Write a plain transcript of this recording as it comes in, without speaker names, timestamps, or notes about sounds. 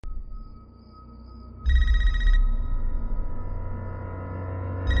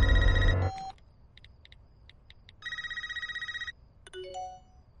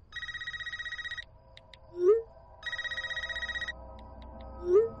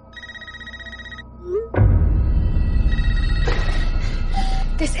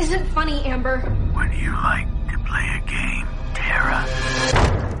This isn't funny, Amber. Would you like to play a game, Tara?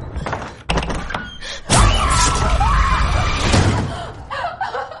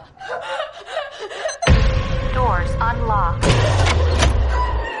 Doors unlocked.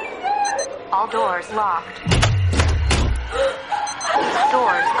 All doors locked.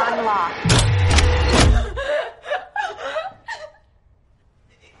 Doors unlocked.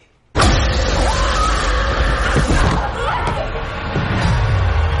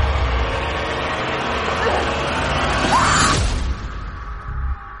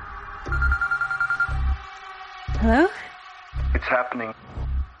 Hello? It's happening.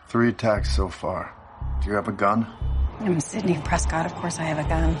 3 attacks so far. Do you have a gun? I'm Sidney Prescott. Of course I have a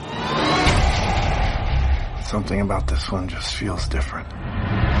gun. Something about this one just feels different.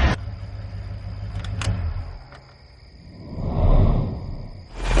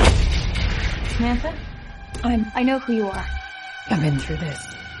 Samantha? I know who you are. I've been through this.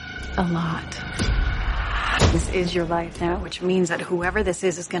 A lot. This is your life now, which means that whoever this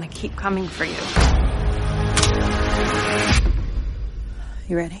is going to keep coming for you.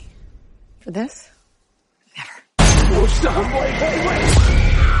 You ready for this? Never. No, stop. Wait.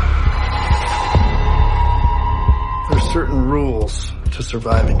 There's certain rules to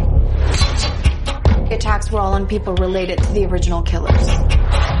surviving. The attacks were all on people related to the original killers.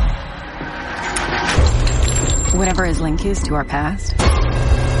 Whatever his link is to our past,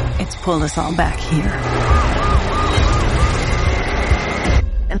 it's pulled us all back here.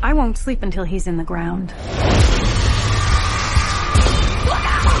 And I won't sleep until he's in the ground.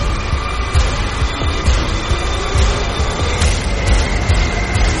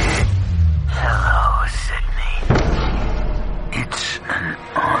 Hello, Sidney. It's an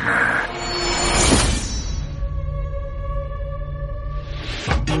honor.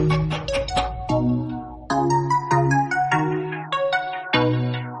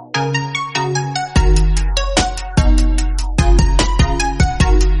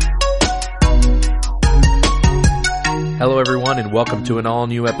 Hello, everyone, and welcome to an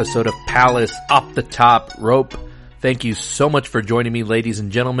all-new episode of Palace Off the Top Rope. Thank you so much for joining me, ladies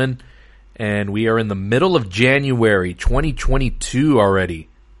and gentlemen. And we are in the middle of January 2022 already.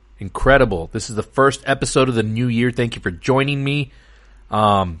 Incredible. This is the first episode of the new year. Thank you for joining me.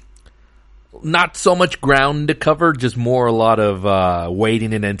 Not so much ground to cover, just more a lot of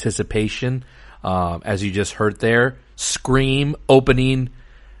waiting in anticipation. As you just heard there, Scream opening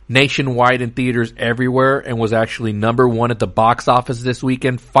nationwide in theaters everywhere and was actually number 1 at the box office this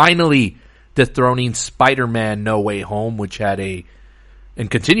weekend, finally dethroning Spider-Man No Way Home, which had and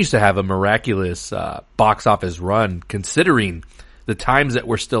continues to have a miraculous box office run considering the times that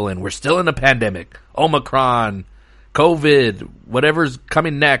we're still in. We're still in a pandemic, Omicron, COVID, whatever's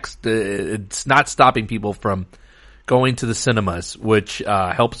coming next. It's not stopping people from going to the cinemas, which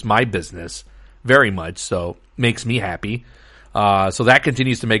helps my business very much, so makes me happy. So that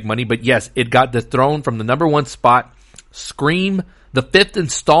continues to make money. But yes, it got dethroned from the number 1 spot, Scream, the 5th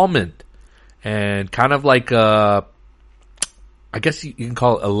installment. And kind of like I guess you can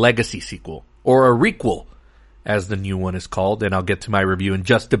call it a legacy sequel. Or a requel, as the new one is called. And I'll get to my review in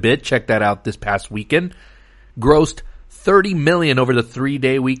just a bit. Check that out this past weekend. Grossed $30 million over the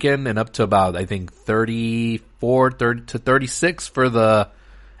 3-day weekend. And up to about, I think, 30 to 36 for the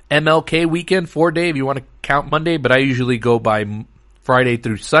MLK weekend, 4-day if you want to count Monday, but I usually go by Friday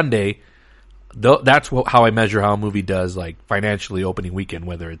through Sunday. That's how I measure how a movie does, like financially opening weekend,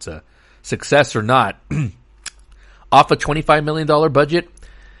 whether it's a success or not. Off a $25 million budget,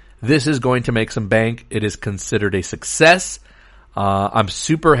 this is going to make some bank. It is considered a success. I'm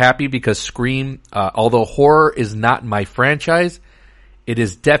super happy because Scream, although horror is not my franchise, it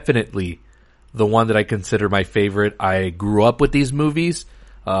is definitely the one that I consider my favorite. I grew up with these movies.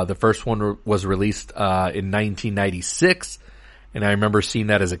 The first one was released in 1996, and I remember seeing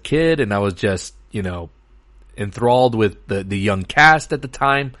that as a kid, and I was just, enthralled with the young cast at the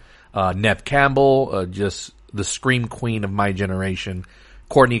time. Neve Campbell, just the Scream queen of my generation.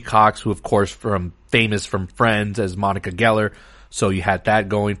 Courtney Cox, who of course famous from Friends as Monica Geller, so you had that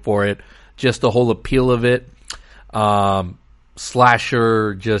going for it. Just the whole appeal of it.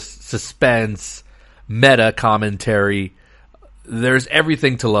 Slasher, just suspense, meta commentary. There's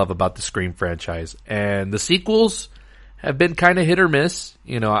everything to love about the Scream franchise. And the sequels have been kind of hit or miss.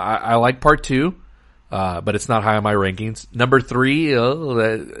 I like part 2, but it's not high on my rankings. Number 3,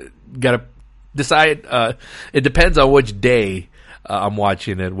 gotta decide. It depends on which day I'm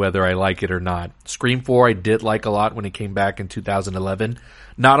watching it, whether I like it or not. Scream 4 I did like a lot when it came back in 2011.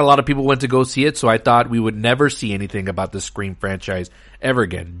 Not a lot of people went to go see it, so I thought we would never see anything about the Scream franchise ever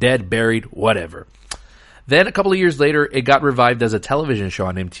again. Dead, buried, whatever. Then a couple of years later, it got revived as a television show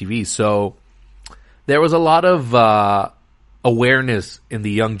on MTV. So there was a lot of awareness in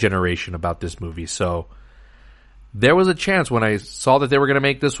the young generation about this movie. So there was a chance when I saw that they were going to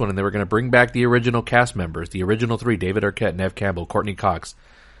make this one and they were going to bring back the original cast members, the original three, David Arquette, Neve Campbell, Courtney Cox.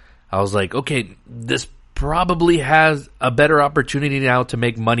 I was like, okay, this probably has a better opportunity now to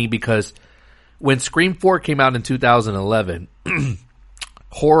make money, because when Scream 4 came out in 2011,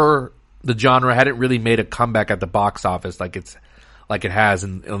 horror, the genre, hadn't really made a comeback at the box office like it has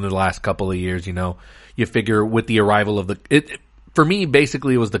in the last couple of years. You know, you figure with the arrival of for me,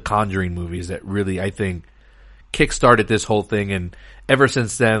 basically it was the Conjuring movies that really, I think, kickstarted this whole thing. And ever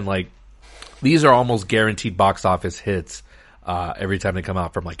since then, like, these are almost guaranteed box office hits every time they come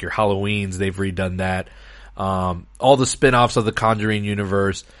out. From like your Halloweens, they've redone that. All the spin-offs of the Conjuring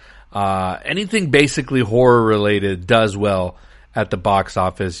universe, anything basically horror related does well at the box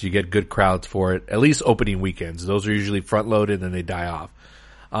office. You get good crowds for it, at least opening weekends. Those are usually front loaded and they die off.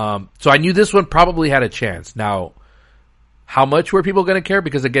 So I knew this one probably had a chance. Now, how much were people going to care?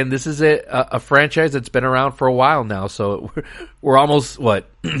 Because again, this is a franchise that's been around for a while now. So we're almost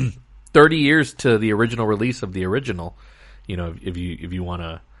 30 years to the original release of the original. You know, if you want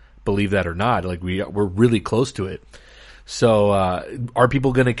to believe that or not, like we're really close to it. So are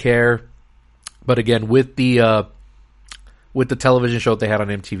people going to care? But again, with the television show that they had on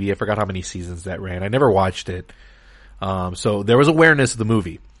MTV, I forgot how many seasons that ran. I never watched it. So there was awareness of the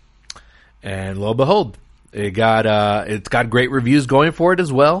movie, and lo and behold, it's got great reviews going for it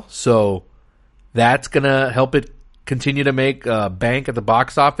as well. So that's gonna help it continue to make bank at the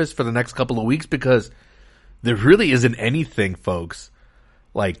box office for the next couple of weeks, because there really isn't anything, folks,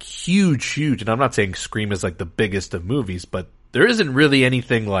 like huge. And I'm not saying Scream is like the biggest of movies, but there isn't really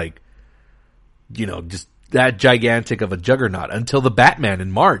anything like, you know, just that gigantic of a juggernaut until the Batman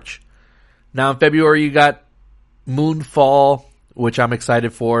in March. Now in February, you got Moonfall, which I'm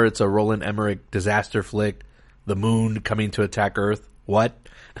excited for. It's a Roland Emmerich disaster flick. The moon coming to attack Earth. What?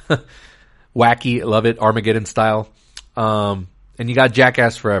 Wacky. Love it. Armageddon style. And you got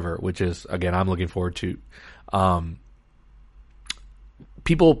Jackass Forever, which is, again, I'm looking forward to.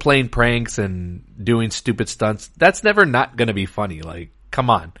 People playing pranks and doing stupid stunts. That's never not going to be funny. Like, come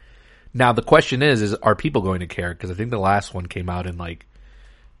on. Now, the question is are people going to care? Because I think the last one came out in like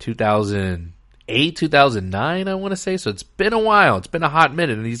 2008, 2009, I want to say. So it's been a while. It's been a hot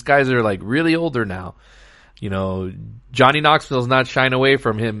minute. And these guys are like really older now. You know, Johnny Knoxville's not shying away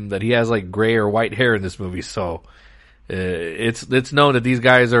from him that he has like gray or white hair in this movie. So it's known that these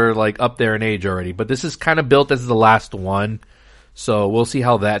guys are like up there in age already. But this is kind of built as the last one. So we'll see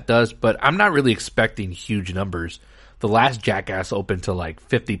how that does. But I'm not really expecting huge numbers. The last Jackass opened to like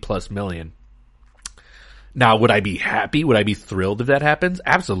 50 plus million. Now, would I be happy? Would I be thrilled if that happens?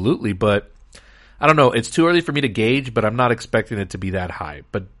 Absolutely. But I don't know. It's too early for me to gauge, but I'm not expecting it to be that high.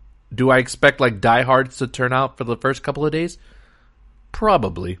 But do I expect like diehards to turn out for the first couple of days?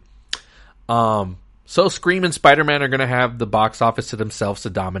 Probably. So Scream and Spider-Man are going to have the box office to themselves to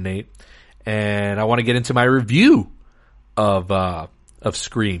dominate. And I want to get into my review of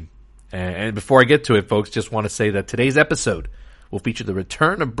Scream. And before I get to it, folks, just want to say that today's episode will feature the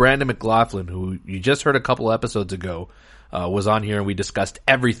return of Brandon McLaughlin, who you just heard a couple episodes ago, was on here and we discussed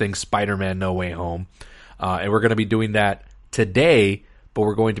everything Spider-Man No Way Home. And we're going to be doing that today, but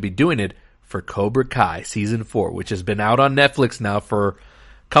we're going to be doing it for Cobra Kai Season 4, which has been out on Netflix now for a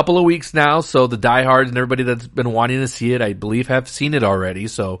couple of weeks now. So the diehards and everybody that's been wanting to see it, I believe, have seen it already.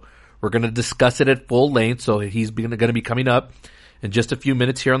 So we're going to discuss it at full length. So he's going to be coming up in just a few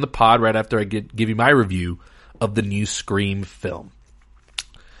minutes here on the pod right after I give you my review of the new Scream film.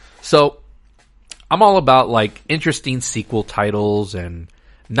 So I'm all about like interesting sequel titles and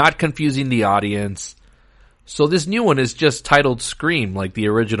not confusing the audience. So this new one is just titled Scream, like the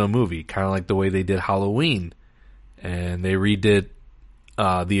original movie, kind of like the way they did Halloween. And they redid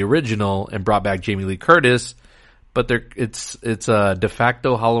the original and brought back Jamie Lee Curtis, but it's a de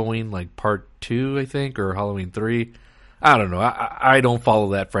facto Halloween, like part 2, I think, or Halloween 3. I don't know. I don't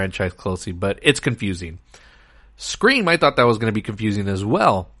follow that franchise closely, but it's confusing. Scream, I thought that was going to be confusing as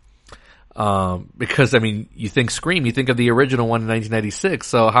well. Because, I mean, you think Scream, you think of the original one in 1996,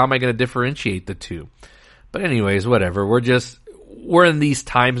 so how am I going to differentiate the two? But anyways, whatever. We're in these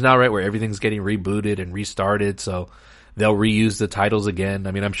times now, right, where everything's getting rebooted and restarted, so they'll reuse the titles again.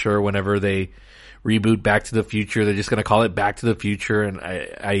 I mean, I'm sure whenever they reboot Back to the Future, they're just going to call it Back to the Future, and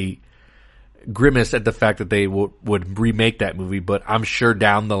I grimace at the fact that they would remake that movie, but I'm sure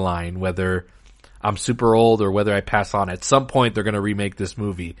down the line, whether I'm super old or whether I pass on, at some point they're going to remake this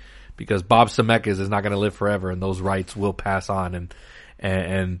movie, because Bob Zemeckis is not going to live forever and those rights will pass on,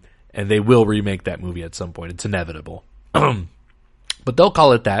 and and they will remake that movie at some point. It's inevitable. But they'll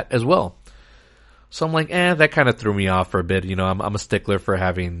call it that as well. So I'm like, that kind of threw me off for a bit. You know, I'm a stickler for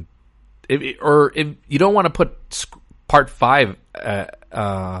having, if you don't want to put part 5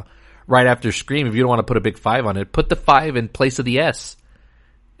 right after Scream, if you don't want to put a big 5 on it, put the 5 in place of the S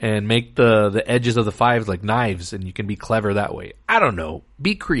and make the edges of the 5s like knives, and you can be clever that way. I don't know.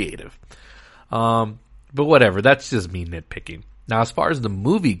 Be creative. But whatever. That's just me nitpicking. Now, as far as the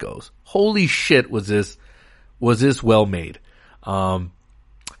movie goes, holy shit, was this well made.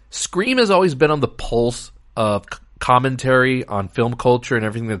 Scream has always been on the pulse of commentary on film culture and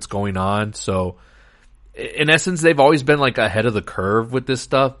everything that's going on. So, in essence, they've always been like ahead of the curve with this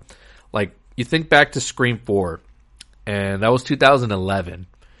stuff. Like, you think back to Scream 4, and that was 2011.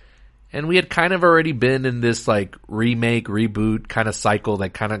 And we had kind of already been in this like remake, reboot kind of cycle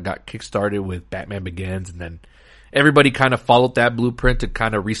that kind of got kickstarted with Batman Begins, and then everybody kind of followed that blueprint to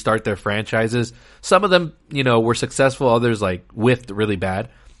kind of restart their franchises. Some of them, you know, were successful. Others like whiffed really bad.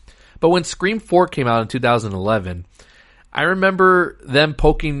 But when Scream 4 came out in 2011, I remember them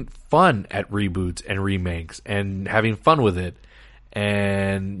poking fun at reboots and remakes and having fun with it.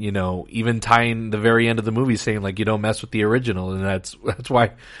 And, you know, even tying the very end of the movie saying like, you don't mess with the original. And that's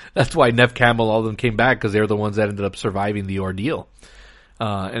why Nev Campbell, all of them came back, because they were the ones that ended up surviving the ordeal.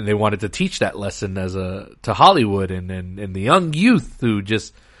 And they wanted to teach that lesson to Hollywood and the young youth who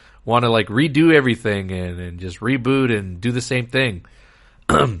just want to like redo everything and just reboot and do the same thing.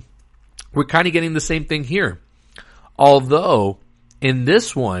 We're kind of getting the same thing here. Although, in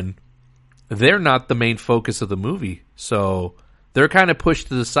this one, they're not the main focus of the movie. So, they're kind of pushed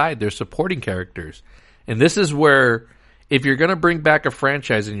to the side. They're supporting characters. And this is where, if you're going to bring back a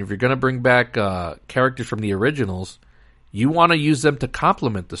franchise and if you're going to bring back characters from the originals, you want to use them to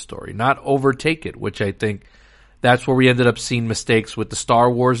complement the story, not overtake it, which I think that's where we ended up seeing mistakes with the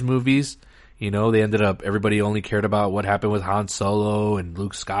Star Wars movies. You know, everybody only cared about what happened with Han Solo and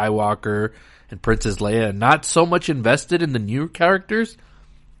Luke Skywalker and Princess Leia, and not so much invested in the new characters.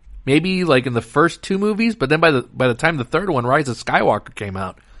 Maybe like in the first 2 movies, but then by the time the third one, Rise of Skywalker, came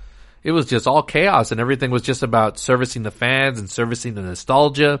out, it was just all chaos, and everything was just about servicing the fans and servicing the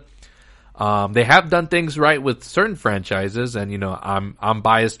nostalgia. They have done things right with certain franchises, and you know, I'm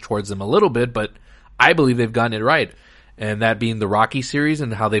biased towards them a little bit, but I believe they've gotten it right. And that being the Rocky series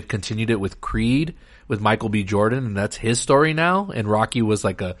and how they've continued it with Creed, with Michael B. Jordan, and that's his story now. And Rocky was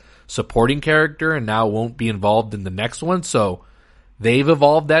like a supporting character and now won't be involved in the next one. So they've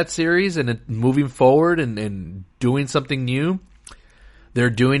evolved that series and moving forward and doing something new. They're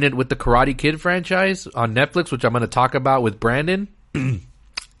doing it with the Karate Kid franchise on Netflix, which I'm going to talk about with Brandon.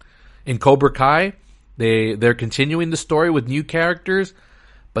 In Cobra Kai, they're continuing the story with new characters,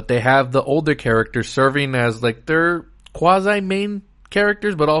 but they have the older characters serving as like their quasi-main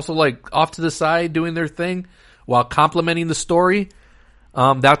characters, but also like off to the side doing their thing while complementing the story.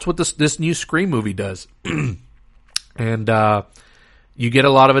 That's what this new Scream movie does. And you get a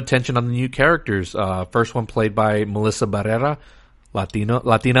lot of attention on the new characters. First one played by Melissa Barrera,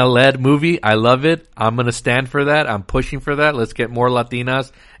 Latina-led movie. I love it. I'm going to stand for that. I'm pushing for that. Let's get more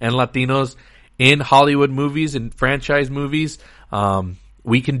Latinas and Latinos in Hollywood movies and franchise movies.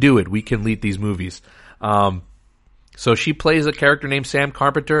 We can do it. We can lead these movies. So she plays a character named Sam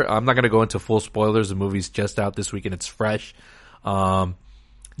Carpenter. I'm not going to go into full spoilers. The movie's just out this week and it's fresh.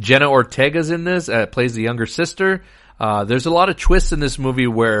 Jenna Ortega's in this, plays the younger sister. There's a lot of twists in this movie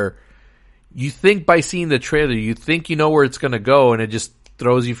where you think by seeing the trailer, you think you know where it's going to go, and it just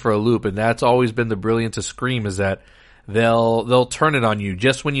throws you for a loop. And that's always been the brilliance of Scream, is that they'll turn it on you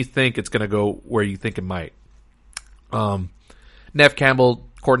just when you think it's going to go where you think it might. Nev Campbell,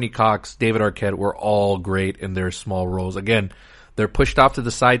 Courtney Cox, David Arquette were all great in their small roles. Again, they're pushed off to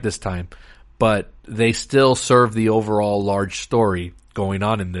the side this time, but they still serve the overall large story going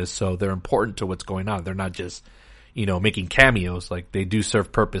on in this, so they're important to what's going on. They're not just, making cameos. Like, they do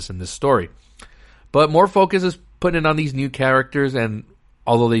serve purpose in this story. But more focus is put in on these new characters, and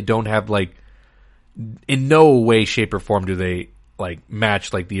although they don't have, in no way, shape, or form do they,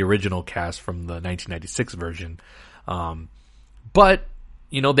 match, the original cast from the 1996 version. But,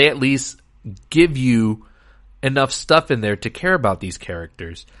 they at least give you enough stuff in there to care about these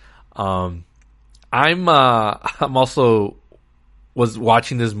characters. I'm also was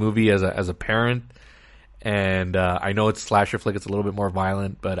watching this movie as a parent, and I know it's slasher flick, it's a little bit more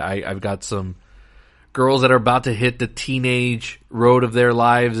violent, but I've got some girls that are about to hit the teenage road of their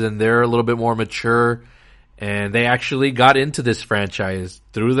lives, and they're a little bit more mature, and they actually got into this franchise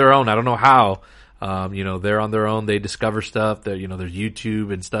through their own. I don't know how. They're on their own. They discover stuff. There's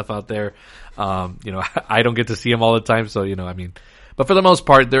YouTube and stuff out there. I don't get to see them all the time, so But for the most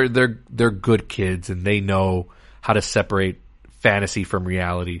part, they're good kids and they know how to separate fantasy from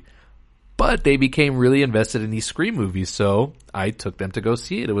reality. But they became really invested in these Scream movies, so I took them to go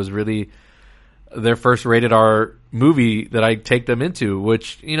see it. It was really their first rated R movie that I take them into,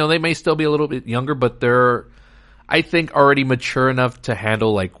 which, you know, they may still be a little bit younger, but they're, I think, already mature enough to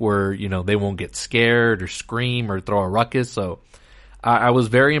handle, like, where, you know, they won't get scared or scream or throw a ruckus. So I was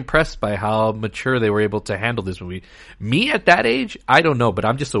very impressed by how mature they were able to handle this movie. Me at that age, I don't know, but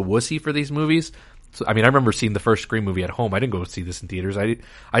I'm just a wussy for these movies. So, I mean, I remember seeing the first Scream movie at home. I didn't go see this in theaters.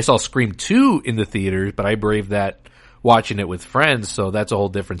 I saw Scream 2 in the theaters, but I braved that watching it with friends, so that's a whole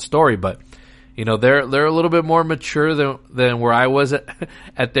different story. But, you know, they're a little bit more mature than where I was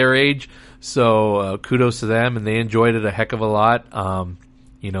at their age. So, kudos to them, and they enjoyed it a heck of a lot.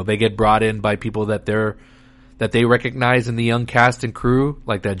 You know, they get brought in by people that they recognize in the young cast and crew,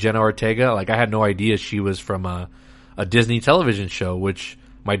 like that Jenna Ortega. Like, I had no idea she was from a Disney television show, which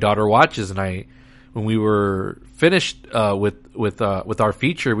my daughter watches, and when we were finished with our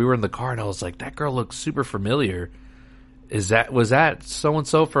feature, we were in the car, and I was like, that girl looks super familiar. Was that so and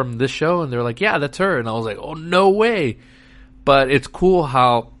so from this show? And they're like, yeah, that's her. And I was like, oh, no way. But it's cool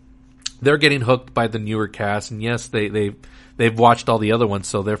how they're getting hooked by the newer cast, and yes, they've watched all the other ones,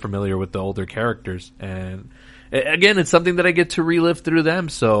 so they're familiar with the older characters. And again, it's something that I get to relive through them.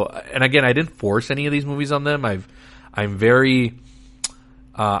 So, and again, I didn't force any of these movies on them. I'm very.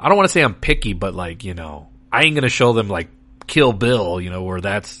 I don't want to say I'm picky, but, like, you know, I ain't going to show them, like, Kill Bill, you know, where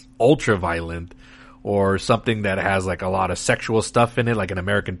that's ultra violent, or something that has, like, a lot of sexual stuff in it, like an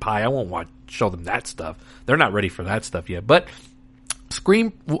American Pie. I won't show them that stuff. They're not ready for that stuff yet. But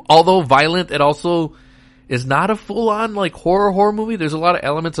Scream, although violent, it also is not a full-on, like, horror movie. There's a lot of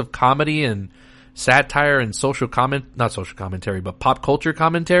elements of comedy and satire and not social commentary, but pop culture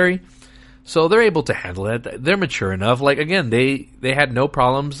commentary. So they're able to handle it. They're mature enough. Like, again, they had no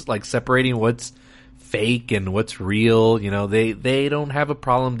problems, like, separating what's fake and what's real. You know, they don't have a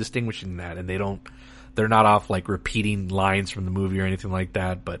problem distinguishing that, and they're not off, like, repeating lines from the movie or anything like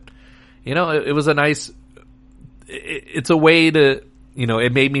that. But, you know, it was a nice, it's a way to, you know,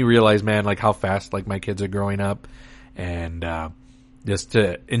 it made me realize, man, like, how fast, like, my kids are growing up, and just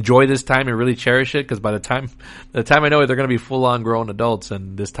to enjoy this time and really cherish it, because by the time I know it, they're going to be full-on grown adults,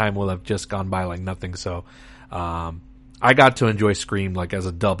 and this time will have just gone by like nothing. So I got to enjoy Scream, like, as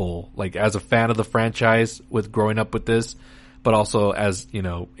a double, like, as a fan of the franchise with growing up with this, but also as, you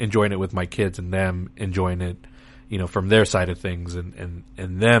know, enjoying it with my kids and them enjoying it, you know, from their side of things, and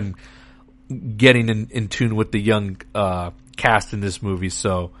them getting in tune with the young cast in this movie.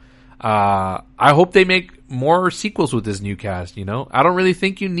 So I hope they make more sequels with this new cast, you know. I don't really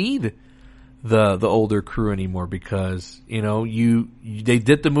think you need the older crew anymore, because, you know, they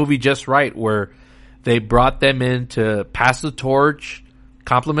did the movie just right, where they brought them in to pass the torch,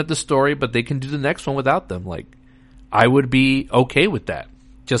 complement the story, but they can do the next one without them. Like, I would be okay with that.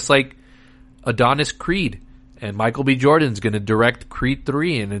 Just like Adonis Creed, and Michael B. Jordan's going to direct Creed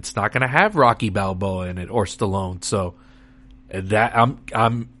 3, and it's not going to have Rocky Balboa in it or Stallone. So that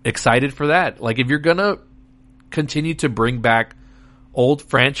I'm excited for that. Like, if you're gonna continue to bring back old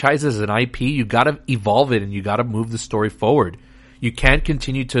franchises and IP, you gotta evolve it, and you gotta move the story forward. You can't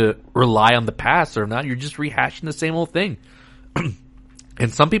continue to rely on the past, or not, you're just rehashing the same old thing.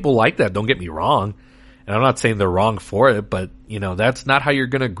 And some people like that, don't get me wrong. And I'm not saying they're wrong for it, but, you know, that's not how you're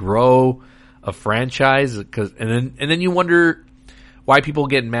gonna grow a franchise. And then you wonder why people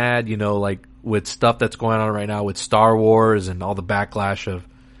get mad, you know, like, with stuff that's going on right now with Star Wars and all the backlash of,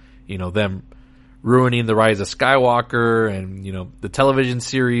 you know, them ruining the Rise of Skywalker, and, you know, the television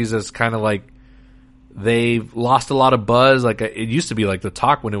series is kind of like, they've lost a lot of buzz. Like, it used to be like the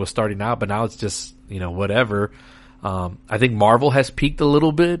talk when it was starting out, but now it's just, you know, whatever. I think Marvel has peaked a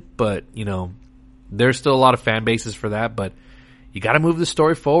little bit, but, you know, there's still a lot of fan bases for that. But you got to move the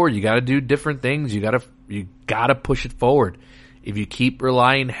story forward. You got to do different things. You got to push it forward. If you keep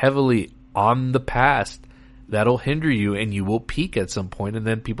relying heavily on the past, that'll hinder you, and you will peak at some point, and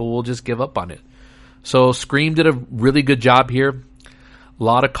then people will just give up on it. So Scream did a really good job here. A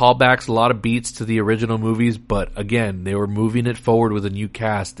lot of callbacks, a lot of beats to the original movies, but again, they were moving it forward with a new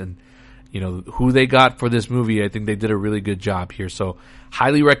cast, and, you know, who they got for this movie, I think they did a really good job here. So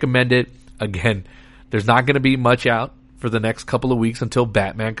highly recommend it. Again, there's not going to be much out for the next couple of weeks until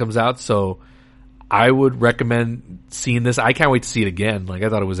Batman comes out, so I would recommend seeing this. I can't wait to see it again. Like, I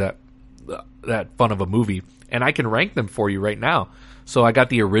thought it was that fun of a movie, and I can rank them for you right now. So I got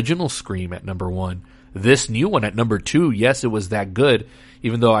the original Scream at number 1, this new one at number 2. Yes, it was that good,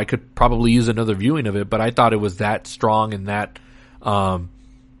 even though I could probably use another viewing of it, but I thought it was that strong and that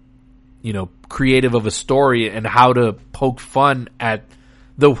creative of a story and how to poke fun at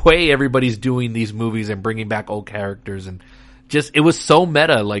the way everybody's doing these movies and bringing back old characters, and just, it was so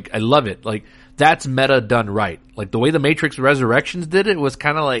meta. Like, I love it. Like, that's meta done right. Like, the way the Matrix Resurrections did it was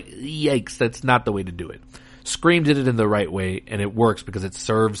kind of like, yikes, that's not the way to do it. Scream did it in the right way, and it works because it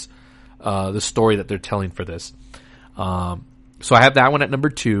serves the story that they're telling for this. So I have that one at number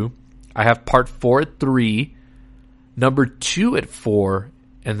 2. I have part 4 at 3, number 2 at 4,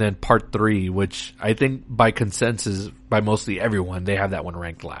 and then part 3, which I think by consensus, by mostly everyone, they have that one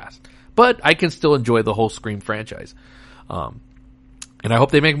ranked last. But I can still enjoy the whole Scream franchise. And I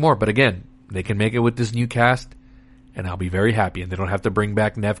hope they make more. But again, they can make it with this new cast, and I'll be very happy. And they don't have to bring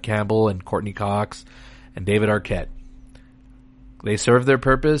back Neve Campbell and Courtney Cox and David Arquette. They serve their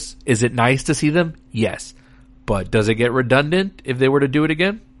purpose. Is it nice to see them? Yes. But does it get redundant if they were to do it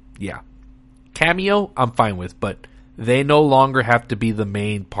again? Yeah. Cameo, I'm fine with, but they no longer have to be the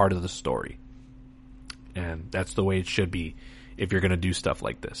main part of the story. And that's the way it should be if you're going to do stuff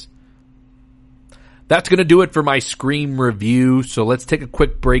like this. That's going to do it for my Scream review. So let's take a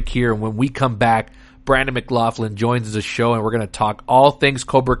quick break here. And when we come back, Brandon McLaughlin joins the show, and we're going to talk all things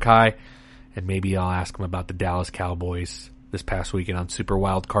Cobra Kai. And maybe I'll ask him about the Dallas Cowboys this past weekend on Super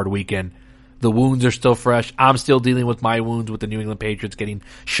Wild Card Weekend. The wounds are still fresh. I'm still dealing with my wounds with the New England Patriots getting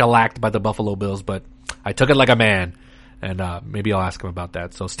shellacked by the Buffalo Bills, but I took it like a man. And maybe I'll ask him about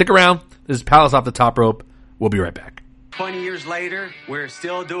that. So stick around. This is Palace Off the Top Rope. We'll be right back. 20 years later, we're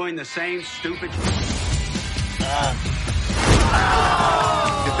still doing the same stupid...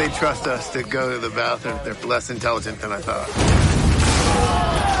 If they trust us to go to the bathroom, they're less intelligent than I thought.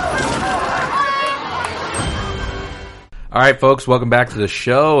 All right, folks, welcome back to the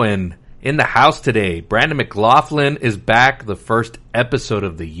show. And in the house today, Brandon McLaughlin is back. The first episode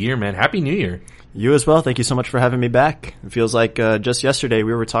of the year, man. Happy New Year. You as well. Thank you so much for having me back. It feels like just yesterday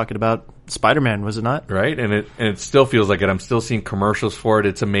we were talking about Spider-Man, was it not? Right, and it still feels like it. I'm still seeing commercials for it.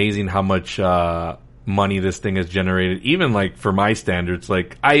 It's amazing how much money this thing has generated, even like for my standards.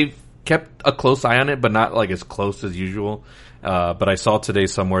 Like, I've kept a close eye on it, but not like as close as usual. But I saw today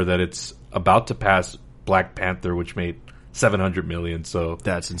somewhere that it's about to pass Black Panther, which made $700 million. So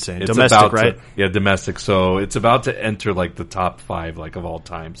that's insane. It's domestic, right? Domestic. So it's about to enter like the top 5 like of all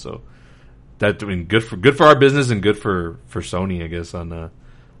time. So that, I mean, good for our business and good for Sony, I guess, on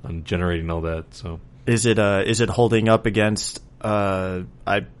generating all that. So is it holding up against? I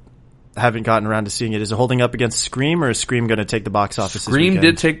haven't gotten around to seeing it. Is it holding up against Scream, or is Scream going to take the box office? Scream this weekend?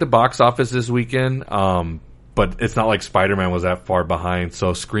 did take the box office this weekend, but it's not like Spider-Man was that far behind.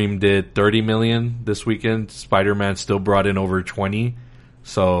 So Scream did $30 million this weekend. Spider-Man still brought in over 20.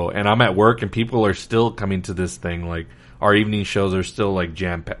 So, and I'm at work, and people are still coming to this thing. Like, our evening shows are still like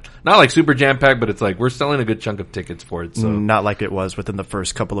jam-packed. Not like super jam-packed, but it's like we're selling a good chunk of tickets for it. So not like it was within the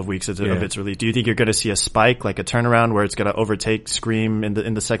first couple of weeks of its release. Do you think you're going to see a spike, like a turnaround where it's going to overtake Scream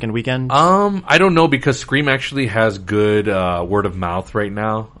in the second weekend? I don't know, because Scream actually has good word of mouth right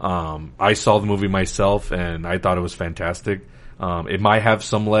now. I saw the movie myself, and I thought it was fantastic. It might have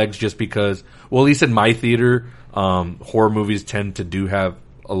some legs just because, well, at least in my theater, horror movies tend to have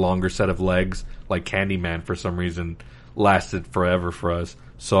a longer set of legs. Like Candyman, for some reason, lasted forever for us.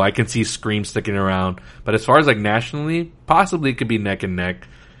 So I can see Scream sticking around. But as far as like nationally, possibly it could be neck and neck,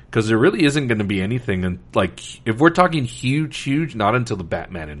 because there really isn't going to be anything. And like, if we're talking huge, not until the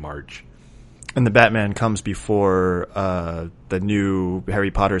Batman in March. And the Batman comes before the new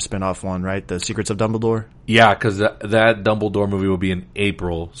Harry Potter spinoff one, right? The Secrets of Dumbledore? Yeah, because that Dumbledore movie will be in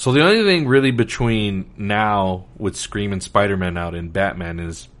April. So the only thing really between now with Scream and Spider-Man out and Batman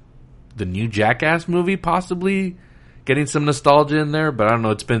is the new Jackass movie possibly getting some nostalgia in there. But I don't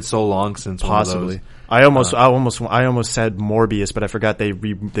know. It's been so long since possibly. One of those. I almost said Morbius, but I forgot they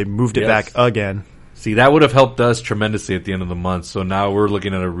moved it back again. See, that would have helped us tremendously at the end of the month. So now we're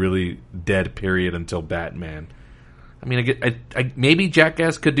looking at a really dead period until Batman. I mean, I maybe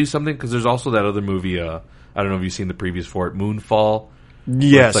Jackass could do something, because there's also that other movie. I don't know if you've seen the previews for it, Moonfall.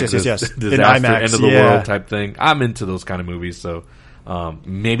 Yes, like yes. Disaster, in IMAX, end of the world type thing. I'm into those kind of movies, so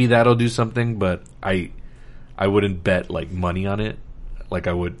maybe that'll do something. But I wouldn't bet like money on it, like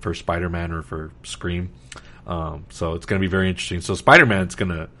I would for Spider-Man or for Scream. So it's going to be very interesting. So Spider-Man's going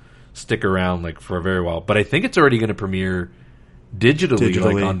to stick around like for a very while, but I think it's already going to premiere digitally,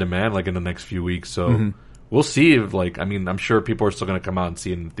 like on demand, like in the next few weeks. So we'll see if like, I mean, I'm sure people are still going to come out and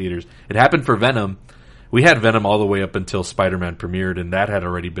see it in the theaters. It happened for Venom. We had Venom all the way up until Spider-Man premiered, and that had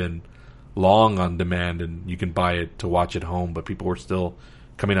already been long on demand, and you can buy it to watch at home, but people were still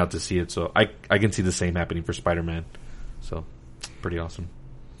coming out to see it. So I can see the same happening for Spider-Man. So pretty awesome.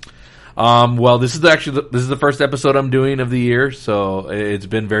 Well, this is the first episode I'm doing of the year, so it's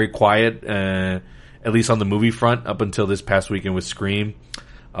been very quiet, at least on the movie front, up until this past weekend with Scream.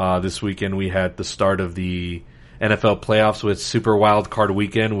 This weekend we had the start of the NFL playoffs with Super Wild Card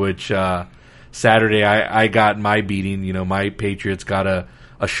Weekend, which Saturday I got my beating. You know, my Patriots got a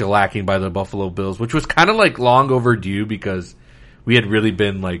shellacking by the Buffalo Bills, which was kind of like long overdue because we had really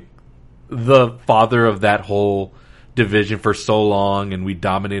been like the father of that whole division for so long, and we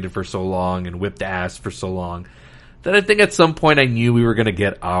dominated for so long and whipped ass for so long that I think at some point I knew we were going to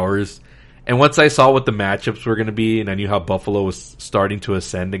get ours. And once I saw what the matchups were going to be and I knew how Buffalo was starting to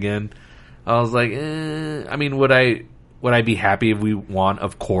ascend again, I was like, I mean, would I be happy if we won?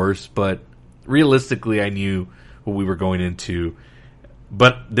 Of course, but realistically I knew what we were going into.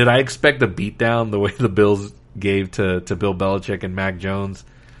 But did I expect a beatdown the way the Bills gave to Bill Belichick and Mac Jones?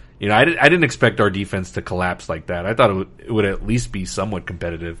 You know, I didn't expect our defense to collapse like that. I thought it would at least be somewhat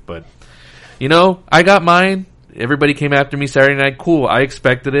competitive. But, you know, I got mine. Everybody came after me Saturday night. Cool. I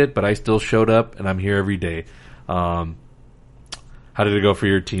expected it, but I still showed up, and I'm here every day. How did it go for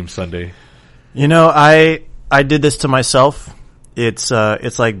your team Sunday? You know, I did this to myself. It's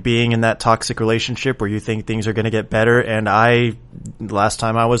like being in that toxic relationship where you think things are going to get better. And last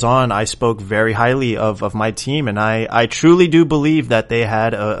time I was on, I spoke very highly of my team, and I truly do believe that they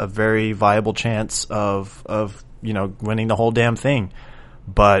had a very viable chance of, you know, winning the whole damn thing.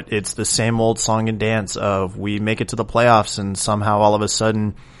 But it's the same old song and dance of we make it to the playoffs and somehow all of a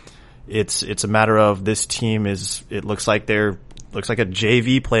sudden it's a matter of this team it looks like a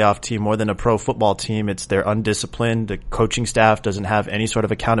JV playoff team more than a pro football team. They're undisciplined. The coaching staff doesn't have any sort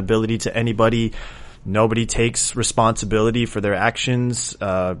of accountability to anybody. Nobody takes responsibility for their actions.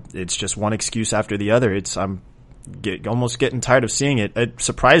 It's just one excuse after the other. I'm almost getting tired of seeing it.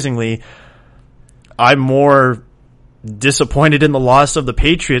 Surprisingly, I'm more disappointed in the loss of the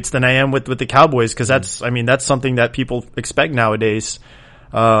Patriots than I am with the Cowboys, because that's something that people expect nowadays.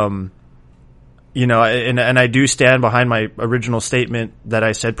 You know, and I do stand behind my original statement that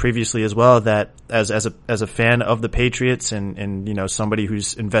I said previously as well, that as a fan of the Patriots and you know, somebody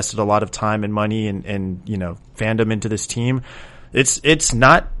who's invested a lot of time and money and you know, fandom into this team, it's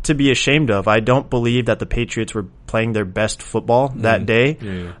not to be ashamed of. I don't believe that the Patriots were playing their best football that day.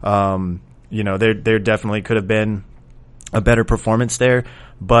 Yeah. You know, there definitely could have been a better performance there.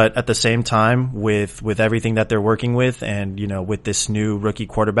 But at the same time, with everything that they're working with, and you know, with this new rookie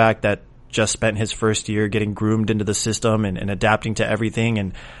quarterback that just spent his first year getting groomed into the system and adapting to everything,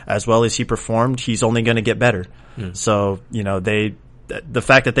 and as well as he performed, he's only going to get better. So, you know, the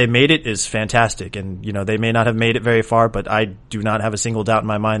fact that they made it is fantastic, and you know, they may not have made it very far, but I do not have a single doubt in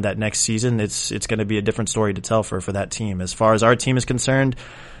my mind that next season it's going to be a different story to tell for that team. As far as our team is concerned,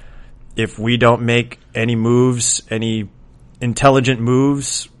 if we don't make any moves, any intelligent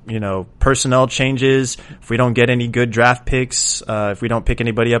moves, you know, personnel changes, if we don't get any good draft picks, if we don't pick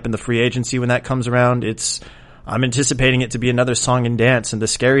anybody up in the free agency when that comes around, I'm anticipating it to be another song and dance. And the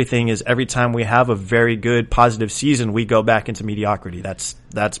scary thing is every time we have a very good positive season, we go back into mediocrity. That's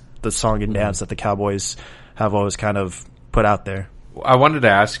the song and dance that the Cowboys have always kind of put out there. I wanted to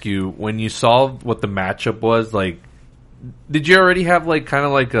ask you, when you saw what the matchup was, like, did you already have like kind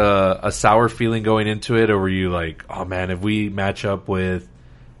of like a sour feeling going into it, or were you like, oh man, if we match up with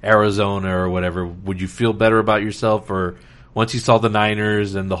Arizona or whatever, would you feel better about yourself? Or once you saw the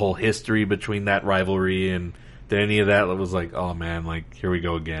Niners and the whole history between that rivalry, and did any of that was like, oh man, like here we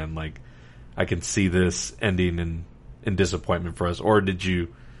go again, like I can see this ending in disappointment for us? Or did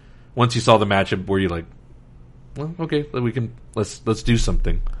you, once you saw the matchup, were you like, well, okay, let's do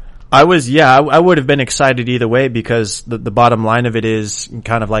something? I would have been excited either way, because the bottom line of it is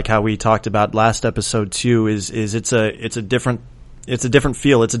kind of like how we talked about last episode too, is it's a different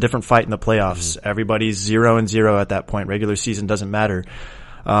feel. It's a different fight in the playoffs. Mm-hmm. Everybody's 0-0 at that point. Regular season doesn't matter.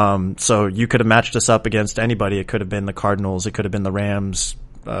 So you could have matched us up against anybody. It could have been the Cardinals. It could have been the Rams.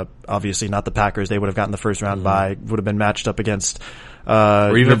 Obviously not the Packers. They would have gotten the first round bye. Would have been matched up against,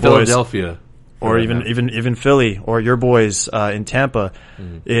 or even Philadelphia. Or even Philly, or your boys in Tampa.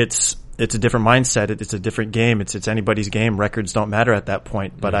 Mm-hmm. It's a different mindset. It's a different game. It's anybody's game. Records don't matter at that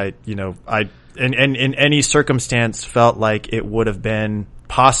point. But mm-hmm. In any circumstance felt like it would have been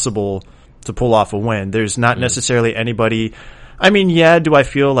possible to pull off a win. There's not mm-hmm. necessarily anybody. I mean, yeah, do I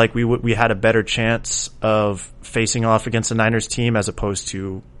feel like we had a better chance of facing off against the Niners team as opposed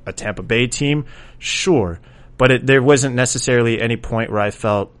to a Tampa Bay team? Sure. But there wasn't necessarily any point where I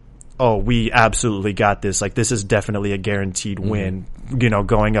felt, oh, we absolutely got this. Like, this is definitely a guaranteed win, you know,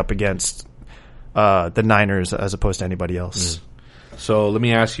 going up against the Niners as opposed to anybody else. So let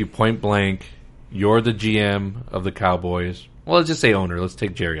me ask you point blank, you're the GM of the Cowboys. Well, let's just say owner. Let's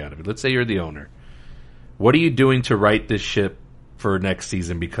take Jerry out of it. Let's say you're the owner. What are you doing to right this ship for next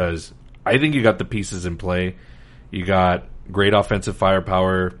season? Because I think you got the pieces in play. You got great offensive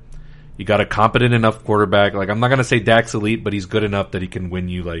firepower. You got a competent enough quarterback. Like, I'm not going to say Dak's elite, but he's good enough that he can win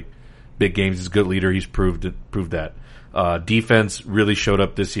you like big games. He's a good leader. He's proved that. Defense really showed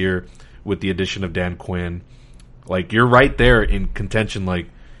up this year with the addition of Dan Quinn. Like, you're right there in contention. Like,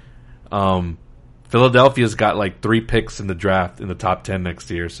 Philadelphia's got like 3 picks in the draft in the top 10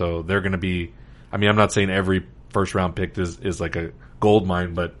 next year, so they're going to be. I mean, I'm not saying every first round pick is like a gold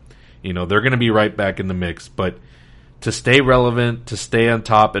mine, but you know they're going to be right back in the mix. But to stay relevant, to stay on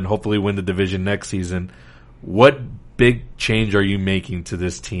top, and hopefully win the division next season, what big change are you making to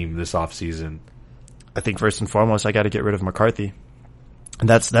this team this offseason? I think first and foremost, I got to get rid of McCarthy. And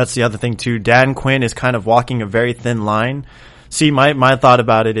that's the other thing too. Dan Quinn is kind of walking a very thin line. See, my thought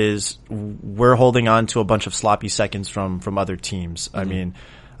about it is we're holding on to a bunch of sloppy seconds from other teams. I mean,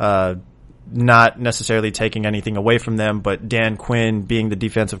 not necessarily taking anything away from them, but Dan Quinn being the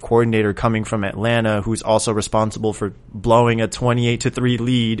defensive coordinator coming from Atlanta, who's also responsible for blowing a 28-3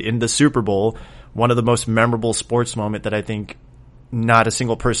 lead in the Super Bowl, one of the most memorable sports moment that I think not a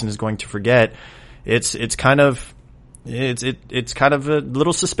single person is going to forget. It's kind of a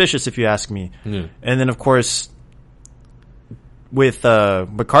little suspicious if you ask me. Yeah. And then of course, with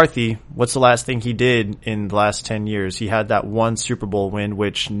McCarthy, what's the last thing he did in the last 10 years? He had that one Super Bowl win,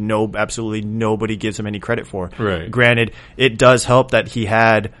 which absolutely nobody gives him any credit for. Right. Granted, it does help that he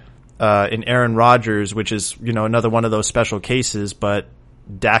had an Aaron Rodgers, which is, you know, another one of those special cases, but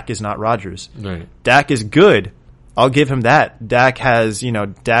Dak is not Rodgers. Right. Dak is good. I'll give him that. Dak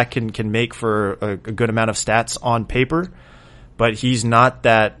can make for a good amount of stats on paper, but he's not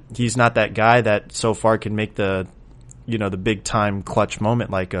that guy that so far can make the big time clutch moment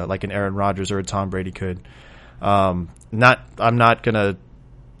like an Aaron Rodgers or a Tom Brady could. I'm not gonna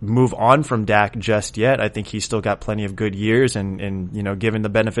move on from Dak just yet. I think he's still got plenty of good years, and you know, given the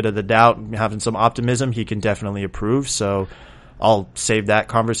benefit of the doubt, having some optimism, he can definitely improve. So I'll save that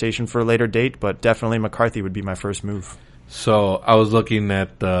conversation for a later date, but definitely McCarthy would be my first move. So I was looking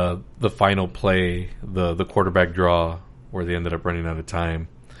at the final play, the quarterback draw, where they ended up running out of time.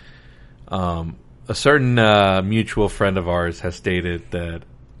 A certain mutual friend of ours has stated that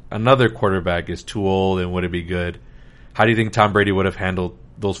another quarterback is too old and wouldn't be good. How do you think Tom Brady would have handled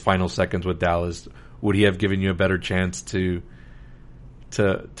those final seconds with Dallas? Would he have given you a better chance to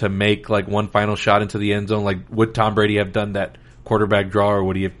make like one final shot into the end zone? Like, would Tom Brady have done that quarterback draw, or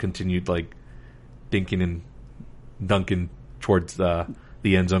would he have continued like dinking and dunking towards the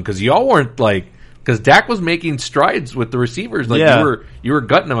end zone? Because y'all weren't like. Because Dak was making strides with the receivers, like you were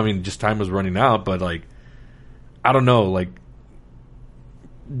gutting them. I mean, just time was running out, but like, I don't know. Like,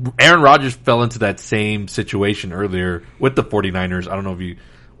 Aaron Rodgers fell into that same situation earlier with the 49ers. I don't know if you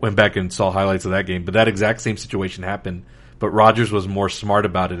went back and saw highlights of that game, but that exact same situation happened. But Rodgers was more smart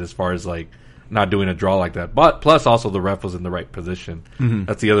about it as far as like not doing a draw like that. But plus, also the ref was in the right position. Mm-hmm.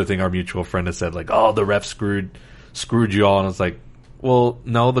 That's the other thing our mutual friend has said. Like, oh, the ref screwed you all, and it's like. Well,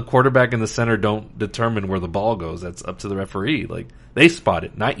 no, the quarterback and the center don't determine where the ball goes. That's up to the referee. Like, they spot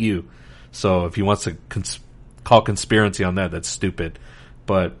it, not you. So if he wants to call conspiracy on that, that's stupid.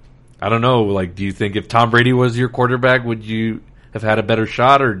 But I don't know. Like, do you think if Tom Brady was your quarterback, would you have had a better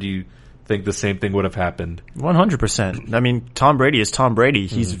shot, or do you think the same thing would have happened? 100%. I mean, Tom Brady is Tom Brady.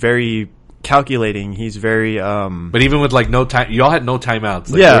 He's very calculating. He's very. But even with like no time, y'all had no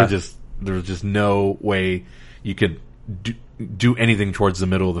timeouts. Like, yeah, there was just no way you could do anything towards the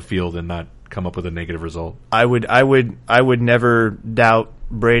middle of the field and not come up with a negative result. I would never doubt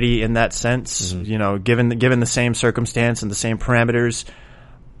Brady in that sense. Mm-hmm. You know, given the same circumstance and the same parameters,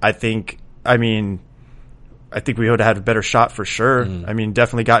 I think we would have had a better shot for sure. Mm-hmm. I mean,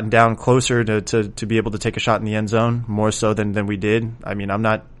 definitely gotten down closer to be able to take a shot in the end zone more so than we did. I mean, I'm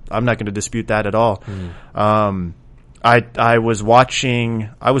not going to dispute that at all. Mm-hmm. I was watching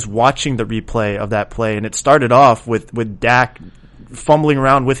the replay of that play, and it started off with Dak fumbling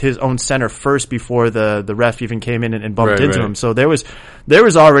around with his own center first before the ref even came in and bumped into him. So there was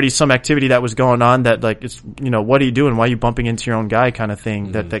already some activity that was going on that, like, it's, you know, what are you doing? Why are you bumping into your own guy kind of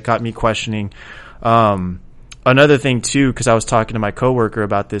thing? Mm-hmm. That got me questioning. Another thing too, because I was talking to my coworker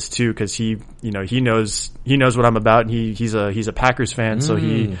about this too, because he knows what I'm about, and he's a Packers fan, so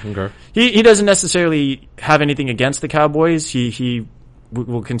he doesn't necessarily have anything against the Cowboys. He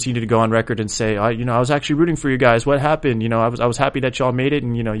will continue to go on record and say, I was actually rooting for you guys. What happened? You know, I was happy that y'all made it,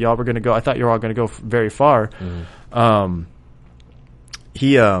 and you know, y'all were going to go. I thought you were all going to go very far. Mm-hmm.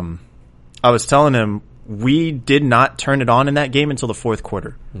 I was telling him we did not turn it on in that game until the fourth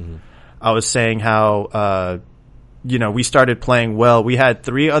quarter. Mm-hmm. I was saying how we started playing well. We had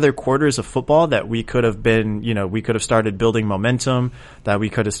 3 other quarters of football that we could have been, we could have started building momentum, that we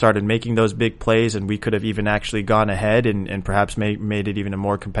could have started making those big plays, and we could have even actually gone ahead and perhaps made it even a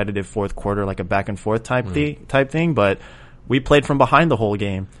more competitive fourth quarter, like a back and forth type thing. But we played from behind the whole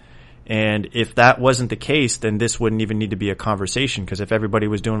game. And if that wasn't the case, then this wouldn't even need to be a conversation, because if everybody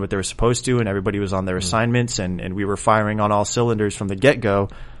was doing what they were supposed to and everybody was on their assignments and we were firing on all cylinders from the get-go,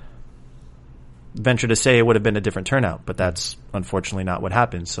 venture to say it would have been a different turnout, but that's unfortunately not what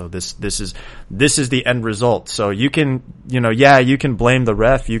happened. So this is the end result. So you can, you can blame the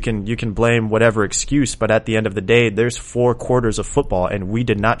ref, you can blame whatever excuse, but at the end of the day, there's 4 quarters of football, and we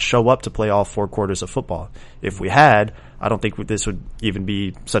did not show up to play all 4 quarters of football. If we had, I don't think this would even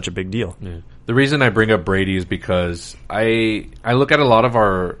be such a big deal. Yeah. The reason I bring up Brady is because I look at a lot of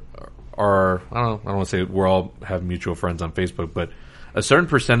our I don't want to say we all have mutual friends on Facebook, but a certain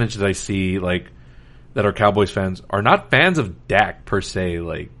percentage that I see that are Cowboys fans are not fans of Dak per se.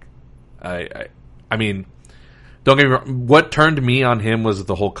 Like, I mean, don't get me wrong. What turned me on him was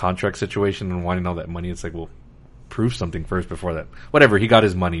the whole contract situation and wanting all that money. It's like, well, prove something first before that. Whatever, he got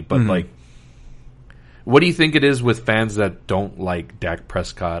his money, but what do you think it is with fans that don't like Dak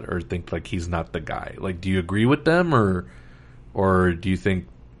Prescott or think like he's not the guy? Like, do you agree with them, or do you think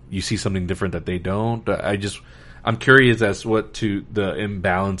you see something different that they don't? I'm curious as what to the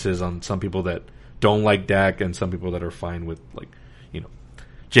imbalances on some people that don't like Dak and some people that are fine with, like,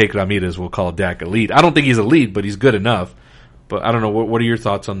 Jake Ramirez will call Dak elite. I don't think he's elite, but he's good enough. But I don't know. What are your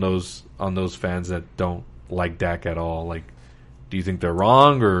thoughts on those fans that don't like Dak at all? Like, do you think they're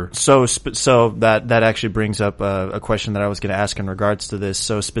wrong, or so that actually brings up a question that I was going to ask in regards to this.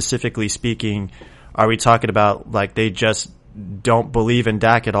 So specifically speaking, are we talking about like they just don't believe in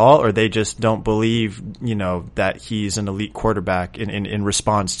Dak at all, or they just don't believe, that he's an elite quarterback in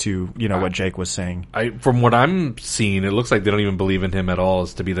response to, what Jake was saying? From what I'm seeing, it looks like they don't even believe in him at all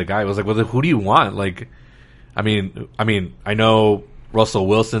as to be the guy. I was like, well, who do you want? Like, I mean, I know Russell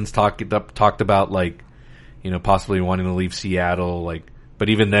Wilson's talked about, like, possibly wanting to leave Seattle, like, but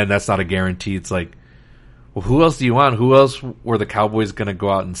even then, that's not a guarantee. It's like, well, who else do you want? Who else were the Cowboys going to go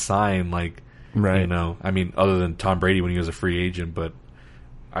out and sign? Like, right. Other than Tom Brady when he was a free agent, but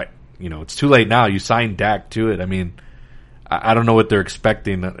it's too late now. You signed Dak to it. I mean, I don't know what they're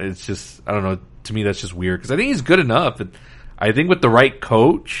expecting. It's just, I don't know. To me, that's just weird because I think he's good enough. And I think with the right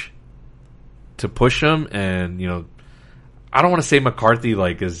coach to push him, and I don't want to say McCarthy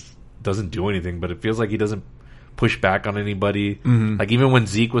doesn't do anything, but it feels like he doesn't push back on anybody. Mm-hmm. Like even when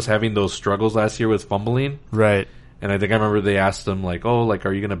Zeke was having those struggles last year with fumbling, right? And I think I remember they asked him, like, oh, like,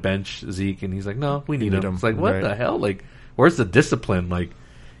 are you going to bench Zeke? And he's like, no, we need him. It's like, what the hell? Like, where's the discipline? Like,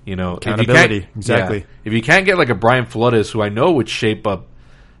 accountability. Exactly. Yeah, if you can't get like a Brian Flores, who I know would shape up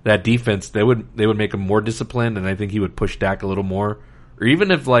that defense, they would make him more disciplined, and I think he would push Dak a little more. Or even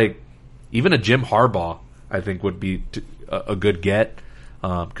if even a Jim Harbaugh, I think would be a good get,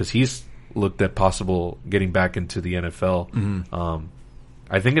 because he's looked at possible getting back into the NFL. Mm-hmm.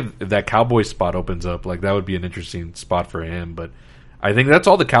 I think if that Cowboys spot opens up, like, that would be an interesting spot for him. But I think that's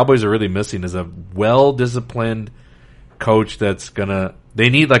all the Cowboys are really missing is a well-disciplined coach that's gonna. They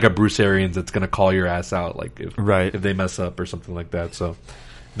need like a Bruce Arians that's gonna call your ass out, like if they mess up or something like that. So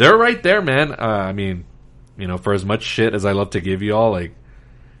they're right there, man. I mean, for as much shit as I love to give you all, like,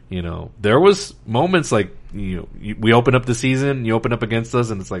 there was moments like we open up the season, you open up against us,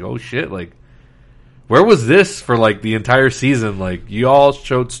 and it's like, oh shit, like. Where was this for like the entire season? Like, you all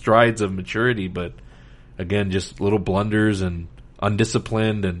showed strides of maturity, but again, just little blunders and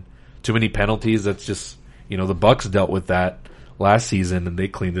undisciplined and too many penalties. That's just, the Bucs dealt with that last season and they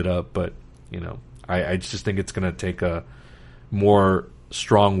cleaned it up. But, I just think it's going to take a more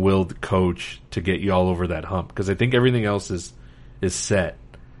strong-willed coach to get you all over that hump, because I think everything else is set.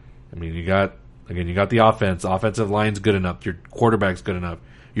 I mean, you got the offense. Offensive line's good enough. Your quarterback's good enough.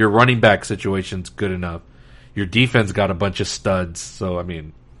 Your running back situation's good enough. Your defense got a bunch of studs. So, I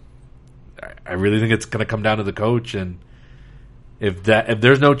mean, I really think it's going to come down to the coach. And if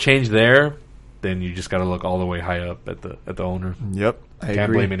there's no change there, then you just got to look all the way high up at the owner. Yep, I can't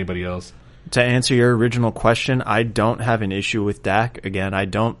agree. blame anybody else. To answer your original question, I don't have an issue with Dak. Again, I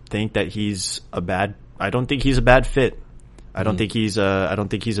don't think that he's a bad fit. I don't think he's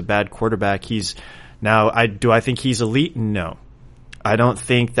a bad quarterback. Do I think he's elite? No. I don't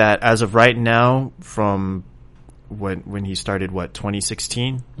think that as of right now, from when he started,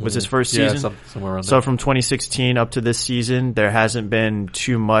 2016 was his first season? Yeah, somewhere around there. So from 2016 up to this season, there hasn't been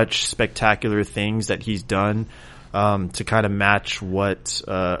too much spectacular things that he's done to kind of match what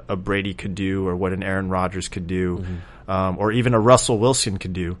a Brady could do, or what an Aaron Rodgers could do, or even a Russell Wilson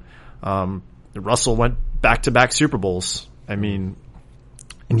could do. Russell went back-to-back Super Bowls. I mean,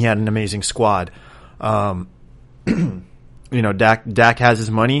 and he had an amazing squad. You know, Dak has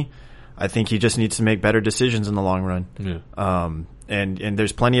his money. I think he just needs to make better decisions in the long run. Yeah. And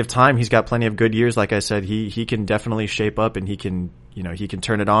there's plenty of time. He's got plenty of good years. Like I said, he can definitely shape up, and he can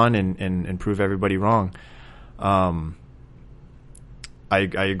turn it on and prove everybody wrong. I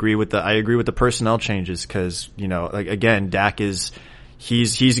agree with the personnel changes, because, you know, like, again, Dak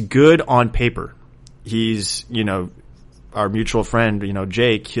he's good on paper. He's, you know, our mutual friend, you know,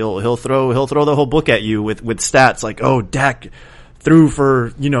 Jake, he'll throw the whole book at you with stats like, oh, Dak threw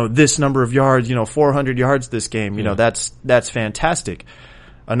for, you know, this number of yards, you know, 400 yards this game. You know, that's fantastic.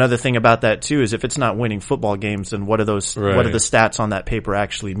 Another thing about that too is if it's not winning football games, then what do the stats on that paper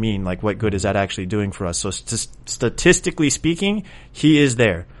actually mean? Like, what good is that actually doing for us? So statistically speaking, he is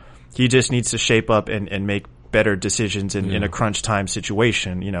there. He just needs to shape up and make better decisions in a crunch time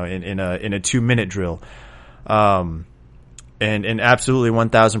situation, you know, in a 2-minute drill. And absolutely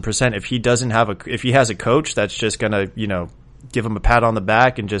 1,000%. If he has a coach that's just gonna, you know, give him a pat on the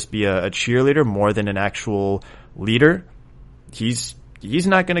back and just be a cheerleader more than an actual leader, he's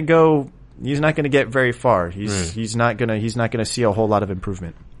not going to get very far. He's not going to see a whole lot of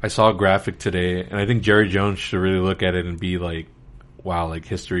improvement. I saw a graphic today, and I think Jerry Jones should really look at it and be like, wow, like,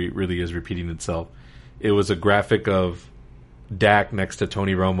 history really is repeating itself. It was a graphic of Dak next to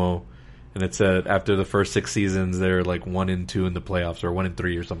Tony Romo, and it said after the first 6 seasons, they're like 1-2 in the playoffs, or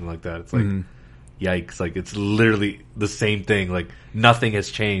 1-3 or something like that. It's like, yikes. Like, it's literally the same thing. Like, nothing has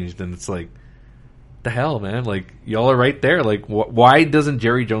changed, and it's like, the hell, man? Like, y'all are right there. Like, why doesn't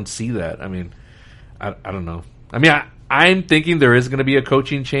Jerry Jones see that? I mean, I don't know. I mean, I'm thinking there is going to be a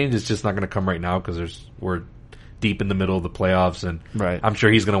coaching change. It's just not going to come right now because we're deep in the middle of the playoffs, and I'm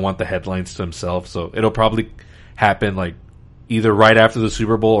sure he's going to want the headlines to himself. So it'll probably happen like either right after the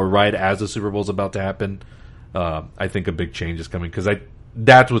Super Bowl or right as the Super Bowl is about to happen. I think a big change is coming because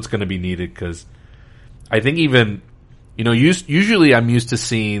that's what's going to be needed. Because I think even, you know, usually I'm used to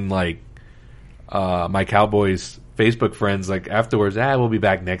seeing like my Cowboys Facebook friends like afterwards, we'll be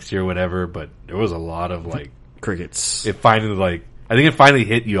back next year or whatever. But there was a lot of like crickets. I think it finally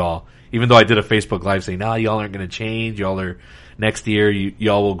hit y'all. Even though I did a Facebook Live saying, y'all aren't going to change. Y'all are next year.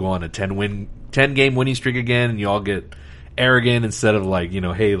 Y'all will go on a 10-game winning streak again, and y'all get arrogant instead of like, you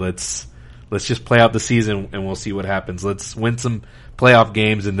know, hey, let's just play out the season and we'll see what happens. Let's win some playoff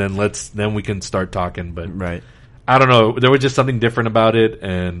games and then we can start talking. But I don't know. There was just something different about it,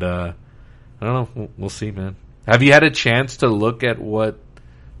 and I don't know. We'll see, man. Have you had a chance to look at what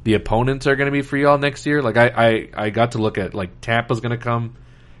the opponents are going to be for y'all next year? Like I got to look at like Tampa's going to come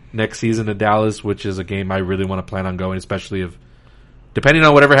next season to Dallas, which is a game I really want to plan on going, especially if, depending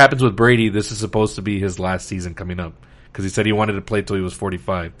on whatever happens with Brady, this is supposed to be his last season coming up. Because he said he wanted to play till he was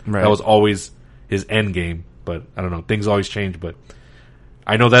 45. That was always his end game. But I don't know. Things always change. But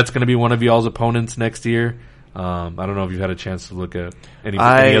I know that's going to be one of y'all's opponents next year. I don't know if you've had a chance to look at any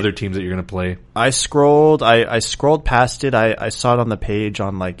other teams that you're going to play. I scrolled past it. I saw it on the page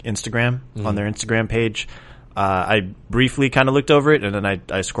on like Instagram, on their Instagram page. I briefly kind of looked over it, and then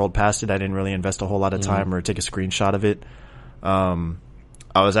I scrolled past it. I didn't really invest a whole lot of time or take a screenshot of it.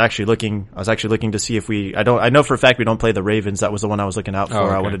 I was actually looking to see if I know for a fact we don't play the Ravens. That was the one I was looking out for. Oh,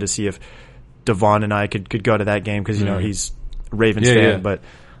 okay. I wanted to see if Devon and I could go to that game because, you know, he's a Ravens fan. Yeah. But,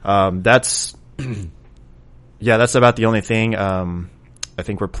 that's about the only thing. I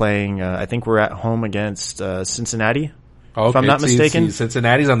think we're playing, I think we're at home against, Cincinnati. Okay. If I'm not mistaken.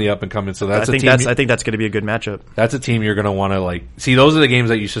 Cincinnati's on the up and coming, so I think that's going to be a good matchup. That's a team you're going to want to like see. Those are the games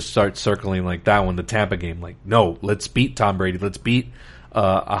that you should start circling, like that one, the Tampa game. Like, no, let's beat Tom Brady. Let's beat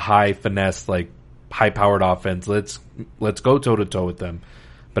a high finesse, like high powered offense. Let's go toe to toe with them.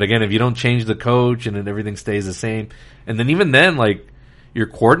 But again, if you don't change the coach and then everything stays the same, and then even then, like your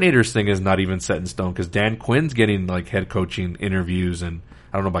coordinators thing is not even set in stone because Dan Quinn's getting like head coaching interviews, and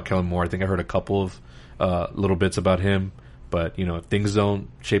I don't know about Kellen Moore. I think I heard a couple of little bits about him. But, you know, if things don't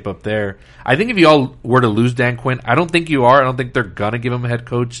shape up there, I think if you all were to lose Dan Quinn, I don't think you are. I don't think they're going to give him a head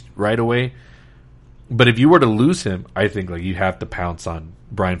coach right away. But if you were to lose him, I think like you have to pounce on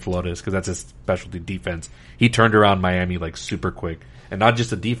Brian Flores because that's his specialty defense. He turned around Miami like super quick. And not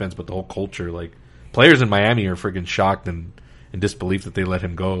just the defense, but the whole culture. Like players in Miami are freaking shocked and in disbelief that they let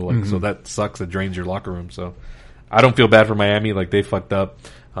him go. Like so that sucks. It drains your locker room. So I don't feel bad for Miami. Like they fucked up.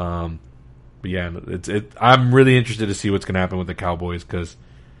 But yeah, I'm really interested to see what's going to happen with the Cowboys because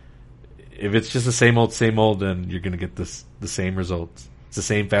if it's just the same old, then you're going to get the same results. It's the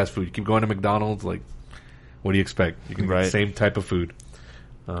same fast food. You keep going to McDonald's, like, what do you expect? You can get the same type of food.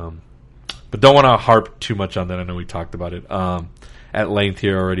 But don't want to harp too much on that. I know we talked about it at length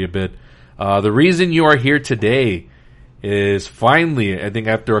here already a bit. The reason you are here today is finally, I think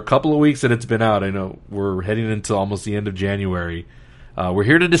after a couple of weeks that it's been out, I know we're heading into almost the end of January. We're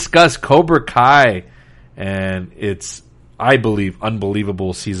here to discuss Cobra Kai, and it's, I believe,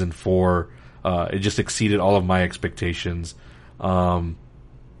 unbelievable season 4. It just exceeded all of my expectations. How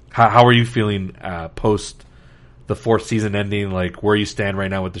are you feeling post the 4th season ending? Like, where you stand right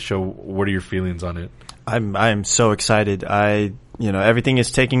now with the show? What are your feelings on it? I'm so excited. Everything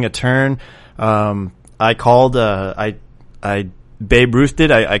is taking a turn. I called, Babe Ruth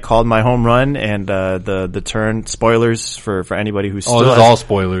did. I called my home run, and the turn. Spoilers for anybody who still. Oh, this is all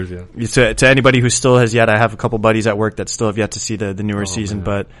spoilers. Yeah. To anybody who still has yet. I have a couple buddies at work that still have yet to see the newer season,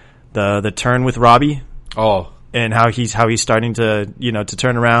 man. But the turn with Robbie. Oh. And how he's starting to to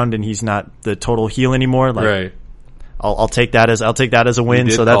turn around, and he's not the total heel anymore. Like, right. I'll take that as a win.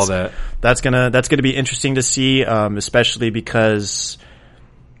 So that's gonna be interesting to see, especially because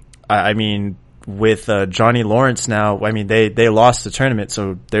I mean, with Johnny Lawrence now, I mean they lost the tournament,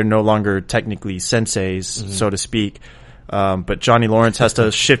 so they're no longer technically senseis, so to speak. But Johnny Lawrence has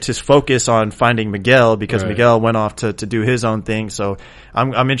to shift his focus on finding Miguel because Miguel went off to do his own thing. So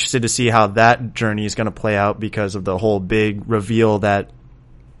I'm interested to see how that journey is going to play out because of the whole big reveal that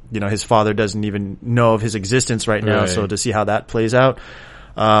his father doesn't even know of his existence right now. So to see how that plays out,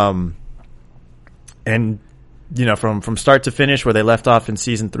 and from start to finish where they left off in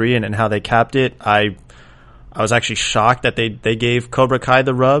season 3 and how they capped it, I was actually shocked that they gave Cobra Kai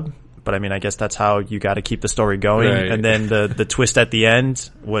the rub. But I mean, I guess that's how you got to keep the story going. Right. And then the twist at the end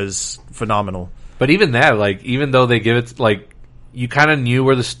was phenomenal. But even that, like, even though they give it, like, you kind of knew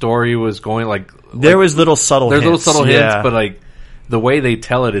where the story was going. Like, there was little subtle hints. There's little subtle hints, but like the way they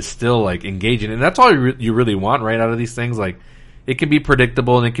tell it is still like engaging, and that's all you really want, right? Out of these things, like, it can be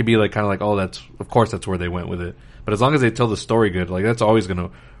predictable and it can be like kind of like, oh, of course that's where they went with it. But as long as they tell the story good, like, that's always going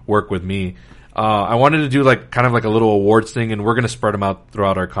to work with me. I wanted to do like kind of like a little awards thing, and we're going to spread them out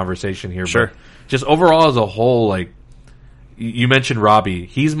throughout our conversation here. Sure. But just overall as a whole, like, you mentioned Robbie.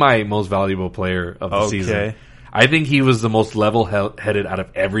 He's my most valuable player of the season. I think he was the most level-headed out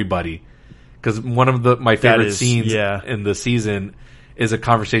of everybody. Because one of my favorite scenes in the season is a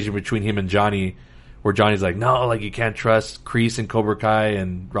conversation between him and Johnny, where Johnny's like, no, like, you can't trust Kreese and Cobra Kai,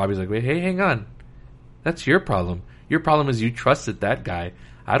 and Robbie's like, wait, hey, hang on. That's your problem. Your problem is you trusted that guy.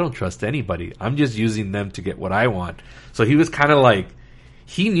 I don't trust anybody. I'm just using them to get what I want. So he was kind of like,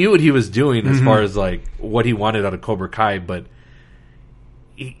 he knew what he was doing as far as like what he wanted out of Cobra Kai, but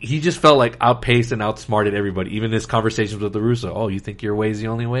he just felt like outpaced and outsmarted everybody. Even his conversations with LaRusso. Oh, you think your way is the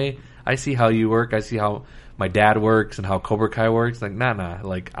only way? I see how you work. I see how my dad works and how Cobra Kai works. Like, nah.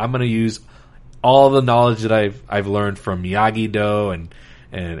 Like, I'm gonna use all the knowledge that I've learned from Miyagi-Do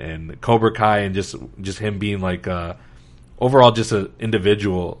and Cobra Kai, and just him being like overall just an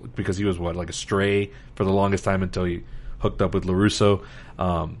individual, because he was like a stray for the longest time until he hooked up with LaRusso.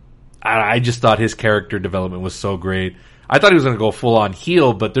 I just thought his character development was so great. I thought he was going to go full on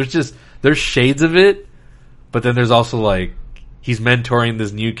heel, but there's shades of it. But then there's also like, he's mentoring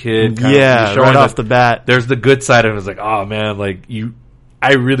this new kid. Right off the bat. There's the good side of it. It's like, oh man, like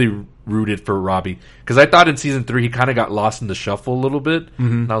I really rooted for Robbie, because I thought in season 3 he kind of got lost in the shuffle a little bit.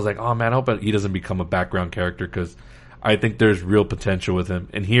 And I was like, oh man, I hope he doesn't become a background character, because I think there's real potential with him.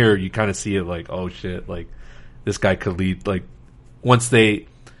 And here you kind of see it like, oh shit, like, this guy could lead, like,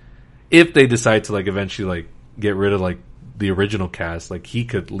 if they decide to like eventually like get rid of like the original cast, like, he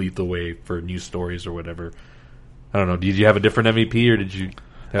could lead the way for new stories or whatever. I don't know. Did you have a different MVP, or did you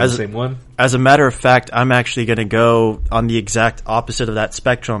have the same one? As a matter of fact, I'm actually going to go on the exact opposite of that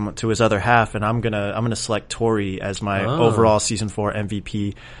spectrum to his other half, and I'm gonna select Tori as my overall season 4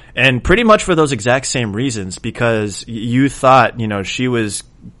 MVP. And pretty much for those exact same reasons, because you thought, she was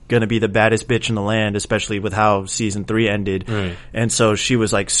going to be the baddest bitch in the land, especially with how season 3 ended. Right. And so she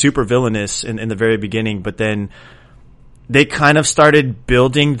was like super villainous in the very beginning, but then they kind of started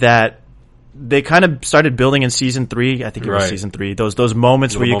building that. They kind of started building in season 3. I think it was season 3. Those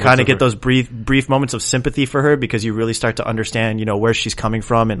moments where you kind of get those brief moments of sympathy for her, because you really start to understand, where she's coming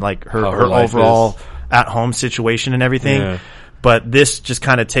from and like her overall at home situation and everything. Yeah. But this just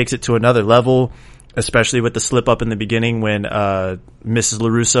kind of takes it to another level, especially with the slip up in the beginning when Mrs.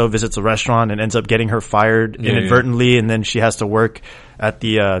 LaRusso visits a restaurant and ends up getting her fired inadvertently, and then she has to work at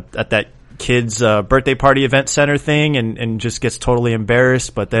that kid's birthday party event center thing, and just gets totally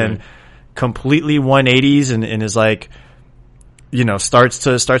embarrassed. But then completely 180s and is like, starts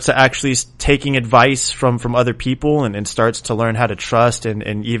to actually taking advice from other people and starts to learn how to trust.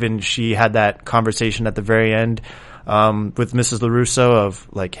 And even she had that conversation at the very end with Mrs. LaRusso of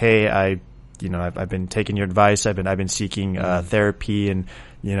like, hey, I've been taking your advice. I've been seeking therapy, and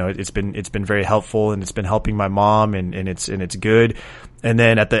it's been very helpful, and it's been helping my mom, and it's good. And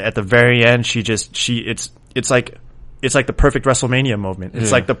then at the very end, it's like the perfect WrestleMania moment.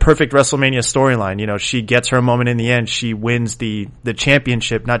 It's like the perfect WrestleMania storyline. She gets her moment in the end. She wins the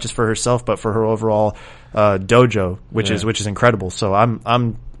championship, not just for herself, but for her overall dojo, which is incredible. So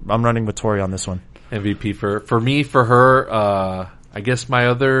I'm running with Tori on this one. MVP for me, for her. I guess my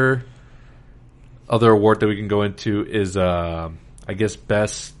other award that we can go into is I guess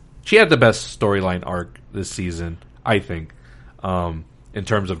best. She had the best storyline arc this season, I think, in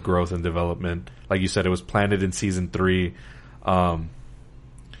terms of growth and development. Like you said, it was planted in season 3.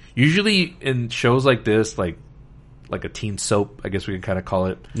 Usually in shows like this, like a teen soap, I guess we can kind of call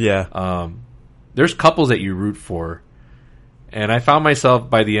it. Yeah. There's couples that you root for, and I found myself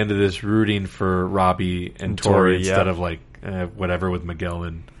by the end of this rooting for Robbie and Tori instead of like whatever with Miguel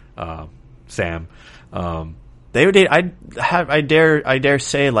and Sam. I dare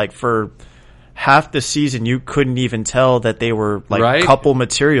say, like, for half the season, you couldn't even tell that they were like couple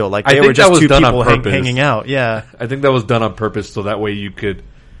material. Like they were just two people hanging out. Yeah, I think that was done on purpose, so that way you could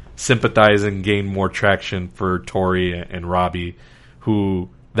sympathize and gain more traction for Tori and Robbie, who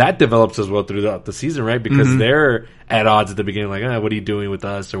that develops as well throughout the season, right? Because they're at odds at the beginning, like, what are you doing with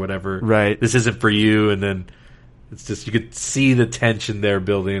us or whatever? Right. This isn't for you, and then it's just you could see the tension there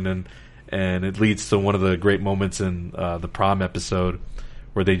building, and it leads to one of the great moments in the prom episode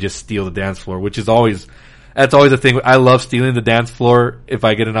where they just steal the dance floor, which is that's always a thing. I love stealing the dance floor if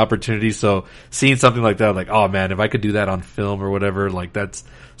I get an opportunity. So seeing something like that, I'm like, oh man, if I could do that on film or whatever, like that's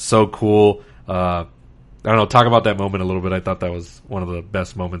so cool. I don't know. Talk about that moment a little bit. I thought that was one of the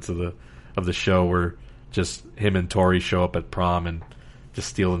best moments of the show, where just him and Tori show up at prom and just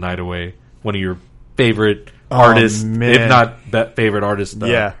steal the night away. One of your favorite artists, if not favorite artist,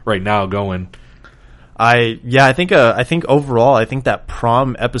 right now going. I think overall, I think that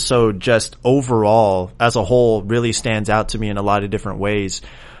prom episode just overall as a whole really stands out to me in a lot of different ways.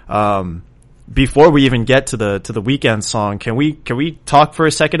 Before we even get to the weekend song, can we talk for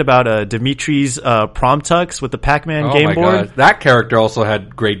a second about Dimitri's prom tux with the Pac-Man game board? God. That character also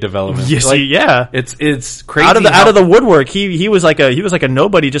had great development. It's crazy out of the woodwork. He was like a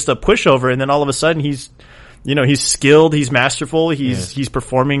nobody, just a pushover, and then all of a sudden he's skilled, he's masterful, he's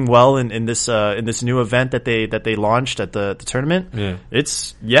performing well in this new event that they launched at the tournament.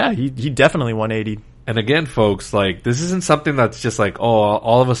 Yeah. He definitely 180. And again, folks, like, this isn't something that's just like,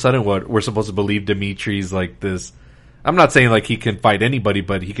 all of a sudden what we're supposed to believe Dimitri's like this. I'm not saying like he can fight anybody,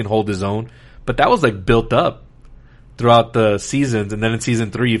 but he can hold his own. But that was like built up throughout the seasons, and then in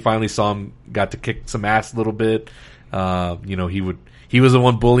season 3 you finally saw him got to kick some ass a little bit. He was the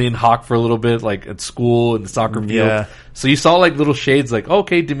one bullying Hawk for a little bit, like at school in the soccer field. Yeah. So you saw like little shades, like,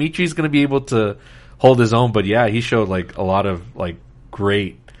 okay, Dimitri's going to be able to hold his own. But yeah, he showed like a lot of like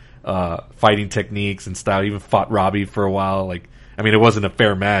great fighting techniques and style. He even fought Robbie for a while. Like, I mean, it wasn't a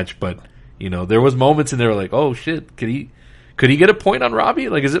fair match, but there was moments in there like, oh shit, could he get a point on Robbie?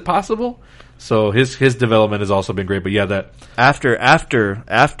 Like, is it possible? So his development has also been great. But yeah, that after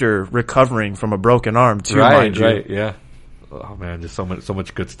recovering from a broken arm too, mind you. Right, yeah. Oh man, just so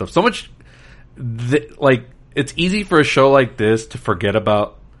much good stuff. So much, like, it's easy for a show like this to forget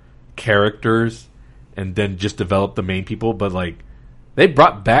about characters and then just develop the main people. But like, they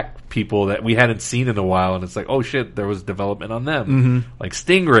brought back people that we hadn't seen in a while, and it's like, oh shit, there was development on them. Like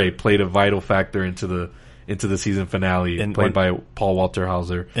Stingray played a vital factor into the season finale, played by Paul Walter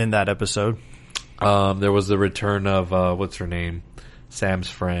Hauser in that episode. There was the return of what's her name? Sam's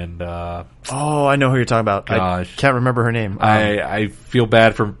friend. I know who you're talking about. Gosh. I can't remember her name. I feel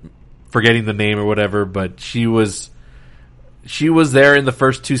bad for forgetting the name or whatever, but she was there in the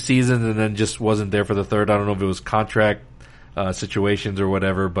first 2 seasons and then just wasn't there for the third. I don't know if it was contract situations or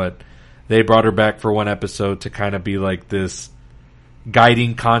whatever, but they brought her back for one episode to kind of be like this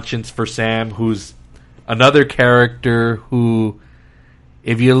guiding conscience for Sam, who's another character who,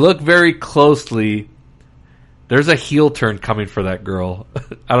 if you look very closely, there's a heel turn coming for that girl.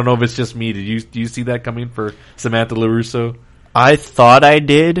 I don't know if it's just me. Do you see that coming for Samantha LaRusso? I thought I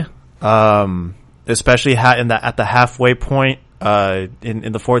did, especially at the halfway point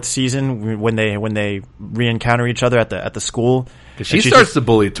in the 4th season when they re-encounter each other at the school. She starts to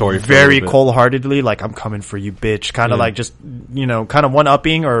bully Tori very cold-heartedly, like, I'm coming for you, bitch. Kind of like just kind of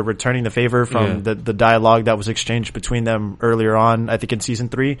one-upping or returning the favor from the dialogue that was exchanged between them earlier on. I think in season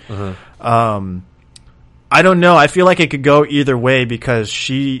 3. I don't know. I feel like it could go either way because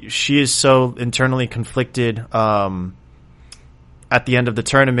she is so internally conflicted at the end of the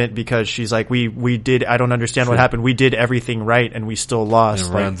tournament because she's like, we did, I don't understand what happened. We did everything right and we still lost.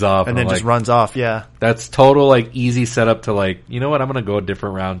 And runs off. And then just runs off. Yeah. That's total like easy setup to like, you know what? I'm going to go a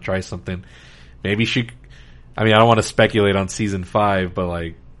different round, try something. Maybe I don't want to speculate on season 5, but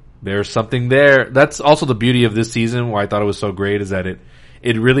like there's something there. That's also the beauty of this season why I thought it was so great is that it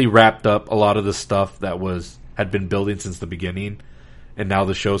really wrapped up a lot of the stuff that had been building since the beginning. And now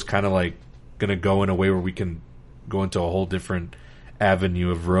the show's kind of like going to go in a way where we can go into a whole different avenue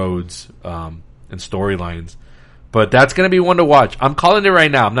of roads and storylines. But that's going to be one to watch. I'm calling it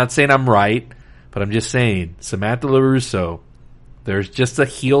right now. I'm not saying I'm right, but I'm just saying Samantha LaRusso, there's just a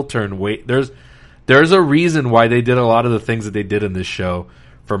heel turn. There's a reason why they did a lot of the things that they did in this show,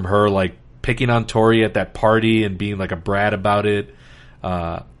 from her like picking on Tori at that party and being like a brat about it,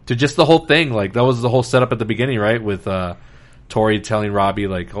 to just the whole thing. Like that was the whole setup at the beginning, right? With Tori telling Robbie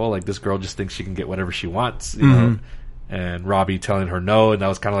like, oh, like this girl just thinks she can get whatever she wants, you know? And Robbie telling her no, and that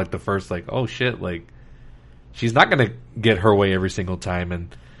was kind of like the first like, oh shit, like she's not gonna get her way every single time.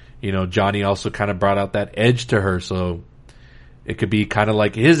 And you know, Johnny also kind of brought out that edge to her, so it could be kind of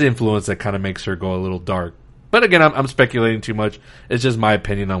like his influence that kind of makes her go a little dark. But again, I'm speculating too much. It's just my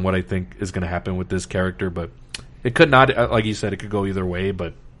opinion on what I think is going to happen with this character. But it could not, like you said, it could go either way.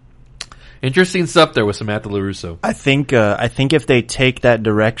 But interesting stuff there with Samantha LaRusso. I think if they take that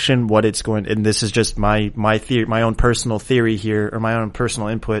direction, what it's going, and this is just my theory, my own personal theory here, or my own personal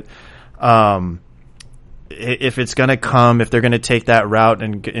input. If it's going to come, if they're going to take that route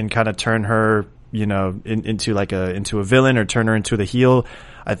and kind of turn her, you know, into a villain or turn her into the heel,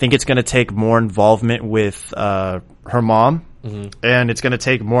 I think it's going to take more involvement with her mom, and it's going to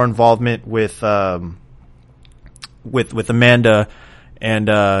take more involvement with Amanda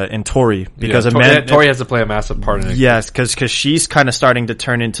and Tori, because Tori has to play a massive part in it. Yes, because she's kind of starting to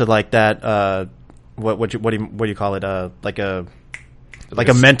turn into like that. What do you call it? Like a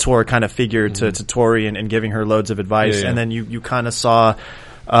mentor kind of figure to Tori and giving her loads of advice. And then you kind of saw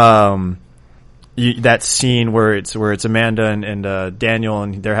that scene where it's Amanda and Daniel,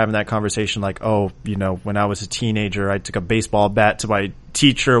 and they're having that conversation like, oh, you know, when I was a teenager, I took a baseball bat to my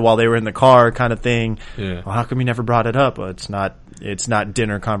teacher while they were in the car, kind of thing. Yeah. Well, how come you never brought it up? Well, it's not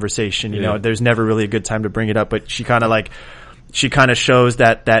dinner conversation. You know, there's never really a good time to bring it up. But she kind of shows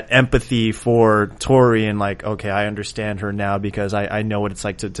that empathy for Tori, and like, okay, I understand her now because I know what it's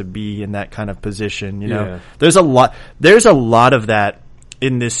like to be in that kind of position. You know, there's a lot of that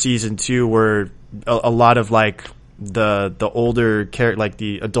in this season too, where a lot of like the older like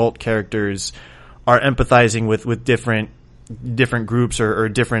the adult characters are empathizing with different groups or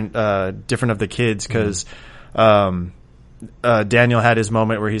different of the kids, because Daniel had his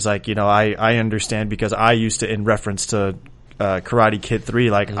moment where he's like, you know, I understand because I used to, in reference to Karate Kid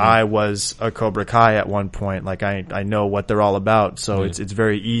 3, like I was a Cobra Kai at one point, like I know what they're all about, so it's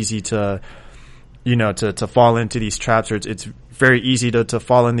very easy to, you know, to fall into these traps, or it's very easy to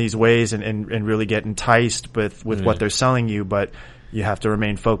fall in these ways and really get enticed with what they're selling you, but you have to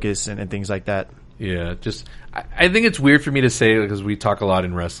remain focused and things like that. Yeah, just I think it's weird for me to say, because we talk a lot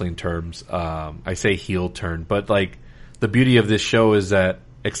in wrestling terms. I say heel turn, but like the beauty of this show is that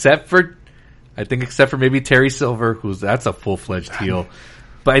except for maybe Terry Silver, that's a full-fledged heel,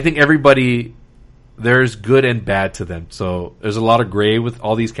 but I think everybody, there's good and bad to them. So there's a lot of gray with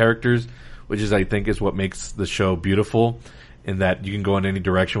all these characters, which is, I think, is what makes the show beautiful, in that you can go in any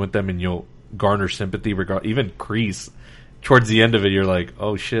direction with them and you'll garner sympathy. Even Kreese, towards the end of it, you're like,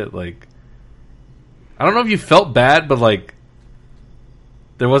 oh shit, like, I don't know if you felt bad, but like,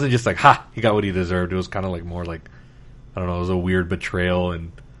 there wasn't just like, ha, he got what he deserved. It was kind of like more like, I don't know, it was a weird betrayal,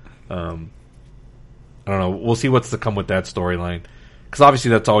 and I don't know. We'll see what's to come with that storyline, because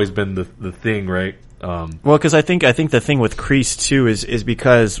obviously that's always been the thing, right? Well, because I think the thing with Kreese too is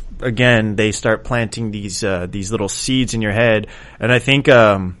because, again, they start planting these little seeds in your head, and I think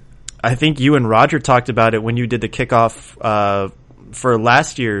you and Roger talked about it when you did the kickoff for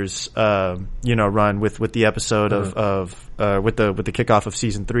last year's run with the episode of with the kickoff of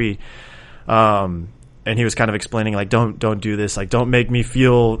season 3. And he was kind of explaining, like, don't do this, like, don't make me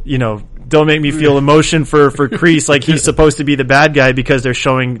feel emotion for Kreese, like he's supposed to be the bad guy because they're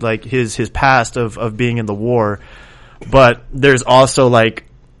showing like his past of being in the war. But there's also like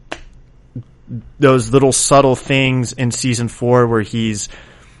those little subtle things in season 4 where he's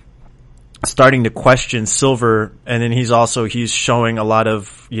starting to question Silver, and then he's showing a lot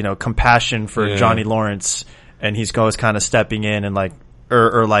of, you know, compassion for Johnny Lawrence, and he's always kind of stepping in and like,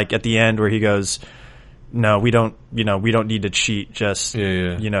 or like at the end where he goes, no, we don't need to cheat. Just,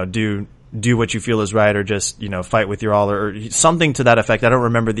 you know, do do what you feel is right, or just, fight with your all, or something to that effect. I don't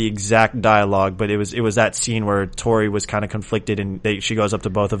remember the exact dialogue, but it was that scene where Tori was kind of conflicted, and she goes up to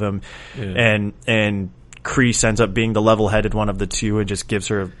both of them, and Kreese ends up being the level-headed one of the two and just gives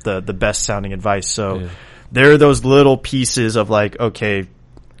her the best sounding advice. So there are those little pieces of like, okay,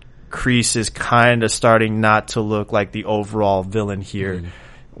 Kreese is kind of starting not to look like the overall villain here,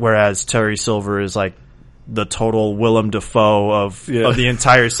 whereas Terry Silver is like the total Willem Dafoe of the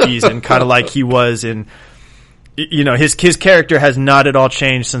entire season, kind of like he was in. His character has not at all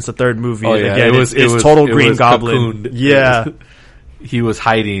changed since the third movie. Oh, yeah. Again, it's total Green Goblin. Cocooned. Yeah, he was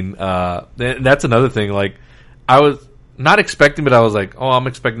hiding. That's another thing. Like, I was not expecting, but I was like, I'm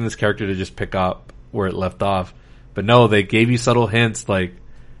expecting this character to just pick up where it left off. But no, they gave you subtle hints like,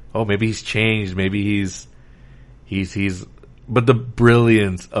 maybe he's changed. Maybe he's. But the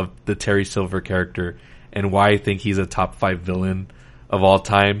brilliance of the Terry Silver character and why I think he's a top 5 villain of all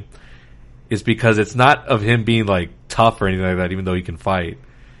time is because it's not of him being like tough or anything like that, even though he can fight.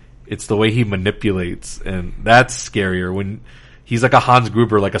 It's the way he manipulates, and that's scarier when he's like a Hans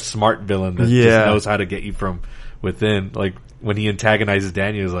Gruber, like a smart villain that just knows how to get you from within. Like when he antagonizes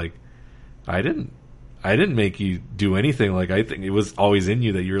Daniel, he's like, I didn't make you do anything. Like, I think it was always in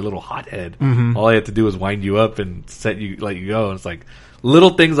you that you're a little hothead. All I had to do was wind you up and let you go. And it's like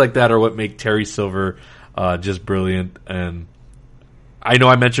little things like that are what make Terry Silver just brilliant. And I know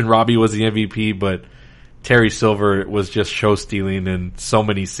I mentioned Robbie was the MVP, but Terry Silver was just show stealing in so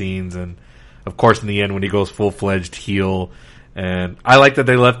many scenes. And of course, in the end, when he goes full-fledged heel. And I like that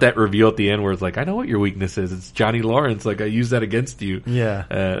they left that reveal at the end where it's like, I know what your weakness is. It's Johnny Lawrence. Like, I use that against you. Yeah.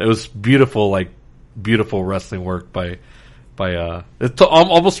 It was beautiful, beautiful wrestling work by it's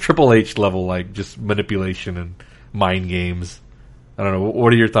almost Triple H level, like just manipulation and mind games. I don't know.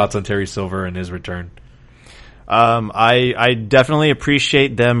 What are your thoughts on Terry Silver and his return? I definitely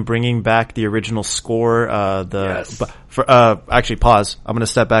appreciate them bringing back the original score. Actually, pause. I'm going to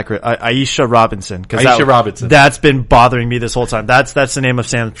step back. Aisha Robinson. Robinson. That's been bothering me this whole time. That's the name of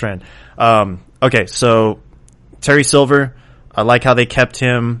Sam Tran. Okay, so Terry Silver. I like how they kept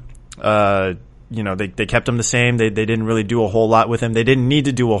him. They kept him the same. They didn't really do a whole lot with him. They didn't need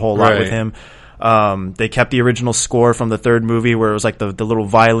to do a whole lot with him. They kept the original score from the third movie where it was like the little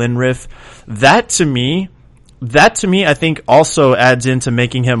violin riff. That to me, I think also adds into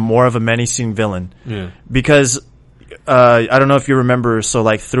making him more of a menacing villain. Yeah. Because, I don't know if you remember, so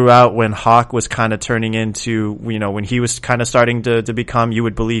like throughout when Hawk was kind of turning into, when he was kind of starting to become, you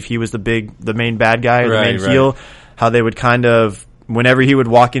would believe he was the main bad guy, the main heel, how they would kind of, whenever he would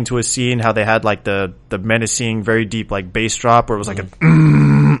walk into a scene, how they had like the menacing, very deep like bass drop where it was like a,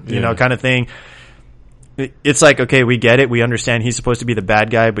 kind of thing. It's like, okay, we get it. We understand he's supposed to be the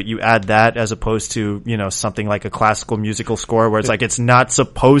bad guy, but you add that as opposed to, something like a classical musical score where it's like, it's not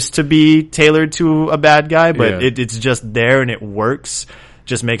supposed to be tailored to a bad guy, but it's just there and it works.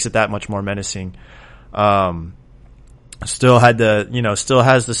 Just makes it that much more menacing. Still has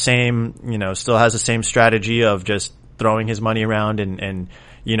the same strategy of just throwing his money around and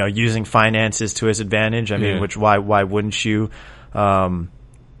using finances to his advantage. I mean, which why wouldn't you?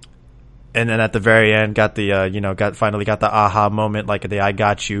 And then at the very end, got the aha moment, like the I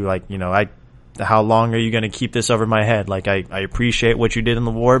got you, like, how long are you going to keep this over my head? Like, I appreciate what you did in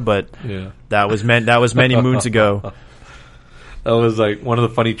the war, but that was many moons ago. That was like one of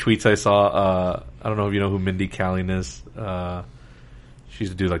the funny tweets I saw. I don't know if you know who Mindy Kaling is. She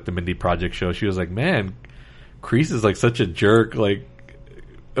used to do like the Mindy Project show. She was like, man, Kreese is like such a jerk. Like,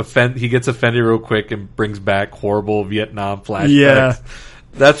 he gets offended real quick and brings back horrible Vietnam flashbacks. Yeah.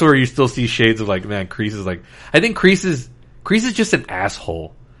 That's where you still see shades of like, man, Kreese is like, I think Kreese is just an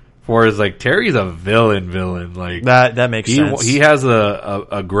asshole. Whereas like Terry's a villain. Like that makes sense. He has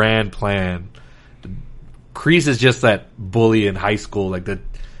a grand plan. Kreese is just that bully in high school, like that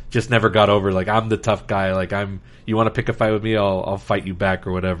just never got over. Like, I'm the tough guy. Like, you want to pick a fight with me? I'll fight you back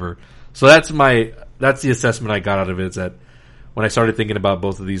or whatever. So that's the assessment I got out of it. Is that when I started thinking about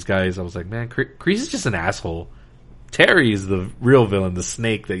both of these guys, I was like, man, Kreese is just an asshole. Terry is the real villain, the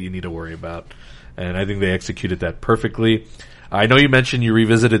snake that you need to worry about. And I think they executed that perfectly. I know you mentioned you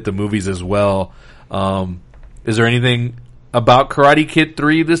revisited the movies as well. Is there anything about Karate Kid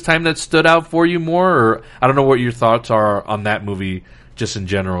 3 this time that stood out for you more? Or I don't know what your thoughts are on that movie just in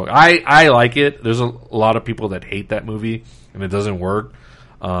general. I like it. There's a lot of people that hate that movie and it doesn't work.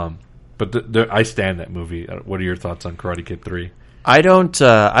 But I stand that movie. What are your thoughts on Karate Kid 3? I don't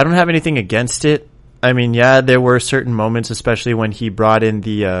have anything against it. I mean, yeah, there were certain moments, especially when he brought in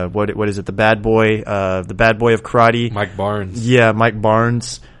the what is it, the bad boy of karate, Mike Barnes. Yeah, Mike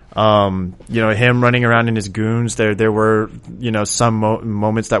Barnes. Him running around in his goons. There were, some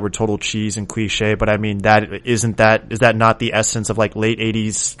moments that were total cheese and cliche, but I mean, is that not the essence of like late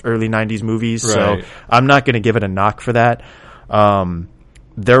 80s, early 90s movies? Right. So I'm not going to give it a knock for that.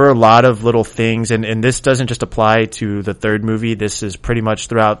 There are a lot of little things, and this doesn't just apply to the third movie. This is pretty much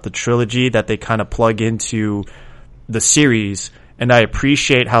throughout the trilogy that they kind of plug into the series. And I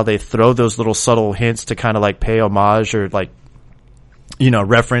appreciate how they throw those little subtle hints to kind of like pay homage or like,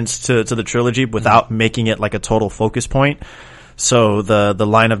 reference to the trilogy without making it like a total focus point. So the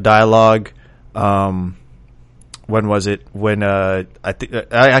line of dialogue, when was it? When, I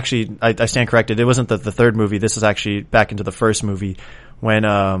stand corrected. It wasn't the third movie. This is actually back into the first movie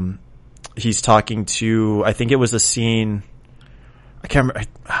when, he's talking to, I think it was a scene, I can't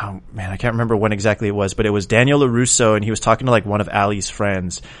remember when exactly it was, but it was Daniel LaRusso and he was talking to like one of Allie's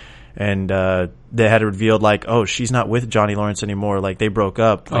friends. And they had revealed like, oh, she's not with Johnny Lawrence anymore. Like they broke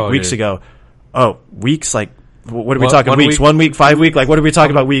up weeks ago. Oh, weeks? Like what are we talking? Weeks? 1 week, 5 week? Like what are we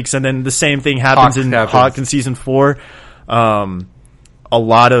talking about weeks? And then the same thing happens in Hawk in season 4. A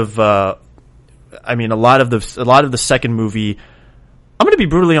lot of the second movie. I'm going to be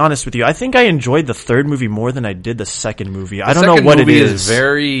brutally honest with you. I think I enjoyed the third movie more than I did the second movie. I don't know what it is.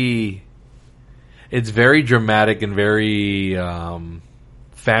 It's very dramatic and very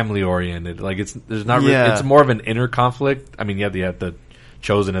family oriented. Like it's more of an inner conflict. I mean, they had the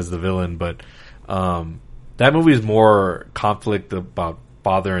Chosen as the villain, but that movie is more conflict about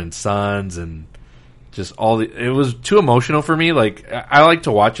father and sons and just it was too emotional for me. Like I like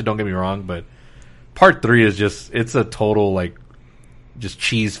to watch it, don't get me wrong, but part 3 is it's a total like just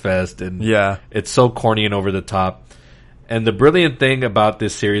cheese fest, and it's so corny and over the top. And the brilliant thing about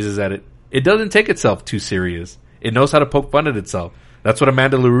this series is that it doesn't take itself too serious. It knows how to poke fun at itself. That's what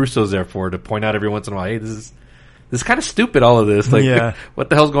Amanda LaRusso's there for, to point out every once in a while, hey, this is kind of stupid, all of this. Like, what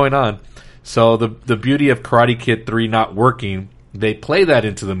the hell's going on? So the beauty of Karate Kid 3 not working, they play that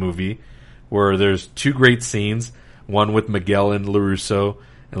into the movie, where there's 2 great scenes, one with Miguel and LaRusso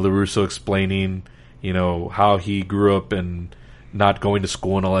explaining, how he grew up and not going to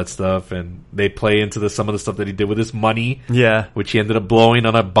school and all that stuff, and they play into some of the stuff that he did with his money, which he ended up blowing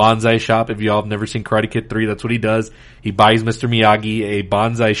on a bonsai shop. If y'all have never seen Karate Kid 3, that's what he does. He buys Mr. Miyagi a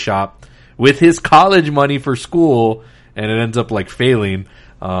bonsai shop with his college money for school, and it ends up like failing.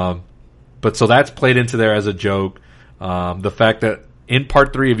 But so that's played into there as a joke. The fact that in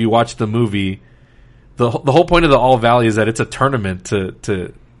part 3, if you watch the movie, the whole point of the All Valley is that it's a tournament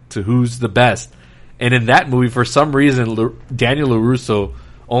to who's the best. And in that movie, for some reason, Daniel LaRusso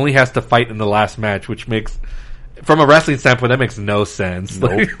only has to fight in the last match, which makes, from a wrestling standpoint, that makes no sense.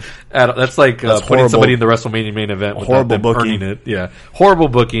 Nope. That's putting somebody in the WrestleMania main event without them earning it. Yeah, horrible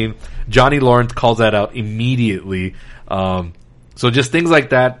booking. Johnny Lawrence calls that out immediately. So just things like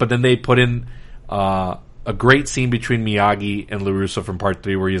that. But then they put in a great scene between Miyagi and LaRusso from part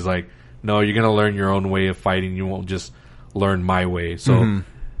 3, where he's like, "No, you're gonna learn your own way of fighting. You won't just learn my way." So.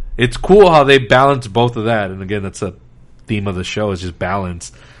 It's cool how they balance both of that, and again, that's a theme of the show, is just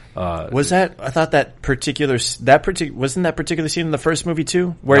balance. I thought that particular wasn't that particular scene in the first movie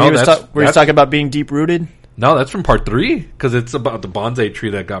too, where he was talking about being deep rooted? No, that's from part 3, because it's about the bonsai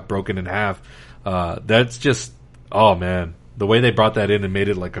tree that got broken in half. That's just, oh man, the way they brought that in and made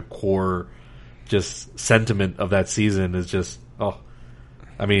it like a core, just sentiment of that season is just,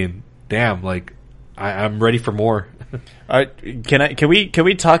 I mean, damn, like I'm ready for more. Can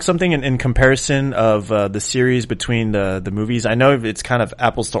we talk something in comparison of the series between the movies? I know it's kind of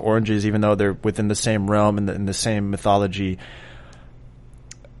apples to oranges, even though they're within the same realm and in the same mythology.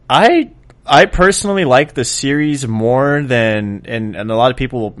 I personally like the series more than, and a lot of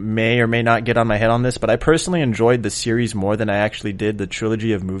people may or may not get on my head on this, but I personally enjoyed the series more than I actually did the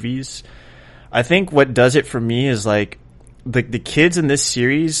trilogy of movies. I think what does it for me is like, the kids in this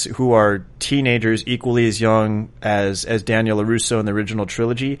series who are teenagers equally as young as Daniel LaRusso in the original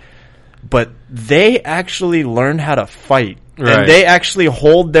trilogy, but they actually learn how to fight. Right. And they actually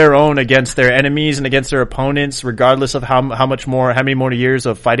hold their own against their enemies and against their opponents, regardless of how many more years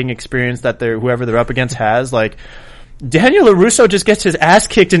of fighting experience that whoever they're up against has. Like, Daniel LaRusso just gets his ass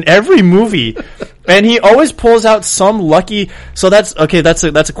kicked in every movie, and he always pulls out some lucky. So that's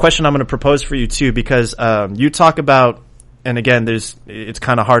a question I'm going to propose for you too, because you talk about. And again, it's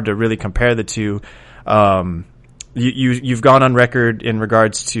kind of hard to really compare the two. You've gone on record in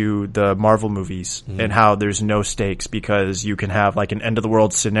regards to the Marvel movies and how there's no stakes because you can have like an end of the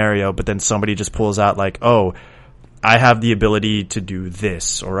world scenario, but then somebody just pulls out like, oh, I have the ability to do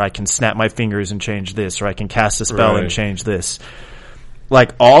this, or I can snap my fingers and change this, or I can cast a spell and change this.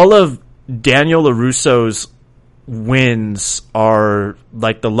 Like all of Daniel LaRusso's wins are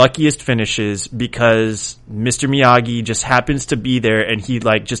like the luckiest finishes because Mr. Miyagi just happens to be there, and he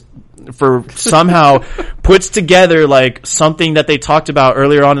like just for somehow puts together like something that they talked about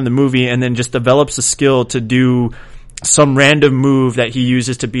earlier on in the movie, and then just develops a skill to do some random move that he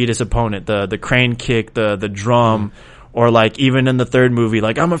uses to beat his opponent, the crane kick, the drum, or like even in the third movie,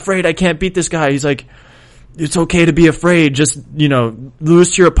 like, I'm afraid I can't beat this guy. He's like, it's okay to be afraid. Just,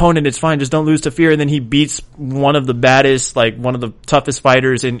 lose to your opponent. It's fine. Just don't lose to fear. And then he beats one of the baddest, like one of the toughest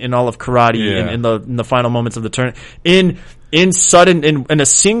fighters in all of karate in the final moments of the tournament. In a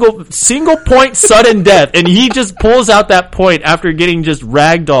single point sudden death. And he just pulls out that point after getting just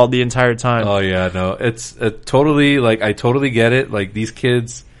ragdolled the entire time. Oh yeah, no, it's totally, like, I totally get it. Like, these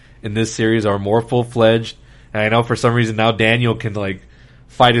kids in this series are more full-fledged. And I know for some reason now Daniel can, like,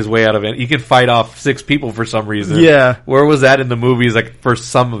 fight his way out of it. He can fight off 6 people for some reason. Yeah. Where was that in the movies, like, for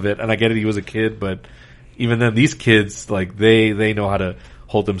some of it? And I get it, he was a kid, but even then, these kids, like, they know how to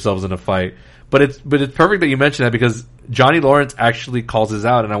hold themselves in a fight. But it's perfect that you mentioned that, because Johnny Lawrence actually calls this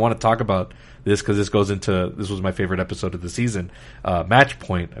out, and I want to talk about this because this was my favorite episode of the season, Match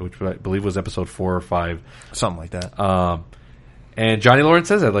Point, which I believe was episode 4 or 5. Something like that. And Johnny Lawrence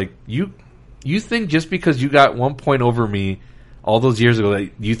says that, like, you think just because you got 1 point over me all those years ago, that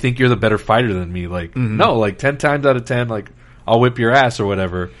you think you're the better fighter than me. Like, no, like 10 times out of 10, like, I'll whip your ass or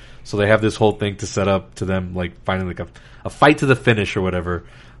whatever. So they have this whole thing to set up to them, like, finding like a fight to the finish or whatever.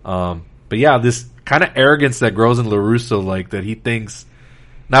 But yeah, this kind of arrogance that grows in LaRusso, like, that he thinks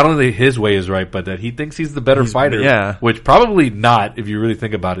not only his way is right, but that he thinks he's the better fighter. Yeah. Which probably not, if you really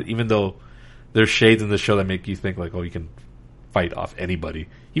think about it, even though there's shades in the show that make you think, like, oh, you can fight off anybody.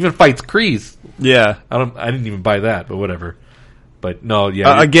 Even fights Kreese. Yeah. I didn't even buy that, but whatever. But no,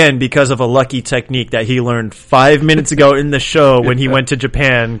 yeah. Again, because of a lucky technique that he learned 5 minutes ago in the show when he went to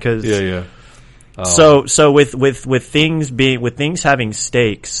Japan. Cause So with things having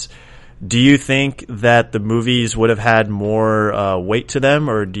stakes, do you think that the movies would have had more weight to them,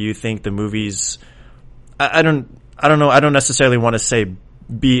 or do you think the movies? I don't know. I don't necessarily want to say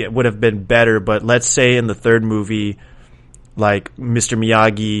would have been better, but let's say in the third movie, like Mr.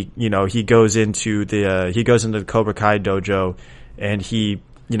 Miyagi, he goes into the Cobra Kai dojo, and he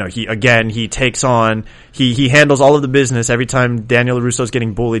takes on, he handles all of the business. Every time Daniel LaRusso's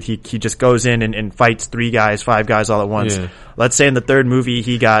getting bullied, he just goes in and fights 3 guys, 5 guys all at once. Yeah. Let's say in the third movie,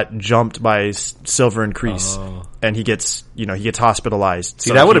 he got jumped by Silver and Kreese, and he gets hospitalized. See,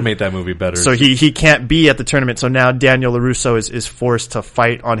 so that would have made that movie better. So he can't be at the tournament. So now Daniel LaRusso is forced to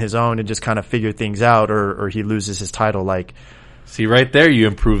fight on his own and just kind of figure things out, or he loses his title. Like, see, right there, you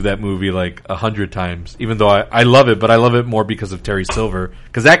improve that movie like 100 times. Even though I love it, but I love it more because of Terry Silver,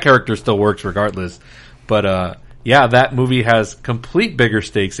 because that character still works regardless. But yeah, that movie has complete bigger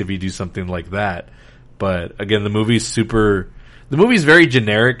stakes if you do something like that. But again, the movie's very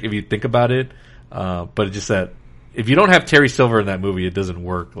generic if you think about it. But it's just that if you don't have Terry Silver in that movie, it doesn't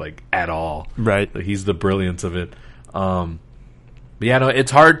work like at all. Right. Like, he's the brilliance of it. But yeah, no, it's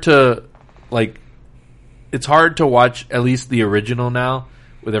hard to watch at least the original now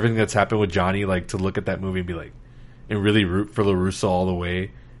with everything that's happened with Johnny, like, to look at that movie and be like, and really root for LaRusso all the way.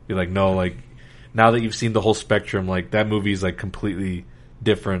 Be like, no, like, now that you've seen the whole spectrum, like, that movie's like completely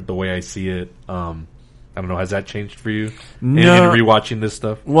different the way I see it. I don't know, has that changed for you? No. In rewatching this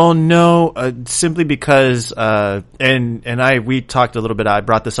stuff? Well, no, simply because, we talked a little bit, I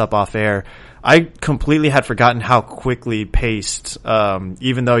brought this up off air. I completely had forgotten how quickly paced,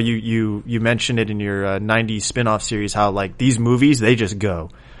 even though you mentioned it in your 90s spin-off series, how, like, these movies, they just go.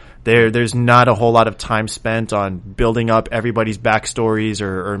 There's not a whole lot of time spent on building up everybody's backstories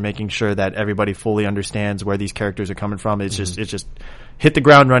or making sure that everybody fully understands where these characters are coming from. It's just hit the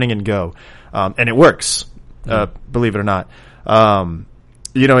ground running and go. And it works, believe it or not.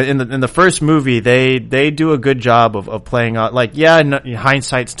 In the first movie, they do a good job of playing out, like,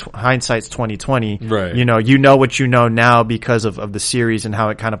 hindsight's 2020. Right. You know what you know now because of the series and how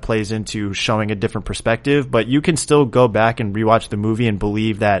it kind of plays into showing a different perspective, but you can still go back and rewatch the movie and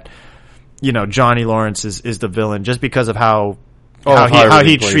believe that, Johnny Lawrence is the villain just because of how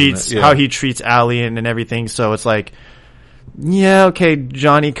he treats Allie and everything. So it's like, yeah, okay,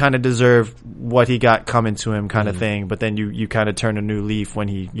 Johnny kind of deserved what he got coming to him kind of thing, but then you kind of turn a new leaf when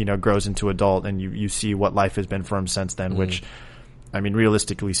he, grows into adult and you see what life has been for him since then, which, I mean,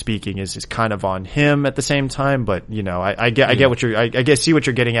 realistically speaking is kind of on him at the same time, but, I get what I see what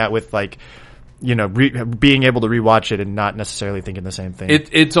you're getting at with, like, being able to rewatch it and not necessarily thinking the same thing.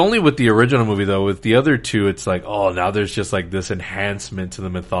 It's only with the original movie, though. With the other two, it's like, oh, now there's just, like, this enhancement to the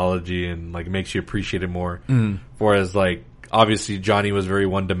mythology and, like, makes you appreciate it more. Whereas, like, obviously Johnny was very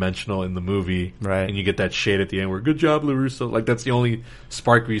one-dimensional in the movie. Right. And you get that shade at the end where, good job, LaRusso. Like, that's the only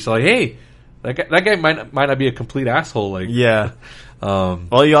spark where you say, like, hey, that guy might not be a complete asshole. Like, Yeah.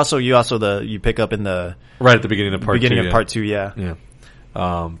 Well, you pick up in the right at the beginning of part two. Part 2, yeah. Yeah.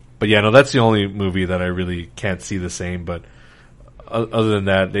 But yeah, no, that's the only movie that I really can't see the same. But other than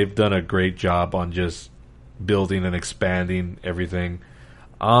that, they've done a great job on just building and expanding everything.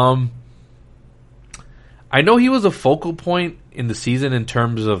 I know he was a focal point in the season in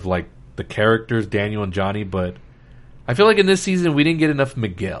terms of like the characters, Daniel and Johnny, but I feel like in this season we didn't get enough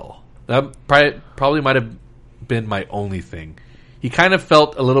Miguel. That probably might have been my only thing. He kind of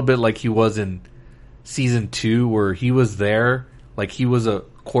felt a little bit like he was in season 2, where he was there, like he was a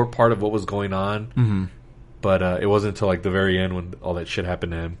core part of what was going on. Mm-hmm. But it wasn't until like the very end when all that shit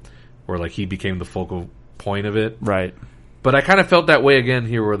happened to him, where like he became the focal point of it. Right. But I kind of felt that way again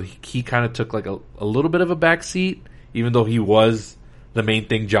here, where he kind of took like a little bit of a backseat, even though he was the main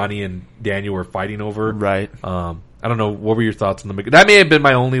thing Johnny and Daniel were fighting over. Right. I don't know. What were your thoughts on that may have been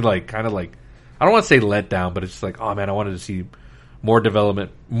my only like kind of like, I don't want to say letdown, but it's just like, oh man, I wanted to see more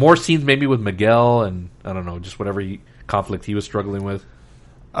development, more scenes maybe with Miguel, and I don't know, just whatever conflict he was struggling with.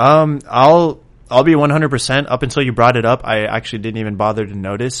 I'll be 100%. Up until you brought it up, I actually didn't even bother to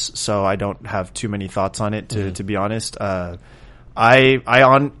notice, so I don't have too many thoughts on it to be honest. Now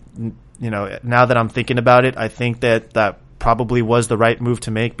that I'm thinking about it, I think that probably was the right move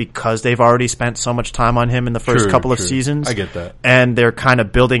to make, because they've already spent so much time on him in the first couple of seasons. I get that. And they're kind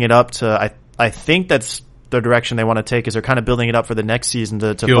of building it up to, I think that's the direction they want to take, is they're kind of building it up for the next season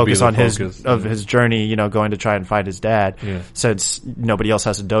to focus on his journey, going to try and find his dad, since nobody else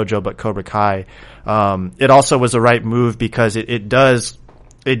has a dojo but Cobra Kai. It also was the right move because it does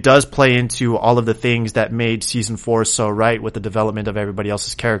play into all of the things that made season 4 so right, with the development of everybody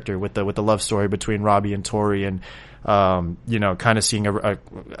else's character, with the love story between Robbie and Tori, and kind of seeing a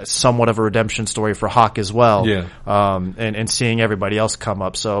somewhat of a redemption story for Hawk as well. Yeah. And seeing everybody else come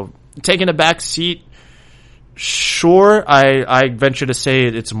up. So taking a back seat, sure, I venture to say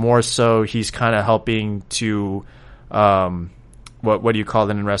it's more so he's kind of helping to, what do you call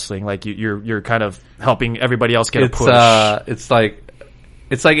it in wrestling? Like you're kind of helping everybody else get a push. It's like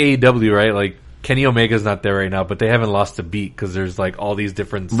AEW, right? Like Kenny Omega's not there right now, but they haven't lost a beat because there's like all these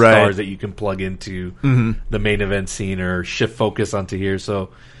different stars that you can plug into the main event scene or shift focus onto here. So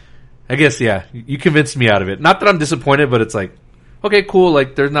I guess, yeah, you convinced me out of it. Not that I'm disappointed, but it's like, okay, cool.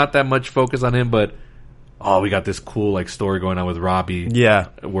 Like there's not that much focus on him, but we got this cool like story going on with Robbie. Yeah.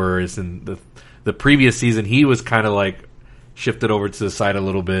 Whereas in the previous season, he was kind of like shifted over to the side a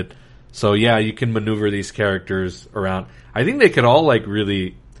little bit. So yeah, you can maneuver these characters around. I think they could all like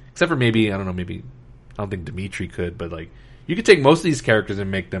really, except for maybe, I don't think Dimitri could, but like you could take most of these characters and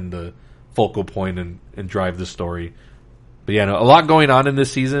make them the focal point and drive the story. But yeah, no, a lot going on in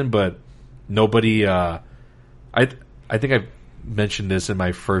this season, but nobody, I think I've mentioned this in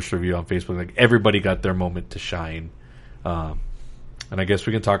my first review on Facebook, like everybody got their moment to shine. And I guess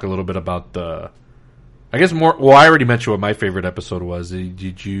we can talk a little bit about I already mentioned what my favorite episode was.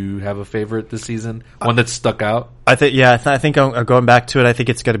 Did you have a favorite this season? One that stuck out? I think I'm going back to it. I think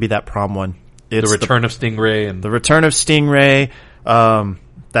it's going to be that prom one. It's the return of Stingray and the return of Stingray.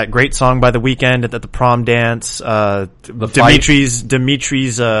 That great song by The Weeknd at the prom dance. Dimitri's,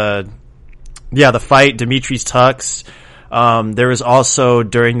 the fight. Dimitri's tux. There was also,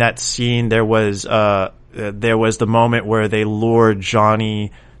 during that scene, there was the moment where they lured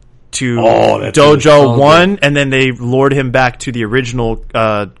Johnny to Dojo 1, and then they lured him back to the original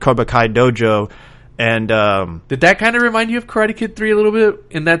Cobra Kai Dojo. And did that kind of remind you of Karate Kid 3 a little bit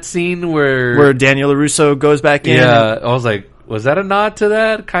in that scene where Daniel LaRusso goes back in? Yeah, I was like, was that a nod to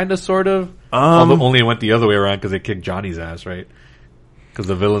that? Kind of, sort of. Although only it went the other way around because they kicked Johnny's ass, right? Because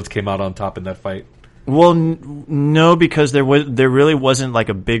the villains came out on top in that fight. Well, no, because there really wasn't like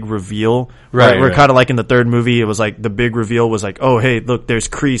a big reveal. Right. We're kind of like in the third movie. It was like the big reveal was like, oh hey, look, there's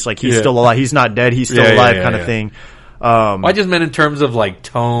Kreese. Like he's still alive. He's not dead. He's still alive, kind of thing. I just meant in terms of like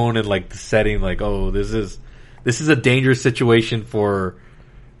tone and like the setting. Like, oh, this is a dangerous situation for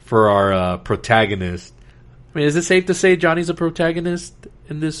our protagonist. I mean, is it safe to say Johnny's a protagonist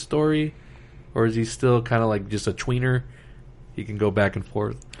in this story, or is he still kind of like just a tweener? He can go back and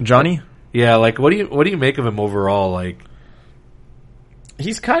forth. Johnny. Yeah, like what do you make of him overall? Like,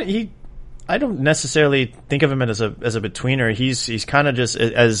 I don't necessarily think of him as a betweener. He's kind of just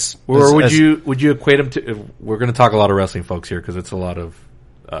as. Or would you equate him to? We're going to talk a lot of wrestling folks here because it's a lot of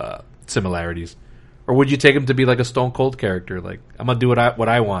similarities. Or would you take him to be like a Stone Cold character? Like, I'm gonna do what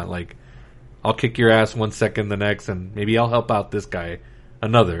I want. Like, I'll kick your ass 1 second, the next, and maybe I'll help out this guy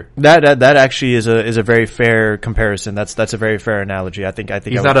another. That actually is a very fair comparison. That's a very fair analogy. I think I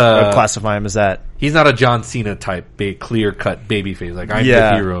would classify him as that. He's not a John Cena type, clear cut babyface. Like I'm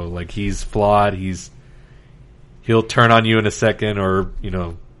the hero. Like he's flawed. He'll turn on you in a second, or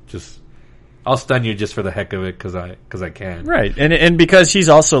just I'll stun you just for the heck of it because I can. Right, and because he's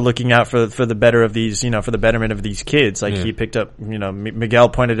also looking out for the better of these, for the betterment of these kids. Like he picked up, Miguel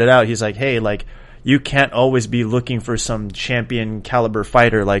pointed it out. He's like, hey, like you can't always be looking for some champion caliber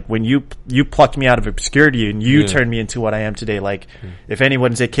fighter. Like when you plucked me out of obscurity and you turned me into what I am today. Like if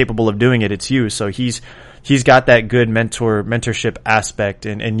anyone's capable of doing it, it's you. So he's got that good mentorship aspect,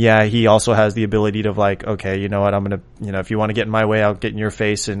 and he also has the ability to like, okay, you know what, I'm gonna, if you want to get in my way, I'll get in your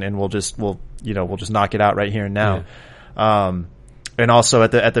face, and we'll just knock it out right here and now. Yeah. And also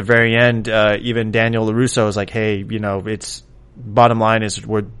at the very end, even Daniel LaRusso is like, hey, it's bottom line is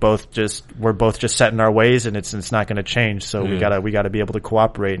we're both just set in our ways, and it's not going to change. So we gotta be able to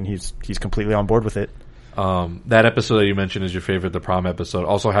cooperate, and he's completely on board with it. That episode that you mentioned is your favorite, the prom episode,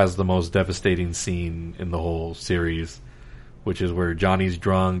 also has the most devastating scene in the whole series, which is where Johnny's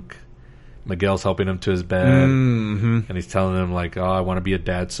drunk, Miguel's helping him to his bed, and he's telling him like, "Oh, I want to be a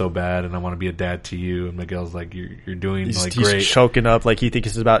dad so bad, and I want to be a dad to you." And Miguel's like, "You're doing great." He's choking up like he thinks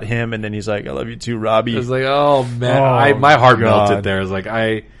it's about him, and then he's like, "I love you too, Robbie." It's like, oh man, my heart melted there. It's like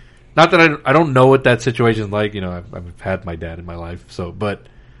not that I don't know what that situation's like. I've had my dad in my life, so but.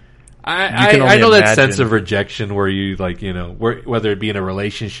 I know that sense of rejection where you like, whether it be in a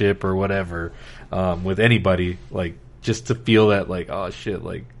relationship or whatever, with anybody, like just to feel that like, oh shit,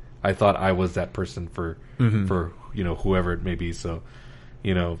 like I thought I was that person for whoever it may be. So,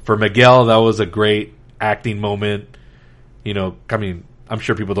 for Miguel, that was a great acting moment. I'm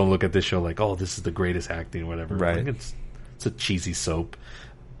sure people don't look at this show like, oh, this is the greatest acting or whatever. Right. Like it's a cheesy soap,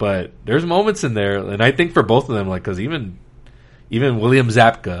 but there's moments in there. And I think for both of them, like, cause even William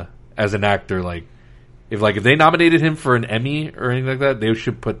Zabka, as an actor, like if they nominated him for an Emmy or anything like that, they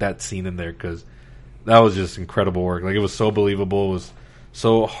should put that scene in there because that was just incredible work. Like it was so believable, it was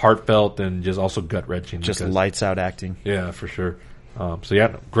so heartfelt, and just also gut wrenching. Just lights out acting. Yeah, for sure.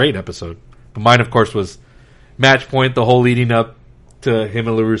 Great episode. But mine, of course, was Match Point. The whole leading up to him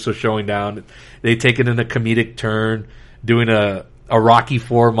and LaRusso showing down, they take it in a comedic turn, doing a Rocky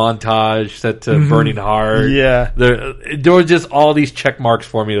IV montage set to Burning Heart. Yeah. There were just all these check marks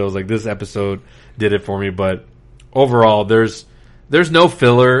for me. That was like, this episode did it for me. But overall, there's no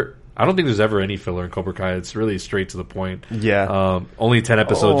filler. I don't think there's ever any filler in Cobra Kai. It's really straight to the point. Yeah. Only 10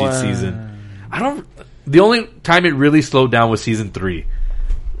 episodes each season. The only time it really slowed down was season 3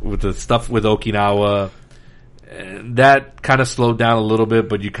 with the stuff with Okinawa. That kind of slowed down a little bit,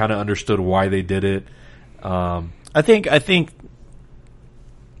 but you kind of understood why they did it. I think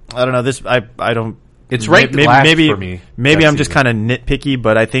I don't know this. I don't. It's ranked last for me. Maybe I'm just kind of nitpicky,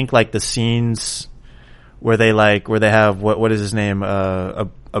 but I think like the scenes where they have what is his name,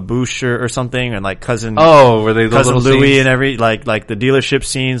 Abush or something, and like cousin. Oh, where they cousin Louis scenes? And like the dealership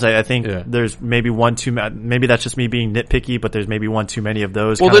scenes. I think there's maybe one too. Maybe that's just me being nitpicky, but there's maybe one too many of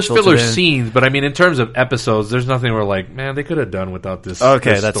those. Well, there's filler scenes, but I mean, in terms of episodes, there's nothing where like, man, they could have done without this.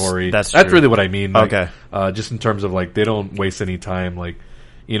 Okay, this that's story. That's really what I mean. Like, okay, just in terms of like, they don't waste any time. Like,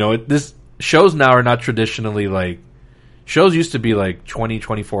 this shows now are not traditionally like shows used to be like 20,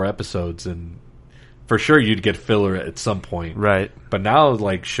 24 episodes, and for sure you'd get filler at some point, right? But now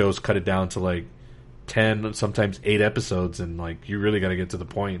like shows cut it down to like 10, sometimes 8 episodes, and like you really got to get to the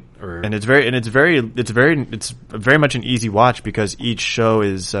point. It's very much an easy watch because each show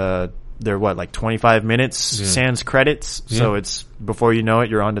is they're like 25 minutes sans credits, so it's before you know it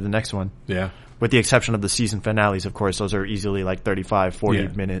you're on to the next one. Yeah. With the exception of the season finales, of course, those are easily like 35, 40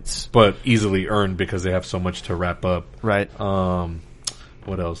 minutes. But easily earned because they have so much to wrap up. Right.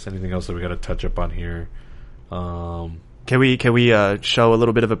 What else? Anything else that we got to touch up on here? Can we show a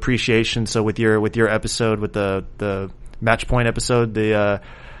little bit of appreciation? So with your episode, with the Match Point episode,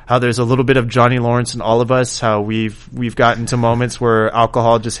 how there's a little bit of Johnny Lawrence in all of us, how we've gotten to moments where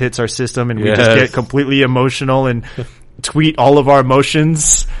alcohol just hits our system and we just get completely emotional and tweet all of our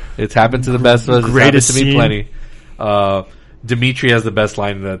emotions. It's happened to the best of us. Greatest it's happened to me plenty. Dimitri has the best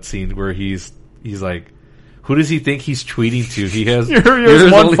line in that scene where he's like, who does he think he's tweeting to? He has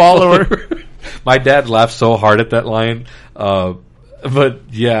here's one follower. My dad laughed so hard at that line. But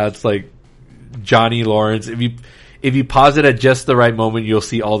yeah, it's like Johnny Lawrence. If you pause it at just the right moment, you'll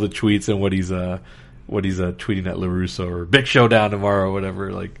see all the tweets and what he's tweeting at LaRusso or Big Showdown tomorrow or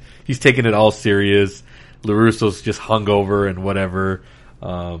whatever. Like he's taking it all serious. LaRusso's just hungover and whatever.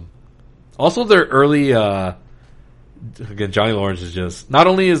 Also, their early again, Johnny Lawrence is just not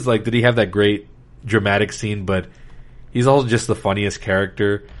only is like did he have that great dramatic scene, but he's also just the funniest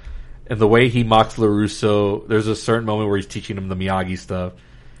character. And the way he mocks LaRusso, there's a certain moment where he's teaching him the Miyagi stuff.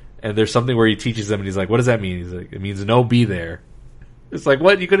 And there's something where he teaches him and he's like, what does that mean? He's like, it means no, be there. It's like,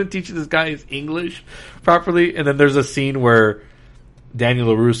 what? You couldn't teach this guy his English properly? And then there's a scene where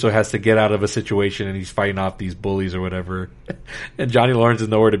Daniel LaRusso has to get out of a situation and he's fighting off these bullies or whatever. And Johnny Lawrence is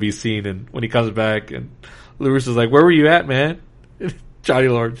nowhere to be seen. And when he comes back and LaRusso's like, where were you at, man? And Johnny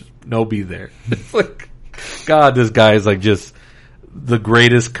Lawrence, no, be there. It's like, God, this guy is like just the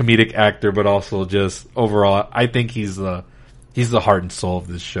greatest comedic actor, but also just overall, I think he's the heart and soul of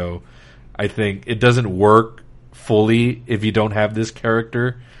this show. I think it doesn't work fully if you don't have this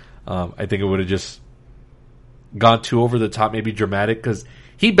character. I think it would have just gone too over the top, maybe dramatic, because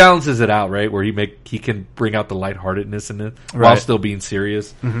he balances it out, right? Where he can bring out the lightheartedness in it while still being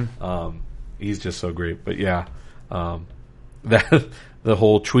serious. Mm-hmm. He's just so great. But yeah, that the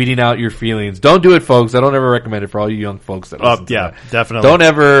whole tweeting out your feelings. Don't do it, folks. I don't ever recommend it for all you young folks that listen to that. Definitely. Don't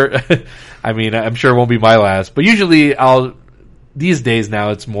ever. I mean, I'm sure it won't be my last, but usually these days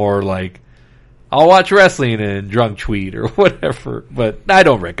now it's more like I'll watch wrestling and drunk tweet or whatever, but I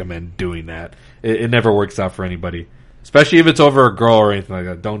don't recommend doing that. It never works out for anybody, especially if it's over a girl or anything like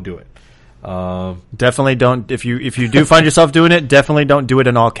that. Don't do it. Definitely don't. If you do find yourself doing it, definitely don't do it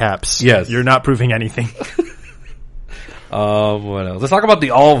in all caps. Yes. You're not proving anything. What else? Let's talk about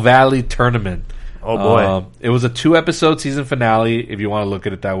the All Valley Tournament. Oh boy. It was a 2-episode season finale, if you want to look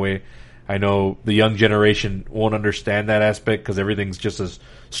at it that way. I know the young generation won't understand that aspect because everything's just a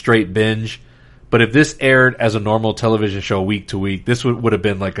straight binge. But if this aired as a normal television show week to week, this would have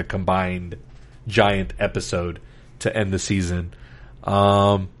been like a combined giant episode to end the season.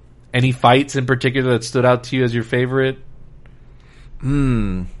 Any fights in particular that stood out to you as your favorite?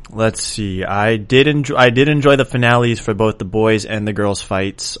 Let's see. I did enjoy the finales for both the boys and the girls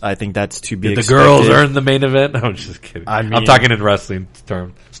fights. I think that's to be expected. The girls earned the main event? No, I'm just kidding. I'm talking in wrestling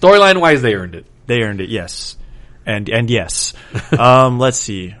terms. Storyline wise, they earned it. They earned it, yes. And yes. Let's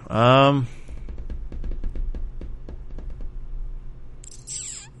see.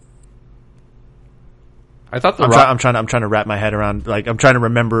 I thought I'm trying to wrap my head around, like, I'm trying to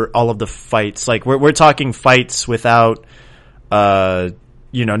remember all of the fights. Like, we're talking fights without, not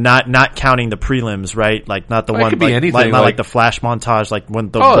counting the prelims, right? Like, not the one, could be anything, like the flash montage, like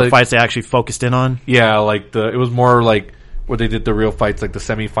when the fights they actually focused in on. Yeah, like it was more like where they did the real fights, like the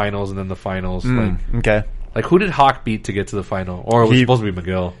semifinals and then the finals. Okay. Like, who did Hawk beat to get to the final? Or it was supposed to be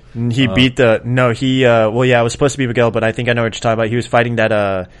Miguel. He beat it was supposed to be Miguel, but I think I know what you're talking about. He was fighting that,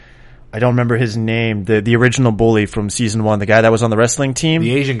 I don't remember his name, the original bully from season 1, the guy that was on the wrestling team.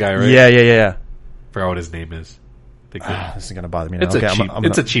 The Asian guy, right? Yeah. Forgot what his name is. This is going to bother me now.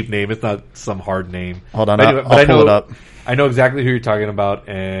 It's a cheap name. It's not some hard name. Hold on, I'll pull it up. I know exactly who you're talking about,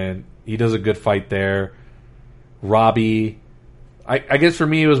 and he does a good fight there. Robbie. I guess for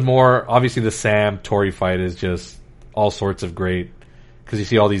me it was more, obviously the Sam Tori fight is just all sorts of great, because you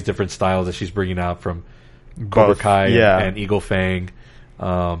see all these different styles that she's bringing out from Cobra Kai and Eagle Fang.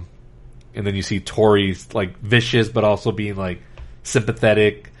 And then you see Tori's like vicious, but also being like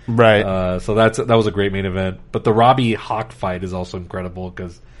sympathetic. Right. So that was a great main event. But the Robbie Hawk fight is also incredible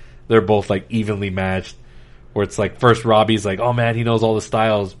because they're both like evenly matched. Where it's like first Robbie's like, oh man, he knows all the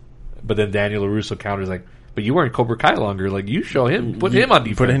styles, but then Daniel LaRusso counters like, but you weren't Cobra Kai longer. Like, you show him, put him on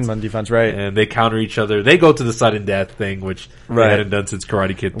defense. Right? And they counter each other. They go to the sudden death thing, which they hadn't done since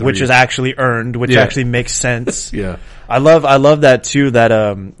Karate Kid 3. Which is actually earned, which actually makes sense. Yeah. I love that too, that,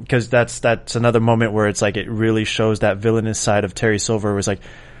 cause that's another moment where it's like, it really shows that villainous side of Terry Silver, where it's like,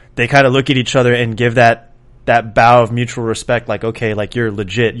 they kind of look at each other and give that bow of mutual respect, like, okay, like, you're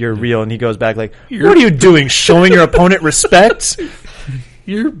legit, you're real, and he goes back like, what are you doing? Showing your opponent respect?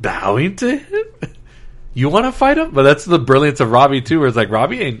 You're bowing to him? You want to fight him? But that's the brilliance of Robbie too, where it's like,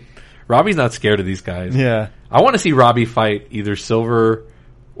 Robbie's not scared of these guys. Yeah. I want to see Robbie fight either Silver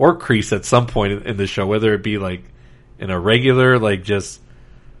or Kreese at some point in the show, whether it be like in a regular, like just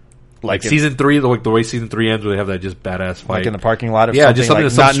like season 3, the way season 3 ends, where they have that just badass fight, like in the parking lot, or just something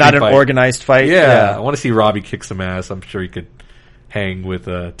like not an organized fight. Yeah, I want to see Robbie kick some ass. I'm sure he could hang with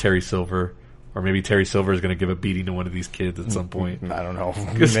Terry Silver, or maybe Terry Silver is going to give a beating to one of these kids at some point. I don't know.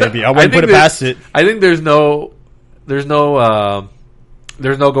 Maybe I wouldn't put it past it. I think there's no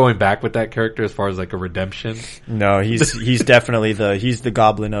going back with that character as far as like a redemption. No, he's definitely the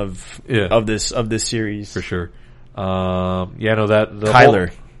Goblin of this series for sure. That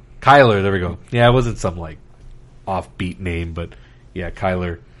Kyler, there we go. Yeah, it wasn't some like offbeat name, but yeah,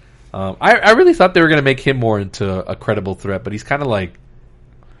 Kyler. I really thought they were going to make him more into a credible threat, but he's kind of like,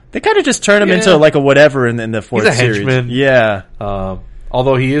 they kind of just turn him into like a whatever in the fourth series. He's a henchman. Yeah.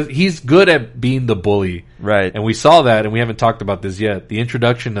 Although he's good at being the bully. Right. And we saw that, and we haven't talked about this yet. The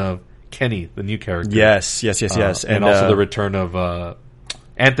introduction of Kenny, the new character. Yes. And also the return of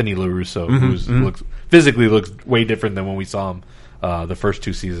Anthony LaRusso, who physically looks way different than when we saw him the first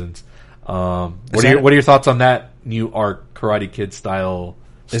 2 seasons. What are your thoughts on that new arc, Karate Kid style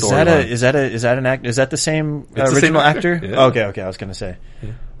storyline? Is that an act? Is that the same original same actor? Yeah. Okay. I was gonna say.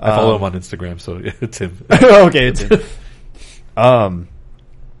 Yeah. I follow him on Instagram, so it's him. Okay, it's him.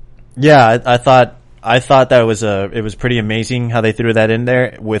 Yeah, I thought that it was pretty amazing how they threw that in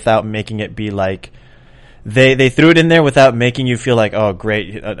there without making it be like they threw it in there without making you feel like, oh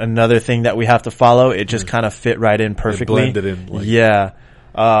great, another thing that we have to follow. It just kind of fit right in perfectly. It blended in. Yeah.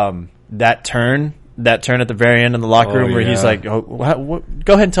 That turn at the very end in the locker room where he's like, oh, what,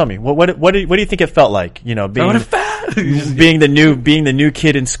 go ahead and tell me what do you think it felt like, being being the new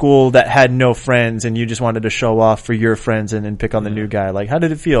kid in school that had no friends and you just wanted to show off for your friends and pick on the new guy. Like, how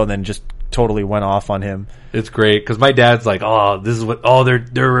did it feel? And then just totally went off on him. It's great because my dad's like, this is what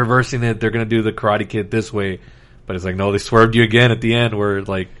they're reversing it. They're gonna do the Karate Kid this way, but it's like, no, they swerved you again at the end where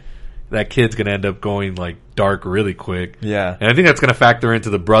like that kid's gonna end up going like dark really quick. Yeah, and I think that's gonna factor into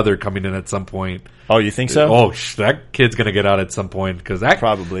the brother coming in at some point. Oh, you think so? Oh, that kid's gonna get out at some point because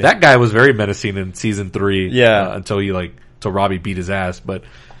probably that guy was very menacing in season 3. Yeah, until Robbie beat his ass. But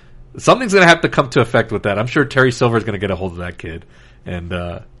something's gonna have to come to effect with that. I'm sure Terry Silver's gonna get a hold of that kid, and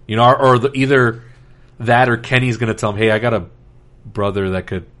either that or Kenny's gonna tell him, hey, I got a brother that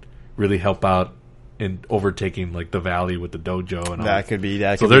could really help out in overtaking like the valley with the dojo and all that. Could be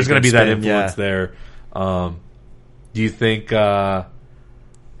that. So there's going to be that influence there. Do you think? How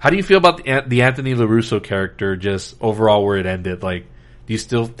do you feel about the Anthony LaRusso character? Just overall, where it ended. Like, do you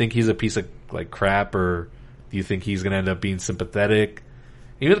still think he's a piece of like crap, or do you think he's going to end up being sympathetic?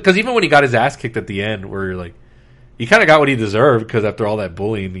 Because even when he got his ass kicked at the end, where like he kind of got what he deserved because after all that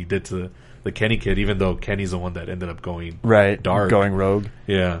bullying he did to the Kenny kid, even though Kenny's the one that ended up going dark, going rogue.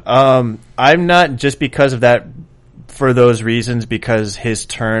 Yeah. I'm not just because of that, for those reasons, because his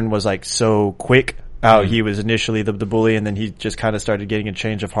turn was like so quick. He was initially the bully, and then he just kind of started getting a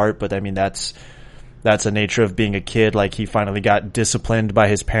change of heart. But I mean, that's the nature of being a kid. Like, he finally got disciplined by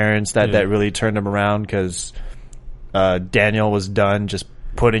his parents. That really turned him around because Daniel was done just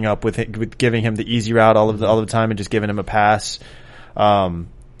putting up with giving him the easy route all the time and just giving him a pass.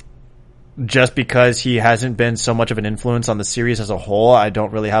 Just because he hasn't been so much of an influence on the series as a whole, I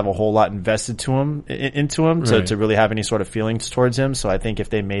don't really have a whole lot invested into him to really have any sort of feelings towards him. So I think if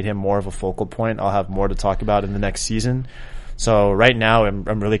they made him more of a focal point, I'll have more to talk about in the next season. So right now,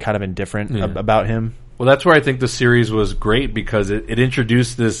 I'm really kind of indifferent about him. Well, that's where I think the series was great because it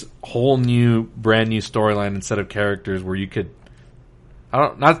introduced this whole brand new storyline and set of characters where you could,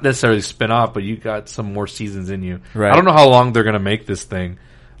 not necessarily spin off, but you got some more seasons in you. Right. I don't know how long they're going to make this thing.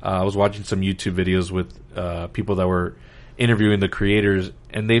 I was watching some YouTube videos with people that were interviewing the creators,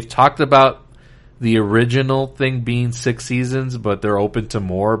 and they've talked about the original thing being 6 seasons, but they're open to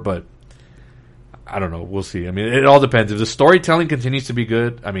more. But I don't know. We'll see. I mean, it all depends. If the storytelling continues to be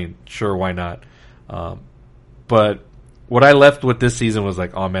good, I mean, sure, why not? But what I left with this season was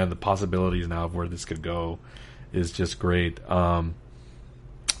like, oh man, the possibilities now of where this could go is just great. What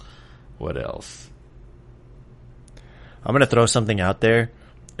else? I'm going to throw something out there.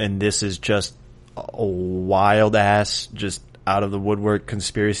 And this is just a wild ass, just out of the woodwork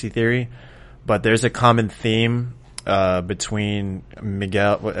conspiracy theory. But there's a common theme between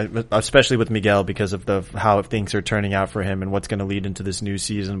Miguel, especially with Miguel, because of how things are turning out for him and what's going to lead into this new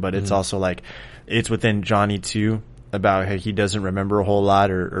season. But it's also like, it's within Johnny too, about how he doesn't remember a whole lot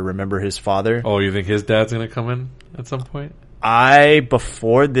or remember his father. Oh, you think his dad's going to come in at some point?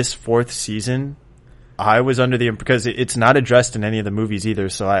 Before this 4th season, I was under because it's not addressed in any of the movies either,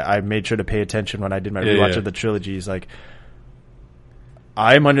 so I made sure to pay attention when I did my rewatch of the trilogies. Like,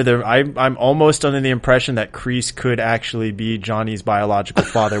 I'm almost under the impression that Kreese could actually be Johnny's biological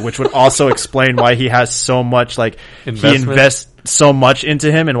father, which would also explain why he has so much, like, he invests so much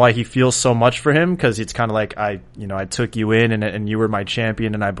into him and why he feels so much for him, because it's kind of like, I took you in and you were my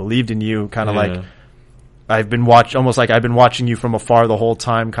champion and I believed in you, kind of like, I've been watching you from afar the whole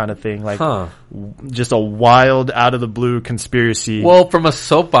time, kind of thing. Like, just a wild, out of the blue conspiracy. Well, from a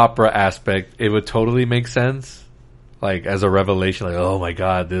soap opera aspect, it would totally make sense. Like, as a revelation, like, oh my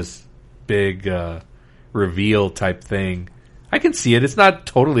god, this big reveal type thing. I can see it. It's not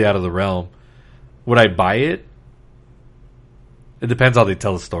totally out of the realm. Would I buy it? It depends how they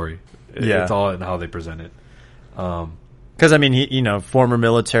tell the story. It's all in how they present it. Because I mean, he, former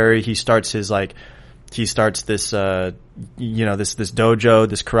military. He starts this this dojo,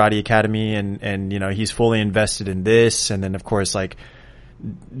 this karate academy, and he's fully invested in this. And then of course, like,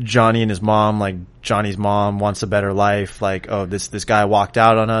 Johnny and his mom, like Johnny's mom wants a better life. Like, oh, this guy walked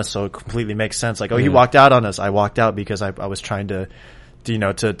out on us, so it completely makes sense. Like, oh, he walked out on us. I walked out because I was trying to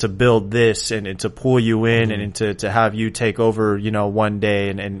build this and to pull you in and to have you take over, one day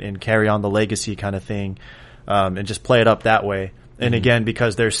and carry on the legacy kind of thing, and just play it up that way. And again,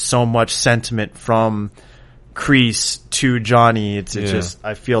 because there's so much sentiment from Kreese to Johnny, it's just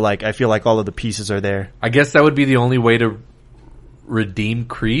I feel like all of the pieces are there. I guess that would be the only way to redeem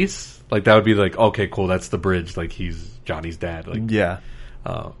Kreese. Like, that would be like, okay, cool, that's the bridge. Like, he's Johnny's dad. Like,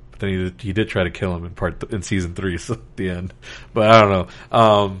 but then he did try to kill him in season 3, so at the end. But I don't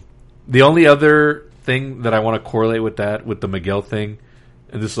know. The only other thing that I want to correlate with the Miguel thing,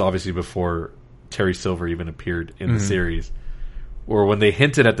 and this is obviously before Terry Silver even appeared in the series, or when they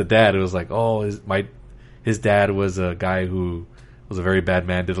hinted at the dad, it was like, oh, his dad was a guy who was a very bad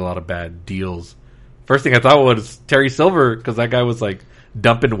man, did a lot of bad deals. First thing I thought was Terry Silver, because that guy was like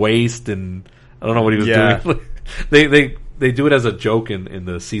dumping waste, and I don't know what he was doing. They do it as a joke in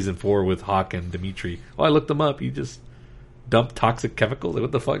the season 4 with Hawk and Dimitri. Oh, I looked him up. He just dumped toxic chemicals. Like,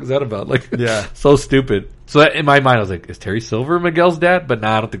 what the fuck is that about? Like, so stupid. So that, in my mind, I was like, is Terry Silver Miguel's dad? But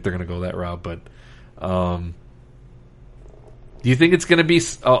nah, I don't think they're gonna go that route. But do you think it's gonna be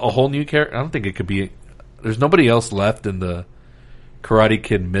a whole new character? I don't think it could be. There's nobody else left in the Karate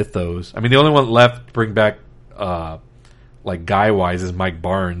Kid mythos. I mean, the only one left to bring back, like guy-wise, is Mike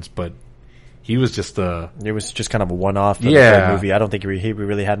Barnes, but he was just it was just kind of a one-off for the movie. I don't think he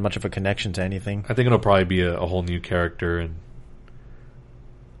really had much of a connection to anything. I think it'll probably be a whole new character, and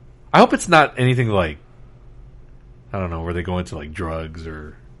I hope it's not anything like, I don't know, where they go into like drugs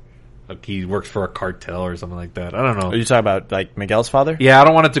or like he works for a cartel or something like that. I don't know. Are you talking about like Miguel's father? Yeah, I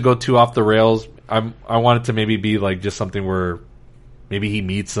don't want it to go too off the rails. I want it to maybe be like just something where maybe he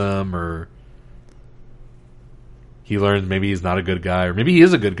meets him, or he learns maybe he's not a good guy, or maybe he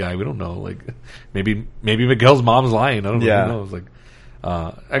is a good guy. We don't know. Like maybe Miguel's mom's lying. I don't know. Who knows? Like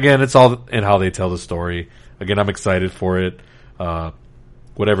again, it's all in how they tell the story. Again, I'm excited for it.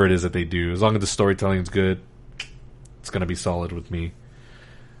 Whatever it is that they do, as long as the storytelling is good, it's gonna be solid with me.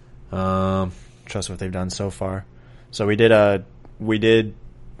 Trust what they've done so far. So we did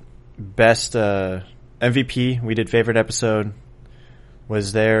best MVP. We did favorite episode.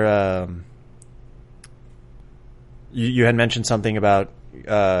 Was there you had mentioned something about who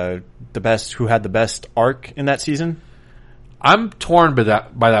had the best arc in that season? I'm torn by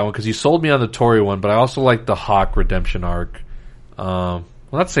that one, because you sold me on the Tori one, but I also like the Hawk redemption arc. Well,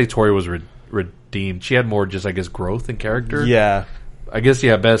 not to say Tori was redeemed. She had more just, I guess, growth in character. Yeah. I guess,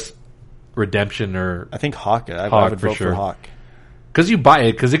 best redemption, or I think Hawk. I would vote for Hawk. Because you buy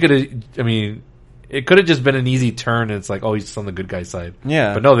it, because it could have, I mean, it could have just been an easy turn, and it's like, oh, he's on the good guy side.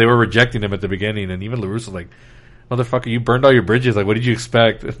 Yeah. But no, they were rejecting him at the beginning, and even LaRusso was like, motherfucker, you burned all your bridges. Like, what did you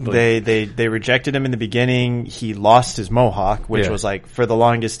expect? Like, they rejected him in the beginning. He lost his mohawk, which was like, for the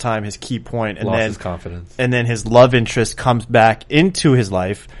longest time, his key point. And lost his confidence. And then his love interest comes back into his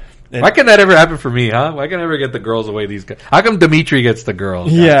life. And why can that ever happen for me, huh? Why can I ever get the girls away? These guys. How come Dimitri gets the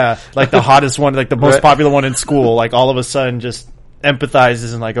girls? Yeah, like the hottest one, like the most popular one in school. Like, all of a sudden, just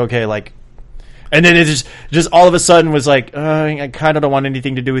empathizes and like, okay, like, and then it just all of a sudden was like, I kind of don't want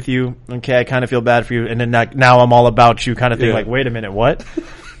anything to do with you. Okay, I kind of feel bad for you, and then now I'm all about you, kind of thing. Yeah. Like, wait a minute, what?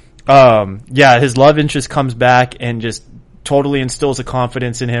 His love interest comes back and just totally instills a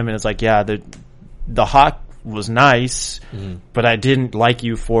confidence in him, and it's like, the Hawk was nice, but I didn't like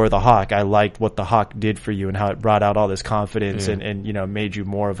you for the Hawk. I liked what the Hawk did for you and how it brought out all this confidence and made you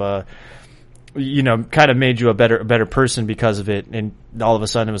more of a, kind of made you a better person because of it. And all of a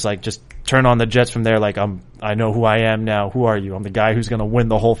sudden it was like, just turn on the jets from there. Like, I know who I am now. Who are you? I'm the guy who's going to win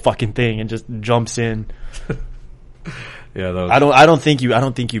the whole fucking thing, and just jumps in. I don't think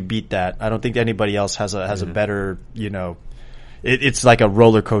you beat that. I don't think anybody else has a better, it's like a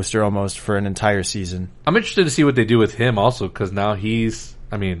roller coaster almost for an entire season. I'm interested to see what they do with him also, because now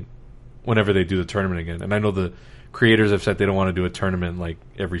whenever they do the tournament again, and I know the creators have said they don't want to do a tournament like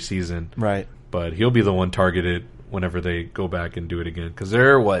every season. Right. But he'll be the one targeted whenever they go back and do it again. Because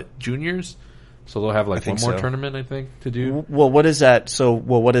they're, juniors? So they'll have one more tournament, I think, to do. Well, what is that?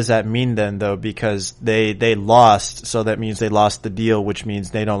 What does that mean then, though? Because they lost, so that means they lost the deal, which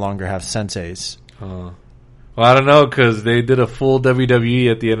means they no longer have senseis. Well, I don't know, because they did a full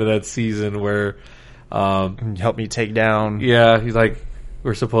WWE at the end of that season where help me take down. Yeah, he's like,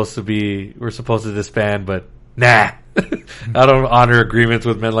 we're supposed to disband, but nah. I don't honor agreements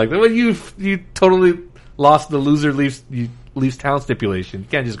with men like that. Well, you totally lost the loser leaves town stipulation. You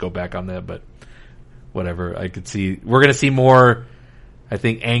can't just go back on that, but whatever. I could see we're gonna see more, I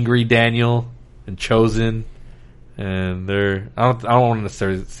think, angry Daniel and Chosen and I don't want to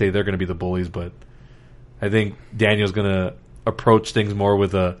necessarily say they're going to be the bullies, but I think Daniel's going to approach things more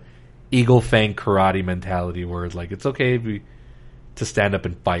with a Eagle Fang karate mentality, where it's like it's okay to stand up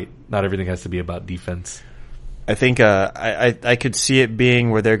and fight. Not everything has to be about defense. I think I could see it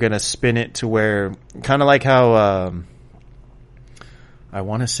being where they're going to spin it to where, kind of like how I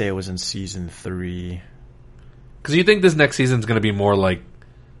want to say it was in season 3. Because you think this next season is going to be more like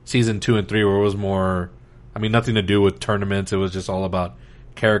season 2 and 3, where it was more, I mean, nothing to do with tournaments. It was just all about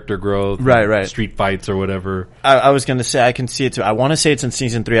character growth, right, street fights or whatever. I was going to say I can see it too. I want to say it's in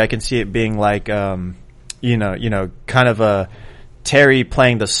season 3. I can see it being like, kind of a Terry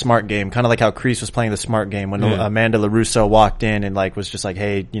playing the smart game, kind of like how Kreese was playing the smart game when Amanda LaRusso walked in and like was just like,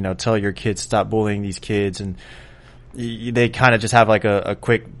 hey, tell your kids stop bullying these kids, and they kind of just have like a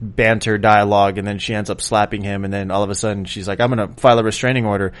quick banter dialogue, and then she ends up slapping him, and then all of a sudden she's like, I'm going to file a restraining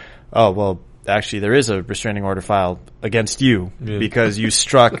order. Oh, well, actually there is a restraining order filed against you because you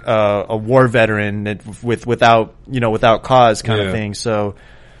struck a war veteran without cause kind of thing. So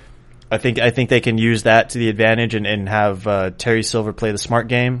I think they can use that to the advantage and have Terry Silver play the smart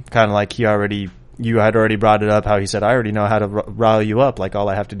game, kind of like you had already brought it up, how he said, I already know how to rile you up. Like all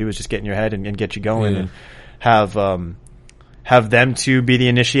I have to do is just get in your head and get you going, and have them two be the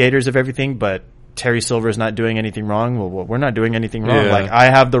initiators of everything. But Terry Silver is not doing anything wrong. Well, we're not doing anything wrong. Like I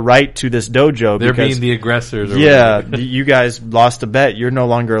have the right to this dojo. They're because, being the aggressors. Or you guys lost a bet. You're no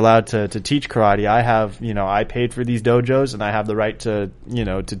longer allowed to teach karate. I have, I paid for these dojos, and I have the right to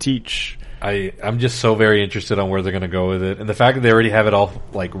teach. I'm just so very interested on where they're going to go with it, and the fact that they already have it all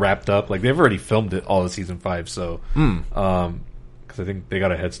like wrapped up. Like they've already filmed it all of season 5. So, because I think they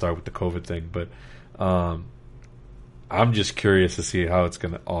got a head start with the COVID thing, but I'm just curious to see how it's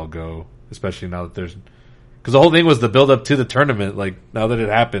going to all go. Especially now that because the whole thing was the build up to the tournament. Like now that it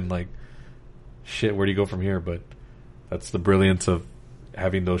happened, like shit, where do you go from here? But that's the brilliance of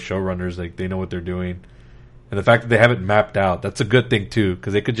having those showrunners. Like they know what they're doing, and the fact that they have it mapped out, that's a good thing too.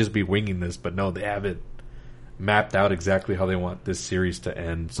 Because they could just be winging this, but no, they have it mapped out exactly how they want this series to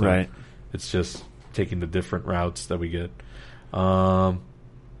end. So right. It's just taking the different routes that we get.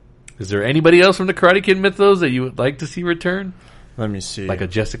 Is there anybody else from the Karate Kid mythos that you would like to see return? Let me see. Like a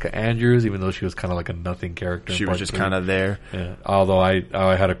Jessica Andrews, even though she was kind of like a nothing character. She was just kind of there. Yeah. Although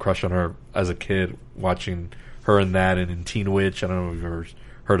I had a crush on her as a kid, watching her in that and in Teen Witch. I don't know if you've ever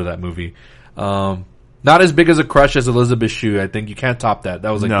heard of that movie. Not as big as a crush as Elizabeth Shue. I think you can't top that.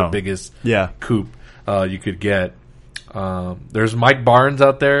 That was like the biggest coup you could get. There's Mike Barnes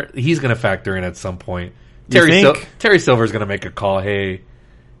out there. He's going to factor in at some point. Terry Silver's going to make a call. Hey,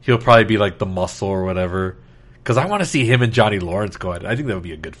 he'll probably be like the muscle or whatever. Because I want to see him and Johnny Lawrence go at it. I think that would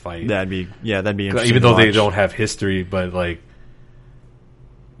be a good fight. That'd be interesting. Even though they don't have history, but like,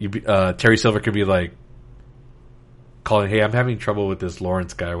 Terry Silver could be like calling, "Hey, I'm having trouble with this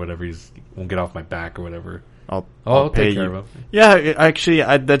Lawrence guy or whatever. He won't get off my back or whatever." I'll pay take care you. of him. Yeah, actually,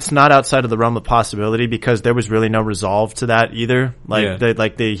 that's not outside of the realm of possibility because there was really no resolve to that either.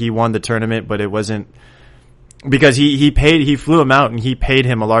 He won the tournament, but it wasn't. Because he flew him out and he paid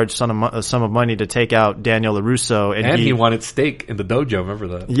him a large sum of money to take out Daniel LaRusso, and he wanted steak in the dojo. Remember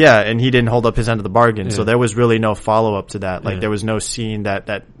that? Yeah, and he didn't hold up his end of the bargain, so there was really no follow up to that. Like there was no scene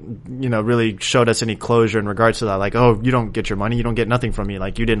that really showed us any closure in regards to that. Like, oh, you don't get your money, you don't get nothing from me.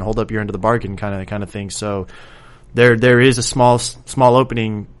 Like you didn't hold up your end of the bargain, kind of thing. So there is a small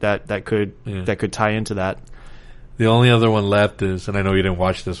opening that could tie into that. The only other one left is, and I know you didn't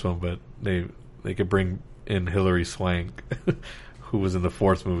watch this one, but they could bring in Hilary Swank, who was in the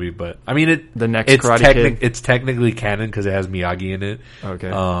 4th movie, but I mean it's technically canon because it has Miyagi in it. Okay,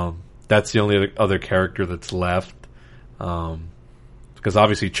 that's the only other character that's left, because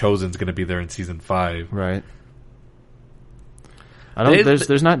obviously Chosen's going to be there in season 5, right?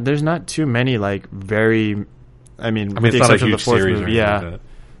 There's not too many like very. I mean it's not a huge the 4th series, movie, yeah. Like that.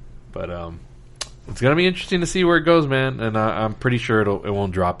 But it's going to be interesting to see where it goes, man. And I'm pretty sure it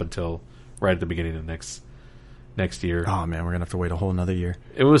won't drop until right at the beginning of next year. Oh man, we're gonna have to wait a whole another year.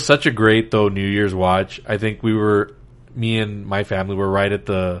 It was such a great New Year's watch. I think me and my family were right at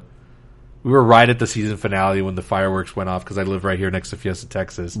the season finale when the fireworks went off because I live right here next to Fiesta,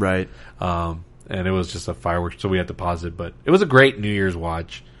 Texas. Right. And it was just a fireworks, so we had to pause it. But it was a great New Year's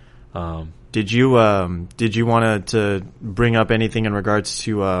watch. Did you want to bring up anything in regards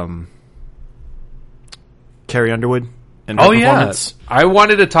to Carrie Underwood and her performance? Yeah. I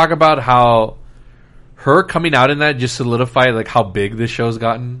wanted to talk about how her coming out in that just solidified like how big this show's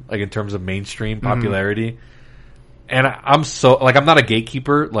gotten, like in terms of mainstream popularity. And I'm not a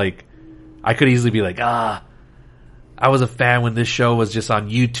gatekeeper. Like I could easily be like, I was a fan when this show was just on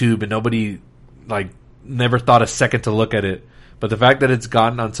YouTube and nobody like never thought a second to look at it. But the fact that it's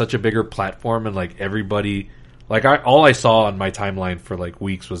gotten on such a bigger platform and like everybody, like all I saw on my timeline for like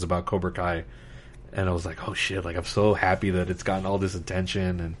weeks was about Cobra Kai, and I was like, oh shit! Like I'm so happy that it's gotten all this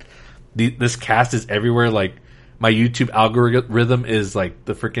attention, and this cast is everywhere. Like my YouTube algorithm is like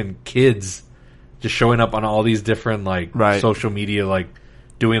the freaking kids just showing up on all these different like social media, like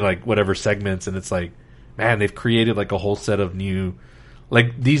doing like whatever segments, and it's like, man, they've created like a whole set of new.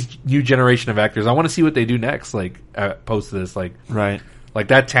 Like, these new generation of actors, I want to see what they do next, like, post this. Like, like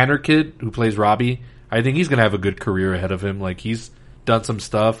that Tanner kid who plays Robbie, I think he's going to have a good career ahead of him. Like, he's done some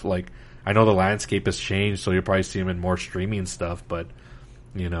stuff. Like, I know the landscape has changed, so you'll probably see him in more streaming stuff, but,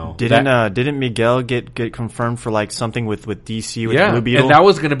 you know. Didn't Miguel get confirmed for, like, something with DC, with Blue Beetle? And that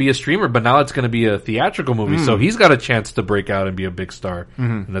was going to be a streamer, but now it's going to be a theatrical movie, so he's got a chance to break out and be a big star.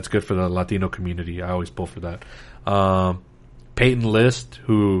 And that's good for the Latino community. I always pull for that. Peyton List,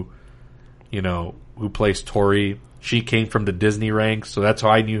 who plays Tori, she came from the Disney ranks, so that's how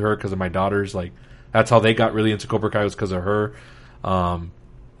I knew her, because of my daughters. Like, that's how they got really into Cobra Kai, was because of her.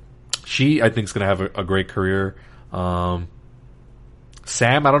 She, I think, is going to have a great career. Sam,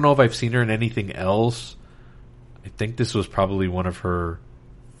 I don't know if I've seen her in anything else. I think this was probably one of her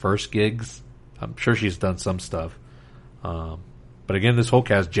first gigs. I'm sure she's done some stuff. But again, this whole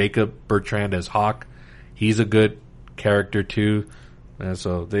cast, Jacob Bertrand as Hawk, he's a good character too, and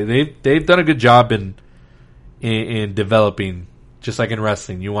so they've done a good job in developing. Just like in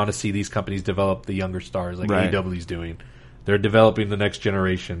wrestling, you want to see these companies develop the younger stars, like AEW's doing. They're developing the next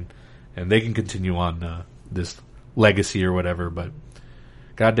generation, and they can continue on this legacy or whatever. But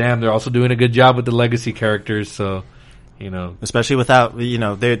goddamn, they're also doing a good job with the legacy characters. So, especially without,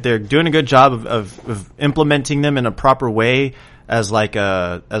 they're doing a good job of implementing them in a proper way as like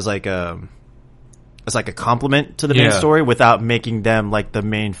a compliment to the main story without making them like the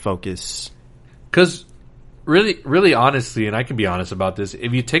main focus. Because really honestly, and I can be honest about this,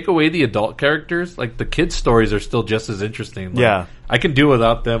 if you take away the adult characters, like the kids' stories are still just as interesting. Like, I can do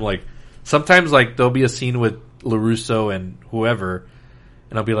without them. Like sometimes, like there'll be a scene with LaRusso and whoever,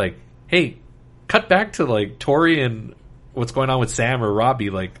 and I'll be like, "Hey, cut back to like Tori and what's going on with Sam or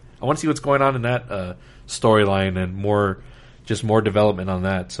Robbie. Like, I want to see what's going on in that storyline and more development on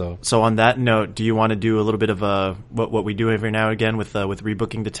that." So on that note, do you want to do a little bit of what we do every now and again with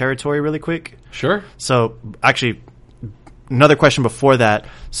rebooking the territory really quick? Sure. So actually, another question before that.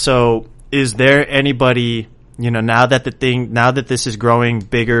 So is there anybody, now that this is growing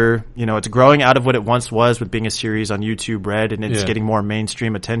bigger, it's growing out of what it once was with being a series on YouTube Red, and it's getting more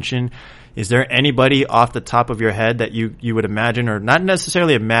mainstream attention. Is there anybody off the top of your head that you would imagine, or not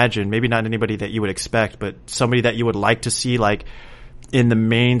necessarily imagine, maybe not anybody that you would expect, but somebody that you would like to see, like, in the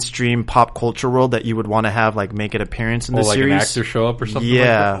mainstream pop culture world, that you would want to have, like, make an appearance in the like series? Like an actor show up or something like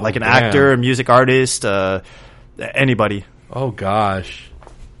that? Like an actor, a music artist, anybody. Oh, gosh.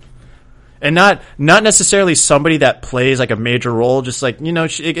 And not necessarily somebody that plays like a major role, just like,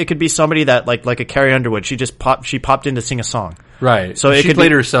 it could be somebody that like a Carrie Underwood. She popped in to sing a song. Right. So she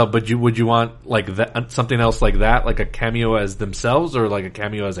played herself, but would you want like that, something else like that, like a cameo as themselves, or like a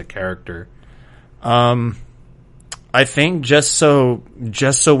cameo as a character? I think just so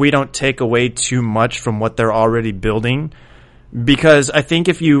we don't take away too much from what they're already building, because I think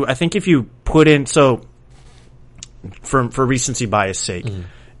if you put in, so for recency bias sake,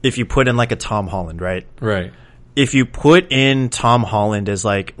 if you put in like a Tom Holland, right? Right. If you put in Tom Holland as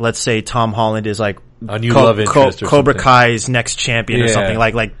like, let's say Tom Holland is like a new love interest or Cobra something. Kai's next champion or something,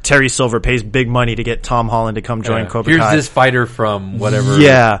 like Terry Silver pays big money to get Tom Holland to come join Cobra Kai. Here's this fighter from whatever.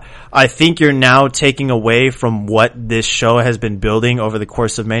 Yeah. I think you're now taking away from what this show has been building over the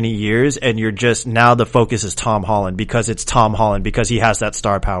course of many years, and you're just, now the focus is Tom Holland because it's Tom Holland, because he has that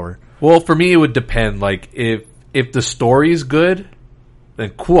star power. Well, for me it would depend. Like if the story's good,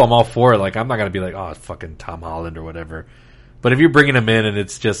 then cool, I'm all for it. Like, I'm not going to be like, oh, it's fucking Tom Holland or whatever. But if you're bringing him in and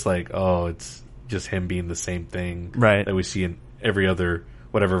it's just like, oh, it's just him being the same thing that we see in every other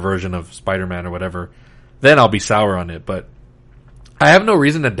whatever version of Spider-Man or whatever, then I'll be sour on it. But I have no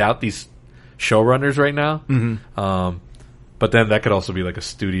reason to doubt these showrunners right now. But then that could also be like a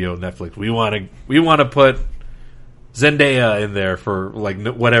studio Netflix. We want to put Zendaya in there for like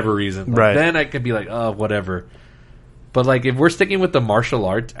whatever reason. Like, then I could be like, oh, whatever. But, like, if we're sticking with the martial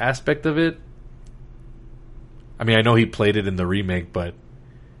arts aspect of it, I mean, I know he played it in the remake, but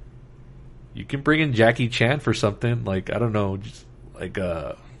you can bring in Jackie Chan for something. Like, I don't know, just like,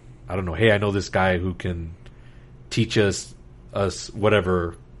 I don't know, hey, I know this guy who can teach us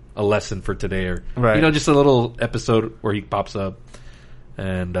whatever, a lesson for today, or, just a little episode where he pops up.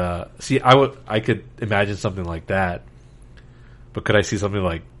 And, see, I could imagine something like that. But could I see something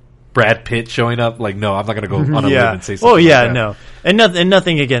like Brad Pitt showing up. Like, no, I'm not going to go on a limb and say something. Oh yeah, like that. no, and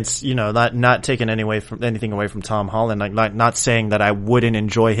nothing against not taking anything away from Tom Holland. Like, not saying that I wouldn't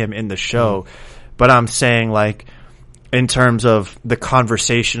enjoy him in the show, but I'm saying like in terms of the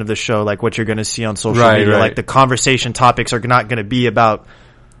conversation of the show, like what you're going to see on social media, like the conversation topics are not going to be about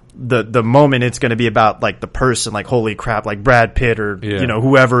the moment. It's going to be about like the person, like holy crap, like Brad Pitt or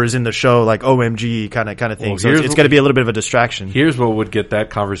whoever is in the show, like OMG kind of thing. Well, so it's going to be a little bit of a distraction. Here's what would get that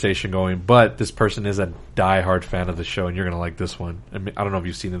conversation going, but this person is a diehard fan of the show, and you're going to like this one. I mean, I don't know if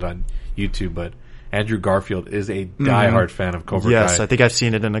you've seen it on YouTube, but Andrew Garfield is a diehard fan of Cobra Kai. Yes, I think I've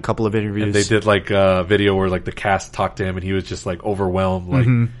seen it in a couple of interviews. And they did like a video where like the cast talked to him, and he was just like overwhelmed.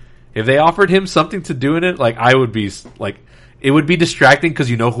 Like if they offered him something to do in it, like I would be like. It would be distracting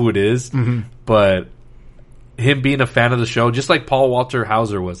because you know who it is, but him being a fan of the show, just like Paul Walter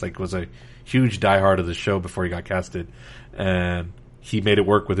Hauser was a huge diehard of the show before he got casted, and he made it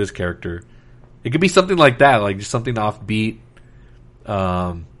work with his character. It could be something like that, like just something offbeat.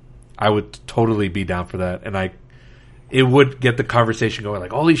 I would totally be down for that, and it would get the conversation going.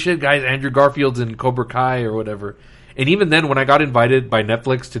 Like, holy shit, guys, Andrew Garfield's in Cobra Kai or whatever. And even then, when I got invited by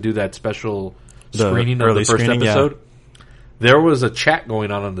Netflix to do that special screening of the first episode. Yeah. There was a chat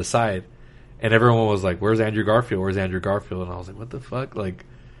going on the side, and everyone was like, "Where's Andrew Garfield? Where's Andrew Garfield?" And I was like, "What the fuck? Like,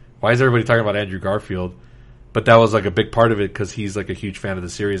 why is everybody talking about Andrew Garfield?" But that was like a big part of it because he's like a huge fan of the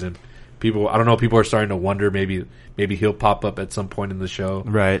series, and people are starting to wonder maybe he'll pop up at some point in the show,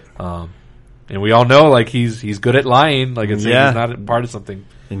 right? And we all know like he's good at lying, like it's he's not a part of something,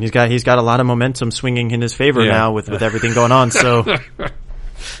 and he's got a lot of momentum swinging in his favor now with everything going on. So.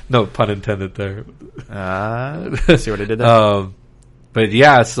 No pun intended there. See what I did there? But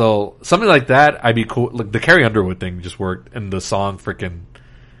yeah, so something like that, I'd be cool. Like the Carrie Underwood thing just worked, and the song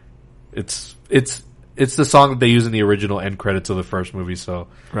it's the song that they use in the original end credits of the first movie. So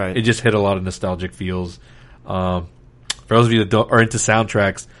it just hit a lot of nostalgic feels. For those of you that are into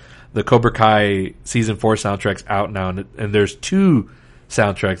soundtracks, the Cobra Kai season 4 soundtrack's out now, and there's 2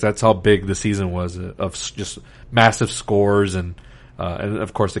 soundtracks. That's how big the season was of just massive scores and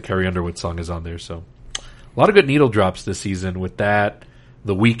of course, the Carrie Underwood song is on there. So, a lot of good needle drops this season with that.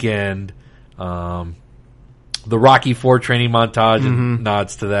 The Weeknd, the Rocky IV training montage and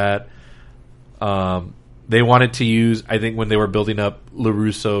nods to that. They wanted to use, I think, when they were building up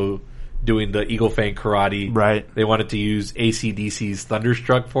LaRusso doing the Eagle Fang karate. Right. They wanted to use AC/DC's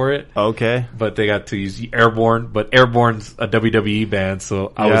Thunderstruck for it. Okay. But they got to use Airborne. But Airborne's a WWE band,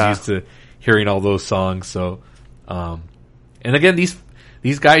 so I was used to hearing all those songs. So, and again, these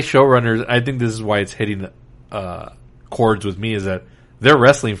guys, showrunners, I think this is why it's hitting chords with me, is that they're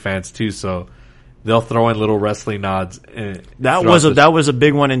wrestling fans too, so they'll throw in little wrestling nods. That was a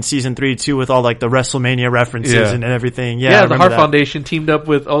big one in season 3 too, with all like the WrestleMania references and everything. Yeah, the Heart Foundation teamed up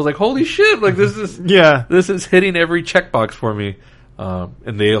with. I was like, holy shit! Like this is this is hitting every checkbox for me.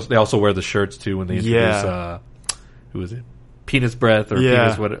 And they also wear the shirts too when they introduce who is it? Penis Breath or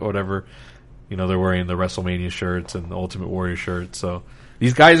Penis whatever. You know, they're wearing the WrestleMania shirts and the Ultimate Warrior shirts. So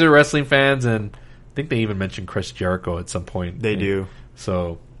these guys are wrestling fans, and I think they even mentioned Chris Jericho at some point. They do.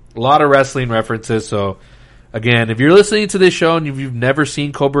 So a lot of wrestling references. So again, if you're listening to this show and you've never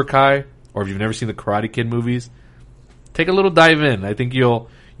seen Cobra Kai or if you've never seen the Karate Kid movies, take a little dive in. I think you'll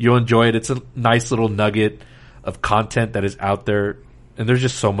enjoy it. It's a nice little nugget of content that is out there, and there's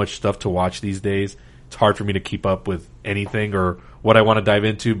just so much stuff to watch these days. It's hard for me to keep up with anything or what I want to dive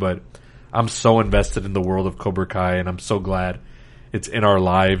into, but I'm so invested in the world of Cobra Kai, and I'm so glad it's in our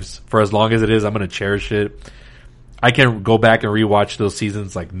lives. For as long as it is, I'm going to cherish it. I can go back and rewatch those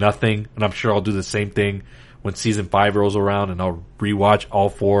seasons like nothing, and I'm sure I'll do the same thing when season 5 rolls around, and I'll rewatch all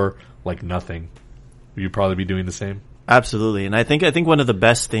 4 like nothing. Will you probably be doing the same? Absolutely. And I think one of the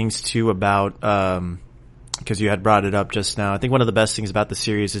best things too about, because you had brought it up just now, I think one of the best things about the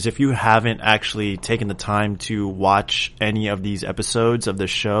series is if you haven't actually taken the time to watch any of these episodes of the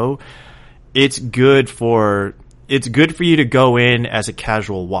show, it's good for you to go in as a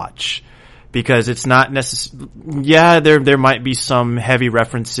casual watch, because it's not there might be some heavy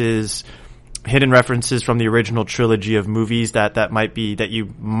references, hidden references from the original trilogy of movies that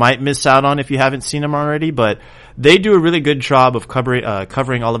you might miss out on if you haven't seen them already, but they do a really good job of covering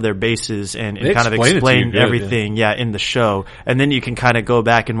all of their bases and kind of explain everything in the show, and then you can kind of go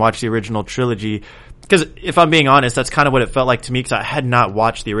back and watch the original trilogy. Because if I'm being honest, that's kind of what it felt like to me, because I had not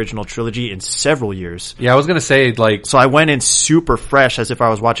watched the original trilogy in several years. Yeah, I was going to say, like... So I went in super fresh as if I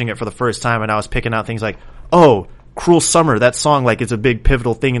was watching it for the first time, and I was picking out things like, oh, Cruel Summer, that song, like, it's a big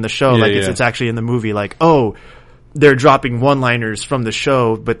pivotal thing in the show. It's actually in the movie. Like, oh, they're dropping one-liners from the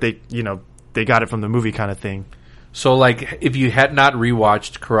show, but they got it from the movie kind of thing. So, like, if you had not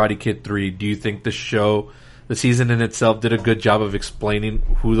rewatched Karate Kid 3, do you think the season in itself, did a good job of explaining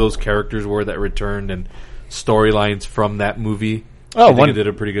who those characters were that returned and storylines from that movie? I think it did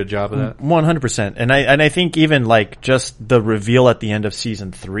a pretty good job of that. 100%. And I think even like just the reveal at the end of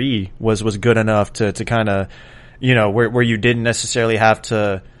season 3 was good enough to kind of, you know, where you didn't necessarily have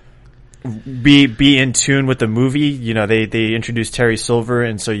to be in tune with the movie. You know, they introduced Terry Silver,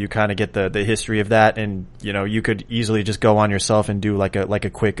 and so you kind of get the history of that, and you know, you could easily just go on yourself and do like a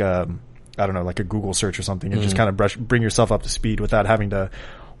quick I don't know, like a Google search or something, and just kind of bring yourself up to speed without having to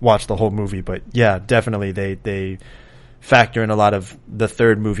watch the whole movie. But yeah, definitely they factor in a lot of the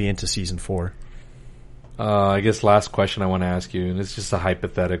third movie into season 4. I guess last question I want to ask you, and it's just a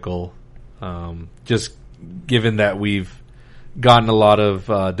hypothetical, just given that we've gotten a lot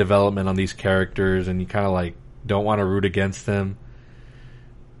of development on these characters, and you kind of like don't want to root against them.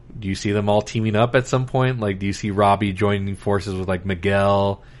 Do you see them all teaming up at some point? Like, do you see Robbie joining forces with like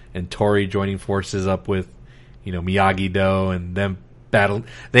Miguel, and Tori joining forces up with, you know, Miyagi-Do, and them battle?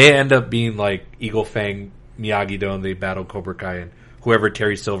 They end up being like Eagle Fang, Miyagi-Do, and they battle Cobra Kai and whoever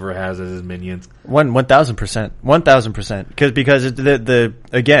Terry Silver has as his minions. 1,000%. Because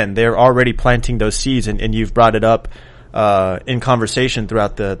again, they're already planting those seeds, and you've brought it up in conversation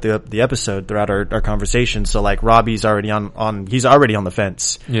throughout the episode, throughout our conversation. So like Robbie's already he's already on the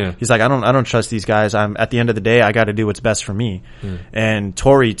fence. Yeah. He's like, I don't trust these guys. At the end of the day, I got to do what's best for me. And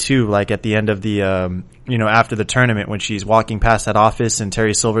Tori too, like at the end of the, you know, after the tournament, when she's walking past that office and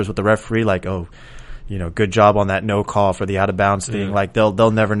Terry Silver's with the referee, like, oh, you know, good job on that no call for the out of bounds thing. Like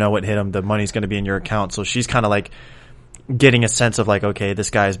they'll never know what hit him. The money's going to be in your account. So she's kind of like getting a sense of like, okay, this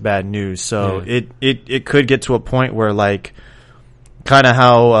guy's bad news. So it could get to a point where like kind of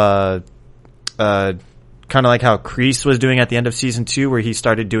how Kreese was doing at the end of season 2, where he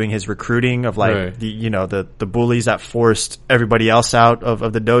started doing his recruiting of like the bullies that forced everybody else out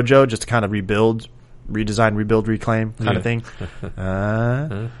of the dojo, just to kind of redesign, rebuild, reclaim kind of thing.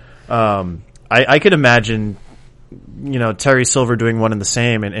 I could imagine, you know, Terry Silver doing one and the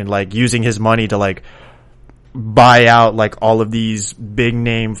same, and like using his money to like buy out like all of these big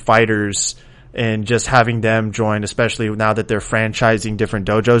name fighters and just having them join, especially now that they're franchising different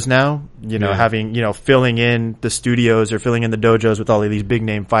dojos now, you know, having, you know, filling in the studios or filling in the dojos with all of these big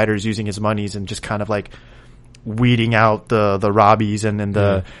name fighters, using his monies and just kind of like weeding out the Robbies and then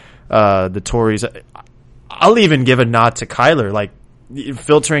the Tories. I'll even give a nod to Kyler, like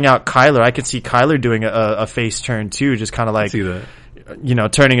filtering out Kyler. I could see Kyler doing a face turn too, just kind of like, see that, you know,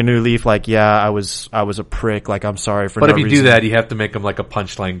 turning a new leaf. Like, yeah, I was a prick. Like, I'm sorry for. But no if you reason. do that, you have to make him like a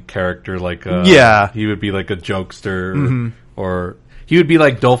punchline character. Like, he would be like a jokester, or he would be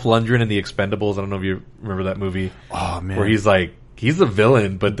like Dolph Lundgren in The Expendables. I don't know if you remember that movie. Oh man, where he's the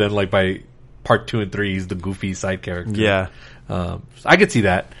villain, but then like by part 2 and 3, he's the goofy side character. Yeah, I could see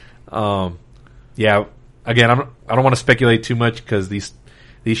that. Yeah. Again, I don't want to speculate too much, because these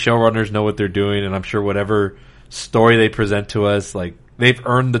showrunners know what they're doing, and I'm sure whatever story they present to us, like, they've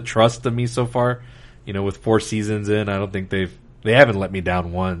earned the trust of me so far. You know, with 4 seasons in, I don't think they haven't let me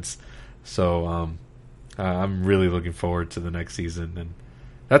down once. So I'm really looking forward to the next season, and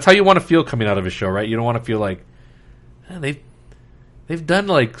that's how you want to feel coming out of a show, right? You don't want to feel like they've done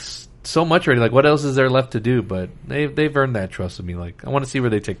like so much already. Like, what else is there left to do? But they've earned that trust of me. Like, I want to see where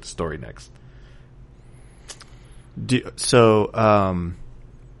they take the story next.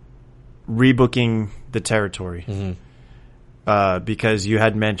 Rebooking the territory, because you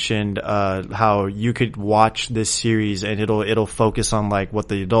had mentioned how you could watch this series and it'll focus on like what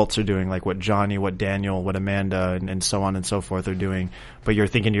the adults are doing, like what Johnny, what Daniel, what Amanda, and so on and so forth are doing. But you're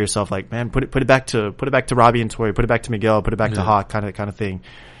thinking to yourself, like, man, put it back to Robbie and Tori, put it back to Miguel, put it back to Hawk, kind of thing.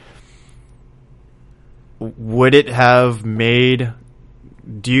 Would it have made?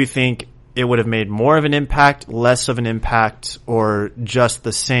 Do you think it would have made more of an impact, less of an impact, or just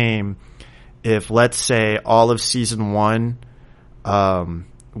the same if, let's say, all of season 1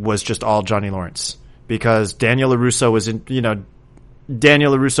 was just all Johnny Lawrence? Because Daniel LaRusso was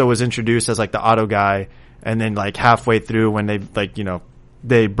introduced as like the auto guy, and then like halfway through, when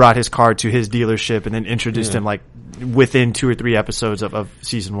they brought his car to his dealership and then introduced him like within 2 or 3 episodes of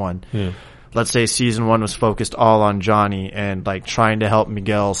season 1. Yeah. Let's say season 1 was focused all on Johnny and like trying to help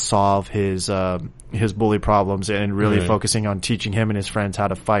Miguel solve his bully problems, and really focusing on teaching him and his friends how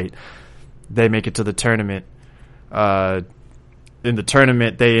to fight. They make it to the tournament. In the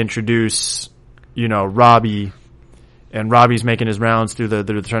tournament, they introduce, you know, Robbie, and Robbie's making his rounds through the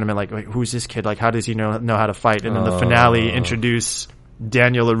tournament. Like, wait, who's this kid? Like, how does he know how to fight? And then the finale introduce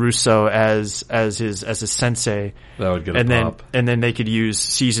Daniel LaRusso as his sensei. That would get a pop. And then they could use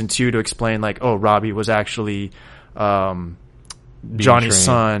season 2 to explain like, oh, Robbie was actually Johnny's trained.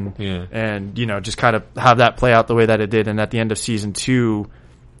 son, Yeah. and just kind of have that play out the way that it did. And at the end of season 2,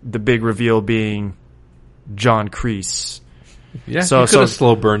 the big reveal being John Kreese. Yeah, so you could have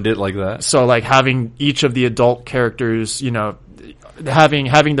slow burned it like that. So like having each of the adult characters,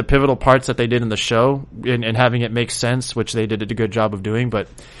 having the pivotal parts that they did in the show and having it make sense, which they did a good job of doing. But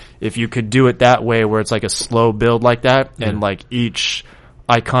if you could do it that way, where it's like a slow build like that, and like each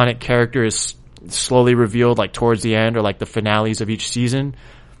iconic character is slowly revealed like towards the end or like the finales of each season,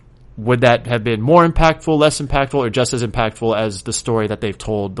 would that have been more impactful, less impactful, or just as impactful as the story that they've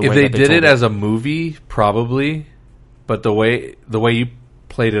told? If they did it as a movie, probably, but the way you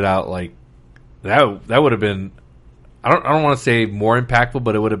played it out, like that would have been, I don't want to say more impactful,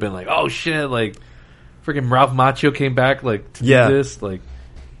 but it would have been like, oh shit, like freaking Ralph Macchio came back like to do this, like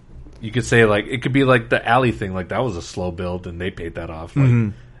you could say like it could be like the Alley thing, like that was a slow build and they paid that off,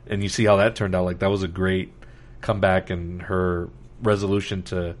 like, and you see how that turned out, like that was a great comeback and her resolution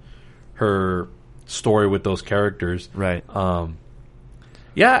to her story with those characters, right?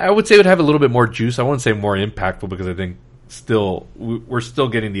 Yeah, I would say it would have a little bit more juice. I wouldn't say more impactful because I think we're still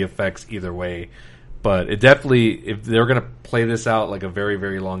getting the effects either way. But it definitely, if they're going to play this out like a very,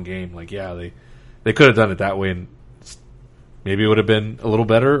 very long game, like, yeah, they could have done it that way and maybe it would have been a little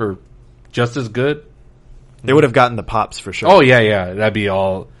better or just as good. They would have gotten the pops for sure. Oh, yeah. That'd be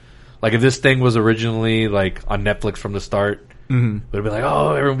all. Like, if this thing was originally, like, on Netflix from the start, it would have been like,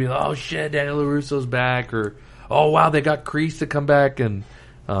 oh, everyone would be like, oh, shit, Daniel LaRusso's back. Or, oh, wow, they got Kreese to come back. And,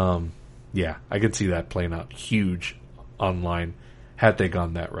 yeah, I could see that playing out huge online had they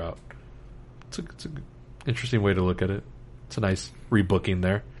gone that route. It's an interesting way to look at it. It's a nice rebooking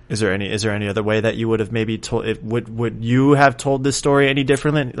there. Is there any other way that you would have maybe told it? Would you have told this story any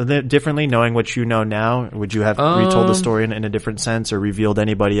differently, knowing what you know now? Would you have retold the story in a different sense, or revealed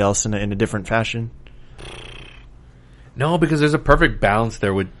anybody else in a different fashion? No, because there's a perfect balance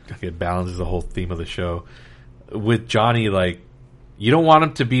there. Balance is the whole theme of the show. With Johnny, like, you don't want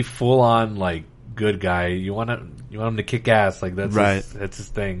him to be full on like good guy. You want him to kick ass. Like that's right. That's his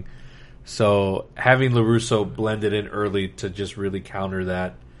thing. So having LaRusso blended in early to just really counter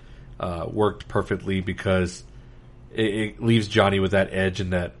that worked perfectly because it leaves Johnny with that edge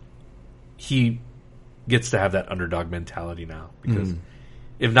and that he gets to have that underdog mentality now. Because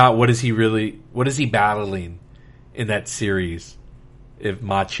if not, what is he battling in that series if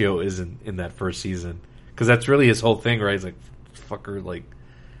Macchio isn't in that first season? Because that's really his whole thing, right? He's like, fucker, like,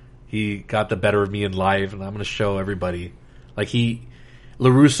 he got the better of me in life and I'm going to show everybody. Like,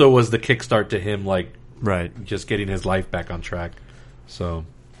 LaRusso was the kickstart to him, like, right, just getting his life back on track. So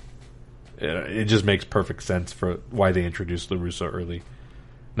it just makes perfect sense for why they introduced LaRusso early.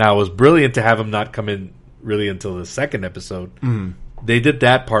 Now, it was brilliant to have him not come in really until the second episode. They did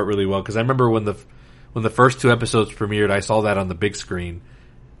that part really well because I remember when the first 2 episodes premiered, I saw that on the big screen,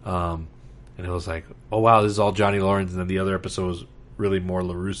 and it was like, oh wow, this is all Johnny Lawrence, and then the other episode was really more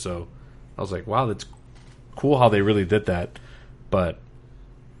LaRusso. I was like, wow, that's cool how they really did that, but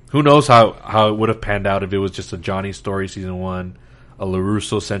who knows how it would have panned out if it was just a Johnny story season 1, a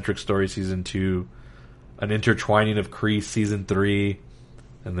LaRusso-centric story season 2, an intertwining of Kreese season 3,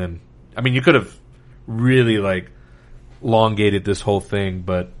 and then, I mean, you could have really, like, elongated this whole thing,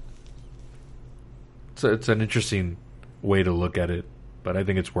 but it's an interesting way to look at it, but I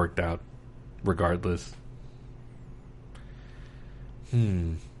think it's worked out regardless.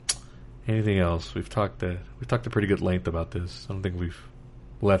 Anything else? We've talked a pretty good length about this. I don't think we've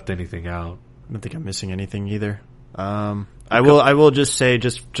left anything out. I don't think I'm missing anything either. I will just say,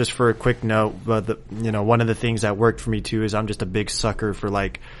 just for a quick note, but one of the things that worked for me too is I'm just a big sucker for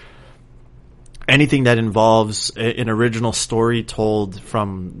like anything that involves an original story told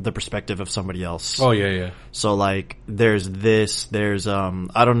from the perspective of somebody else. Oh yeah. So like there's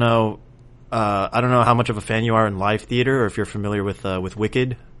I don't know how much of a fan you are in live theater or if you're familiar with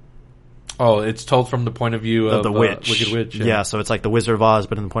Wicked. Oh, it's told from the point of view of the witch. Wicked Witch. Yeah, so it's like the Wizard of Oz,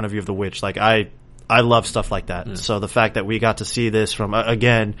 but in the point of view of the witch. Like I love stuff like that. Yeah. So the fact that we got to see this from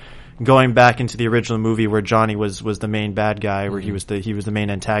again going back into the original movie where Johnny was the main bad guy, where he was the main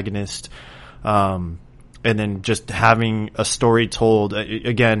antagonist, and then just having a story told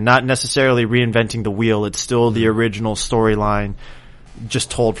again, not necessarily reinventing the wheel. It's still the original storyline,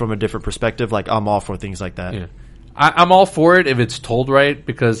 just told from a different perspective. Like I'm all for things like that. Yeah. I'm all for it if it's told right,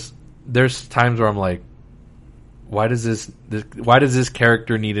 because there's times where I'm like, why does this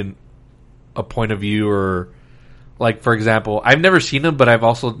character need a point of view? Or like, for example, I've never seen him, but I've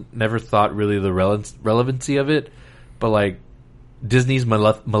also never thought really the relevancy of it. But like Disney's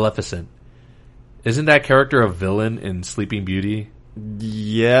Maleficent, isn't that character a villain in Sleeping Beauty?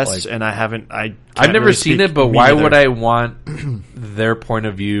 Yes, Like, and I've never seen it, but why would I want their point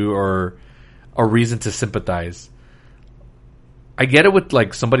of view or a reason to sympathize? I get it with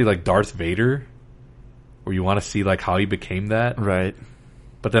like somebody like Darth Vader, where you want to see like how he became that, Right.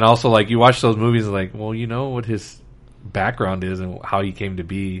 but then also like you watch those movies, like, well, you know what his background is and how he came to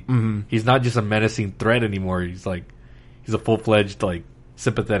be. Mm-hmm. He's not just a menacing threat anymore. He's a full-fledged like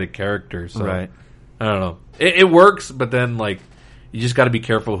sympathetic character. So Right. I don't know. It works, but then like you just got to be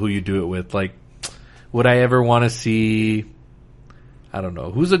careful who you do it with. Like, would I ever want to see? I don't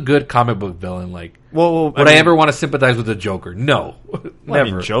know. Who's a good comic book villain? Like, Well, would I ever want to sympathize with the Joker? No, Well, never. I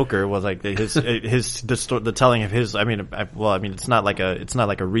mean, Joker was like the telling of his. It's not like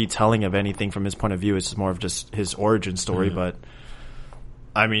a retelling of anything from his point of view. It's more of just his origin story. Mm-hmm. But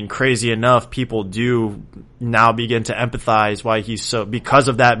I mean, crazy enough, people do now begin to empathize why he's so, because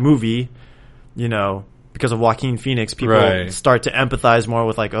of that movie. You know, because of Joaquin Phoenix, people start to empathize more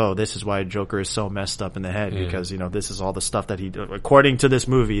with like, oh, this is why Joker is so messed up in the head, because, you know, this is all the stuff that he, according to this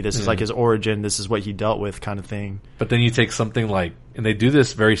movie, this is like his origin, this is what he dealt with kind of thing. But then you take something like, and they do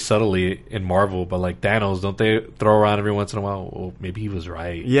this very subtly in Marvel, but like Thanos, don't they throw around every once in a while, well, maybe he was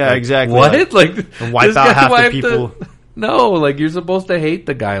right. Yeah, like, exactly. What? Like wipe out half the people. No, like you're supposed to hate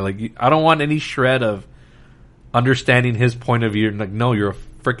the guy. Like I don't want any shred of understanding his point of view. Like, no, you're a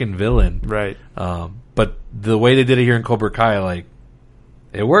freaking villain. Right. But the way they did it here in Cobra Kai, like,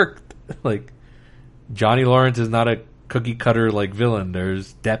 it worked. Like, Johnny Lawrence is not a cookie cutter like villain.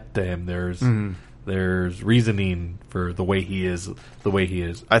 There's depth to him. There's reasoning for the way he is.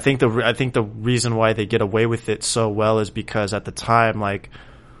 I think the reason why they get away with it so well is because at the time, like,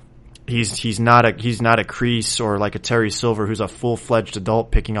 he's not a Kreese or like a Terry Silver who's a full-fledged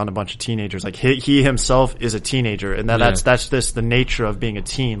adult picking on a bunch of teenagers. Like he himself is a teenager, and that's the nature of being a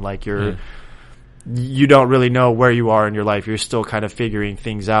teen. Like you don't really know where you are in your life. You're still kind of figuring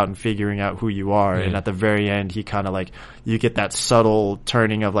things out and figuring out who you are. And at the very end, he kind of like, you get that subtle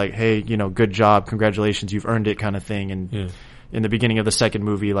turning of like, hey, you know, good job, congratulations, you've earned it kind of thing. And in the beginning of the second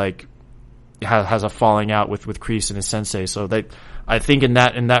movie, like, has a falling out with Kreese and his sensei. So I think in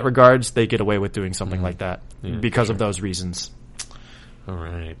that regards, they get away with doing something like that because of those reasons. All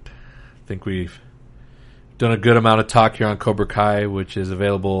right. I think we've done a good amount of talk here on Cobra Kai, which is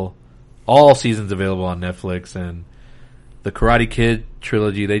available, all seasons available on Netflix. And the Karate Kid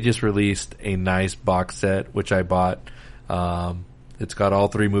trilogy, they just released a nice box set, which I bought. It's got all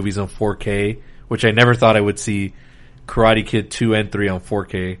 3 movies on 4K, which I never thought I would see Karate Kid 2 and 3 on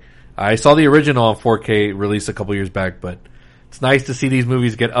 4K. I saw the original on 4K released a couple years back, but it's nice to see these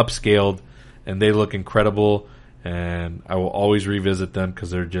movies get upscaled, and they look incredible, and I will always revisit them because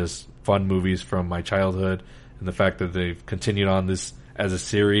they're just fun movies from my childhood, and the fact that they've continued on this as a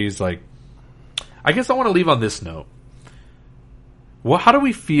series. Like, I guess I want to leave on this note. How do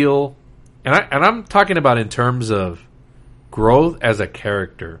we feel, and I'm talking about in terms of growth as a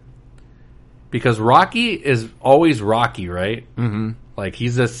character, because Rocky is always Rocky, right? Mm-hmm. Like,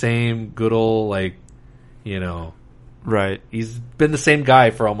 he's the same good old, like, you know. Right. He's been the same guy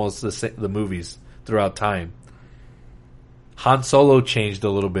for almost the movies throughout time. Han Solo changed a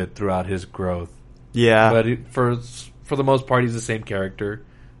little bit throughout his growth. Yeah. But for the most part, he's the same character.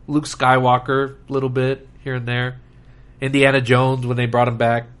 Luke Skywalker, a little bit here and there. Indiana Jones, when they brought him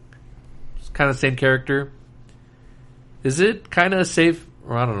back, it's kind of the same character. Is it kind of safe,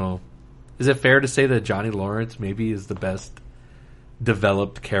 or I don't know, is it fair to say that Johnny Lawrence maybe is the best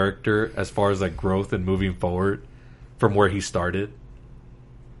developed character as far as like growth and moving forward from where he started?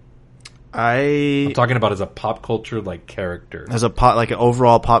 I'm talking about as a pop culture like character, as a pop, like an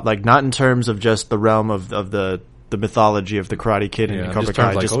overall pop, like not in terms of just the realm of the mythology of the Karate Kid and Cobra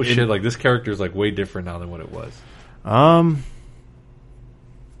Kai. Like, oh shit, like this character is like way different now than what it was.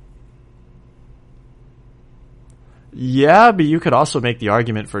 Yeah, but you could also make the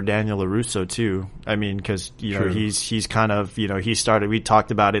argument for Daniel LaRusso too. I mean, because you know he's kind of, you know, he started. We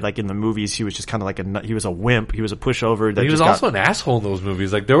talked about it like in the movies. He was just kind of like he was a wimp. He was a pushover. He was also an asshole in those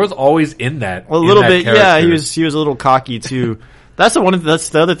movies. Like there was always in that a little bit. Character. Yeah, he was a little cocky too. That's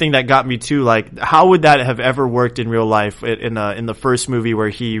the other thing that got me too. Like, how would that have ever worked in real life? In the first movie where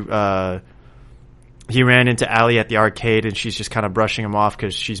he ran into Allie at the arcade and she's just kind of brushing him off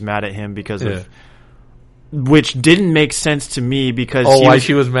because she's mad at him because of. Which didn't make sense to me because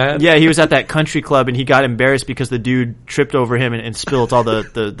she was mad? Yeah, he was at that country club and he got embarrassed because the dude tripped over him and spilled all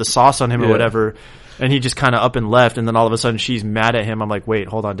the sauce on him or whatever. And he just kind of up and left, and then all of a sudden she's mad at him. I'm like, wait,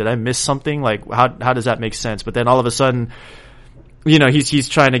 hold on, did I miss something? Like, how does that make sense? But then all of a sudden, you know, he's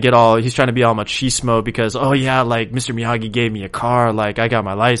trying to be all machismo because, oh yeah, like Mr. Miyagi gave me a car, like I got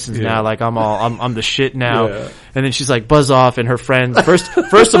my license now, like I'm the shit now. Yeah. And then she's like, buzz off, and her friends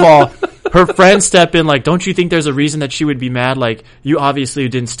first of all, her friends step in like, don't you think there's a reason that she would be mad? Like, you obviously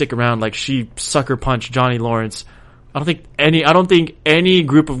didn't stick around, like she sucker punched Johnny Lawrence. I don't think any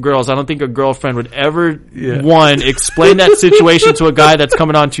group of girls, I don't think a girlfriend would ever, one, explain that situation to a guy that's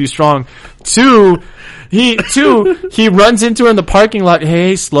coming on too strong. Two, he runs into her in the parking lot.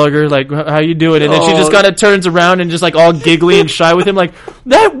 Hey, slugger, like, how you doing? And then she just kind of turns around and just like all giggly and shy with him. Like,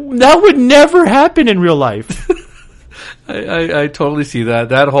 that would never happen in real life. I totally see that.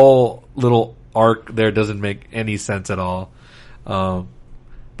 That whole little arc there doesn't make any sense at all.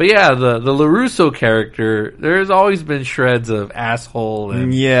 But yeah, the LaRusso character, there's always been shreds of asshole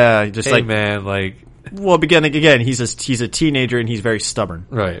and just hey, like, man, like, well, again, he's a teenager and he's very stubborn.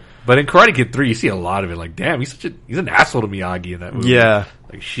 Right. But in Karate Kid 3, you see a lot of it. Like, damn, he's an asshole to Miyagi in that movie. Yeah.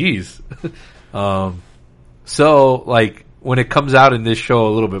 Like, sheesh. So, like, when it comes out in this show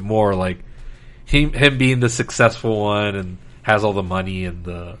a little bit more, like, him being the successful one and has all the money and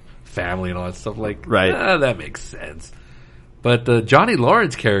the family and all that stuff, like, right. That makes sense. But the Johnny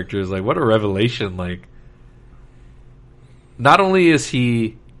Lawrence character is like, what a revelation. Like, not only is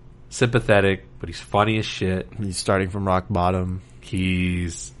he sympathetic, but he's funny as shit. He's starting from rock bottom.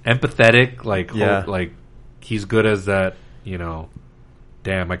 He's empathetic, like, like he's good as that, you know,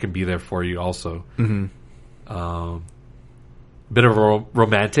 damn, I can be there for you also. Mm-hmm. Bit of a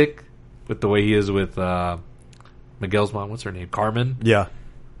romantic with the way he is with Miguel's mom. What's her name? Carmen. Yeah.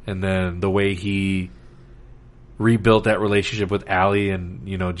 And then the way he rebuilt that relationship with Allie and,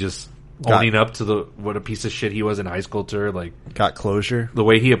 you know, just owning up to what a piece of shit he was in high school to her. Like, got closure. The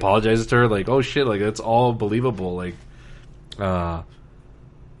way he apologizes to her, like, oh shit, like, that's all believable. Like, the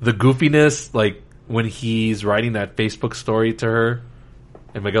goofiness, like, when he's writing that Facebook story to her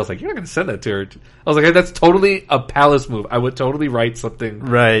and Miguel's like, you're not going to send that to her. I was like, hey, that's totally a Palace move. I would totally write something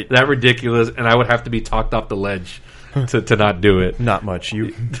that ridiculous and I would have to be talked off the ledge to not do it. Not much.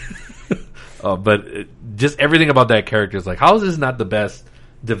 You... but just everything about that character is like, how is this not the best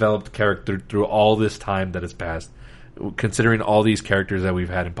developed character through all this time that has passed, considering all these characters that we've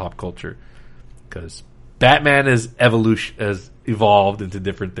had in pop culture? Because Batman has evolved into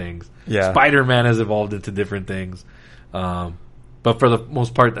different things. Yeah. Spider-Man has evolved into different things. But for the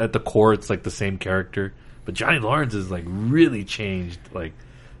most part, at the core, it's like the same character. But Johnny Lawrence is like really changed like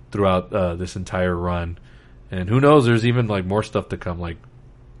throughout this entire run. And who knows, there's even like more stuff to come. Like,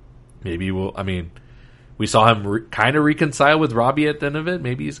 maybe we saw him kind of reconcile with Robbie at the end of it.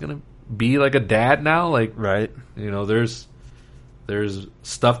 Maybe he's going to be like a dad now. Like, right. You know, there's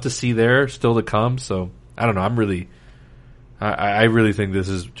stuff to see there still to come. So I don't know. I really think this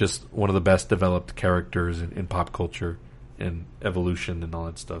is just one of the best developed characters in pop culture and evolution and all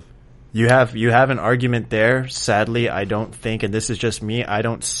that stuff. You have an argument there. Sadly, I don't think, and this is just me, I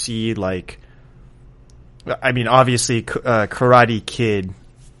don't see like, I mean, obviously, Karate Kid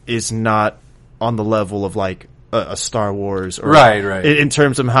is not on the level of like a Star Wars, or right. In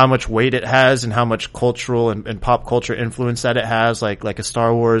terms of how much weight it has and how much cultural and pop culture influence that it has, like a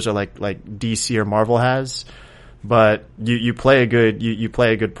Star Wars or like DC or Marvel has. But you play a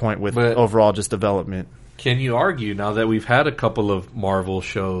good point with overall just development. Can you argue now that we've had a couple of Marvel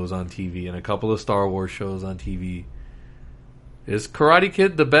shows on TV and a couple of Star Wars shows on TV? Is Karate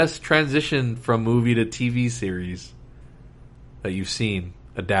Kid the best transition from movie to TV series that you've seen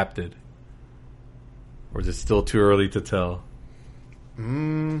adapted? Or is it still too early to tell?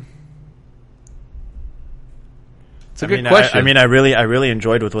 It's a good question. I really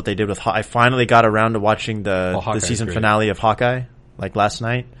enjoyed with what they did with I finally got around to watching the season finale of Hawkeye, like last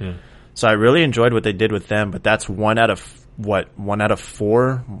night. Yeah. So I really enjoyed what they did with them, but that's one out of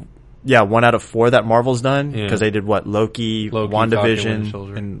 4? Yeah, 1 out of 4 that Marvel's done, because they did Loki,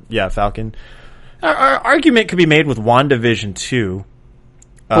 WandaVision, and Falcon. Our argument could be made with WandaVision too.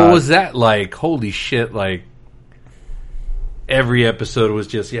 What was that like? Holy shit! Like every episode was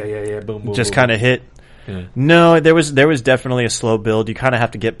just boom, just kind of hit. Yeah. No, there was definitely a slow build. You kind of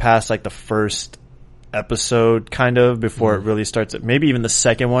have to get past like the first episode kind of before it really starts. Maybe even the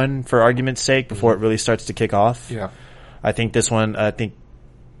second one, for argument's sake, before it really starts to kick off. Yeah, I think this one. I think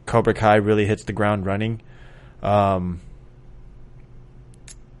Cobra Kai really hits the ground running.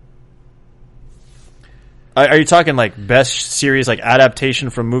 Are you talking like best series, like adaptation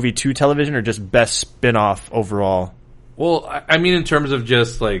from movie to television, or just best spin-off overall? Well, I mean in terms of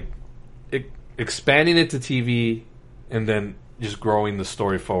just like expanding it to TV and then just growing the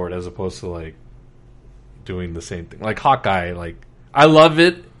story forward as opposed to like doing the same thing. Like Hawkeye, like I love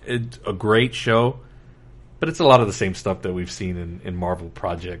it. It's a great show. But it's a lot of the same stuff that we've seen in Marvel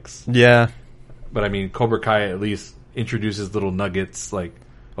projects. Yeah. But I mean, Cobra Kai at least introduces little nuggets like,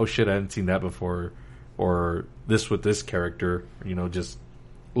 oh shit, I hadn't seen that before, or this with this character. You know, just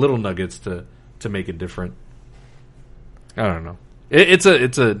little nuggets to make it different. I don't know. It's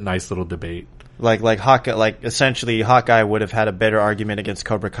a nice little debate. Like Hawkeye, like essentially Hawkeye would have had a better argument against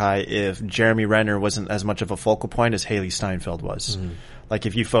Cobra Kai if Jeremy Renner wasn't as much of a focal point as Haley Steinfeld was. Mm-hmm. Like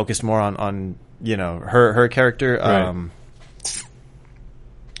if you focused more on you know her character. Right.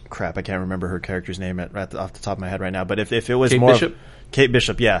 Crap, I can't remember her character's name off the top of my head right now. But if it was Kate more Bishop? Kate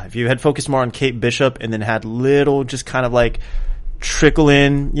Bishop, yeah. If you had focused more on Kate Bishop and then had little just kind of like trickle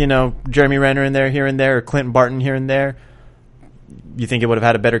in, you know, Jeremy Renner in there here and there, or Clinton Barton here and there, you think it would have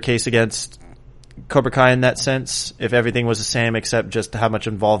had a better case against Cobra Kai in that sense if everything was the same except just how much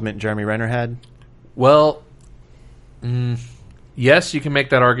involvement Jeremy Renner had? Well, yes, you can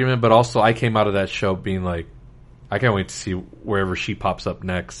make that argument, but also I came out of that show being like, I can't wait to see wherever she pops up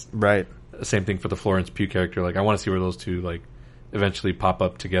next. Right. Same thing for the Florence Pugh character. Like, I want to see where those two like eventually pop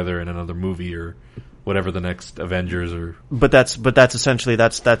up together in another movie or whatever the next Avengers or. But that's essentially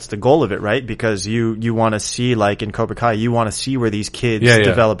that's the goal of it, right? Because you want to see, like in Cobra Kai, you want to see where these kids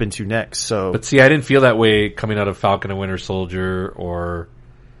develop into next. So, but see, I didn't feel that way coming out of Falcon and Winter Soldier, or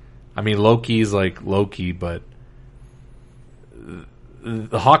I mean, Loki's like Loki, but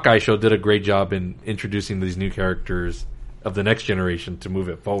the Hawkeye show did a great job in introducing these new characters of the next generation to move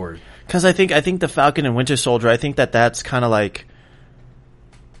it forward. Because I think the Falcon and Winter Soldier, I think that's kind of like,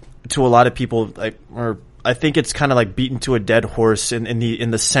 to a lot of people, like, or I think it's kind of like beaten to a dead horse in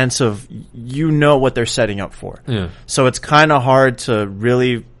the sense of, you know what they're setting up for. Yeah. So it's kind of hard to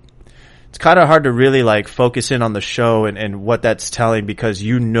really like focus in on the show and what that's telling, because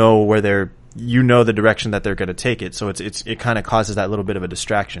you know the direction that they're going to take it. So it kind of causes that little bit of a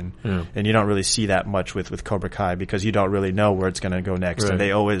distraction. Yeah. And you don't really see that much with Cobra Kai, because you don't really know where it's going to go next. Right.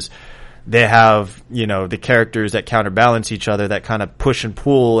 And they have, you know, the characters that counterbalance each other, that kind of push and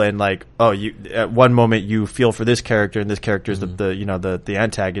pull, and like, oh, you, at one moment you feel for this character and this character is the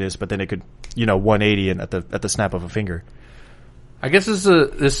antagonist, but then it could, you know, 180 and at the snap of a finger. I guess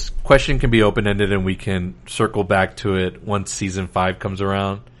this question can be open-ended and we can circle back to it once season 5 comes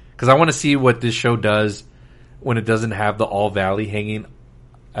around. Because I want to see what this show does when it doesn't have the All Valley hanging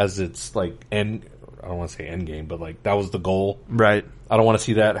as its like end. I don't want to say end game, but like that was the goal. Right. I don't want to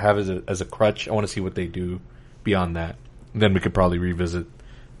see that have as a crutch. I want to see what they do beyond that. And then we could probably revisit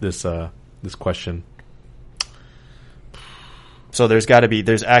this question. So there's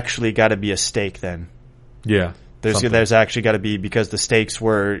actually got to be a stake then. Yeah. There's actually got to be, because the stakes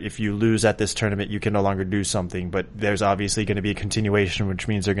were, if you lose at this tournament, you can no longer do something. But there's obviously going to be a continuation, which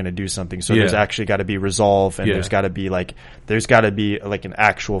means they're going to do something. So there's actually got to be resolve, and there's got to be like an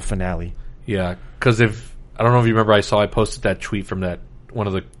actual finale. Yeah, because I don't know if you remember, I posted that tweet from that one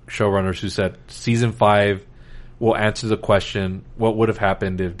of the showrunners who said season 5 will answer the question, what would have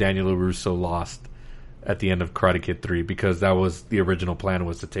happened if Daniel LaRusso lost at the end of Karate Kid 3, because that was the original plan,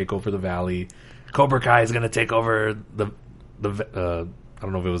 was to take over the Valley. Cobra Kai is going to take over the I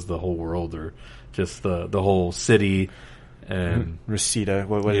don't know if it was the whole world or just the whole city. And Reseda,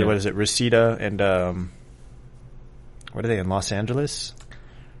 what is it? Reseda and what are they in Los Angeles?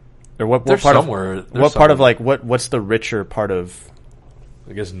 Or what part somewhere? What part of like what's the richer part of?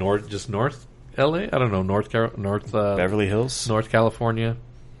 I guess North LA. I don't know, North Beverly Hills, North California.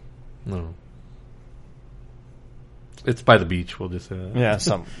 No, it's by the beach. We'll just say that. Yeah,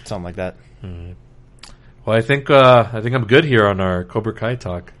 something like that. Right. Well, I think I'm good here on our Cobra Kai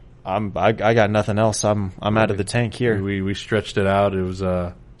talk. I got nothing else. I'm out of the tank here. We stretched it out. It was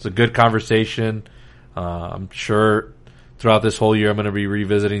a good conversation. I'm sure throughout this whole year I'm going to be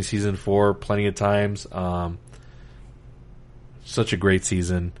revisiting season 4 plenty of times. Such a great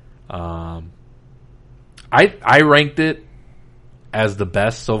season. I ranked it as the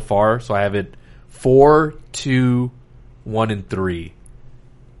best so far, so I have it 4, 2, 1, and 3.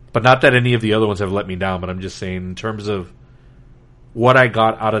 But not that any of the other ones have let me down, but I'm just saying in terms of what I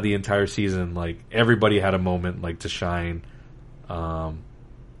got out of the entire season, like everybody had a moment like to shine. And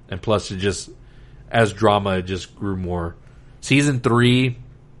plus it just, as drama, it just grew more. Season 3,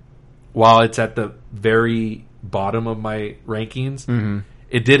 while it's at the very bottom of my rankings,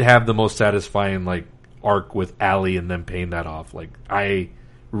 it did have the most satisfying like arc with Allie and them paying that off. Like I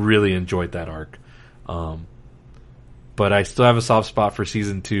really enjoyed that arc. But I still have a soft spot for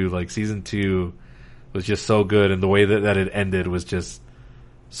season 2. Like season 2 was just so good, and the way that it ended was just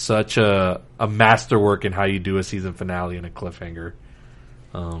such a masterwork in how you do a season finale and a cliffhanger.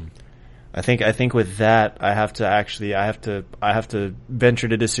 I think with that, I have to venture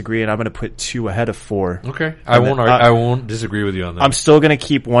to disagree, and I'm going to put 2 ahead of 4. Okay, I won't disagree with you on that. I'm still going to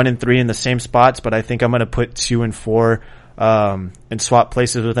keep 1 and 3 in the same spots, but I think I'm going to put 2 and 4 and swap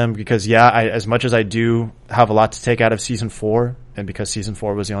places with them because as much as I do have a lot to take out of season 4, and because season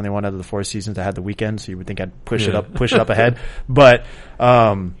 4 was the only one out of the 4 seasons that had the weekend, so you would think I'd push it up ahead. But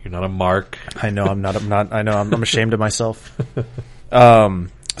you're not a mark. I know I'm ashamed of myself.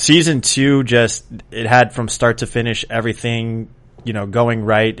 Season 2 it had from start to finish everything, going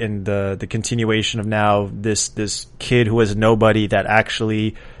right, and the continuation of now this kid who was nobody that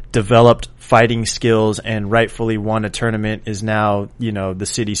actually developed fighting skills and rightfully won a tournament is now, the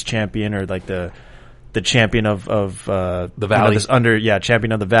city's champion, or like the champion of the Valley,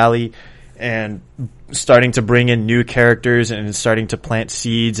 champion of the Valley, and starting to bring in new characters and starting to plant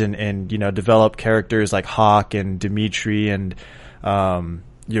seeds and develop characters like Hawk and Dimitri and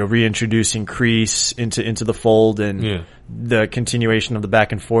reintroducing Kreese into the fold, and the continuation of the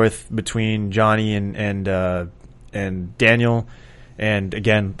back and forth between Johnny and Daniel, and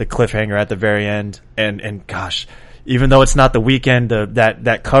again the cliffhanger at the very end, and gosh, even though it's not the weekend,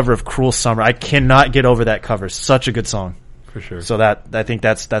 that cover of Cruel Summer, I cannot get over that cover. Such a good song. For sure. So I think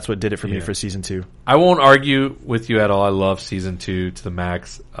that's what did it for me for season 2. I won't argue with you at all. I love season 2 to the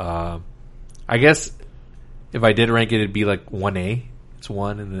max. I guess if I did rank it, it'd be like 1A. It's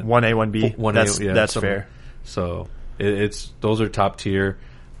 1 and then 1A, 1B. 1A, that's fair. So those are top tier,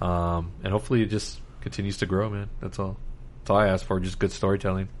 and hopefully it just continues to grow, man. That's all I ask for. Just good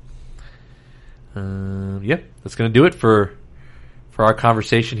storytelling. That's gonna do it for our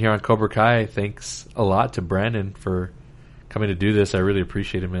conversation here on Cobra Kai. Thanks a lot to Brandon for coming to do this. I really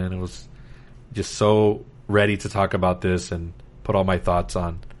appreciate it, man. It was just so ready to talk about this and put all my thoughts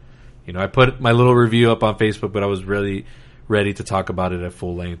on. I put my little review up on Facebook, but I was really ready to talk about it at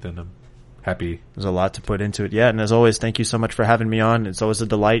full length, and I'm happy. There's a lot to put into it. Yeah, and as always, thank you so much for having me on. It's always a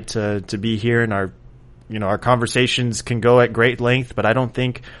delight to be here, and our conversations can go at great length, but I don't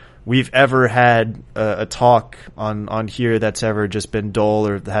think we've ever had a talk on here that's ever just been dull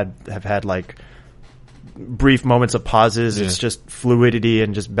or have had like brief moments of pauses. It's just fluidity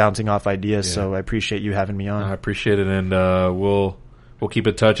and just bouncing off ideas. So I appreciate you having me on. I appreciate it, and we'll keep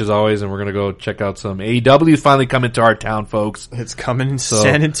in touch as always, and we're gonna go check out some AEW. Finally coming to our town, folks. It's coming in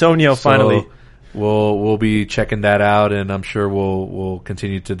San Antonio finally. We'll be checking that out, and I'm sure we'll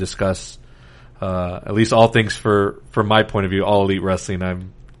continue to discuss at least all things for my point of view, All Elite Wrestling.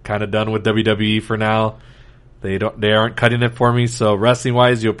 I'm kind of done with WWE for now. They aren't cutting it for me, so wrestling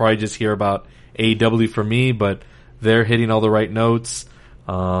wise, you'll probably just hear about AEW from me, but they're hitting all the right notes.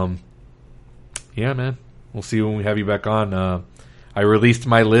 Man, we'll see when we have you back on. I released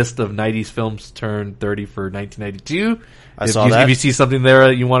my list of 90s films turned 30 for 1992. I saw that. If you see something there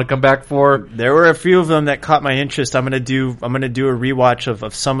that you want to come back for, there were a few of them that caught my interest. I'm gonna do a rewatch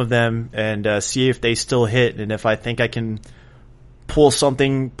of some of them and see if they still hit, and if I think I can pull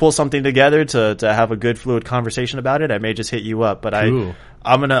something together to have a good fluid conversation about it, I may just hit you up. But cool.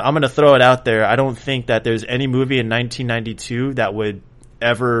 I'm gonna throw it out there. I don't think that there's any movie in 1992 that would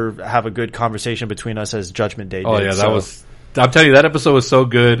ever have a good conversation between us as Judgment Day did. Oh yeah, I'm telling you, that episode was so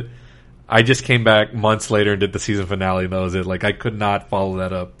good. I just came back months later and did the season finale, and that was it. Like, I could not follow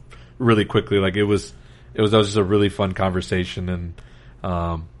that up really quickly. Like, it was just a really fun conversation, and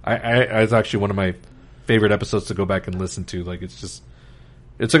it's actually one of my favorite episodes to go back and listen to. Like, it's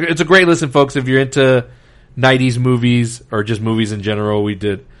a great listen, folks. If you're into 90s movies or just movies in general, we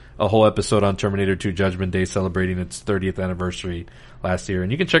did a whole episode on Terminator 2 Judgment Day celebrating its 30th anniversary last year,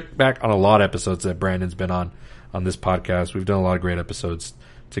 and you can check back on a lot of episodes that Brandon's been on this podcast. We've done a lot of great episodes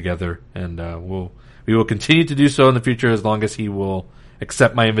together, and we will continue to do so in the future as long as he will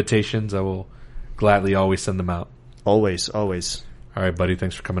accept my invitations. I will gladly always send them out. Always. All right, buddy.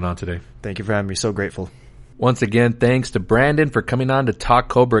 Thanks for coming on today. Thank you for having me. So grateful. Once again, thanks to Brandon for coming on to talk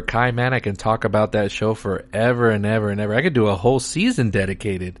Cobra Kai. Man, I can talk about that show forever and ever and ever. I could do a whole season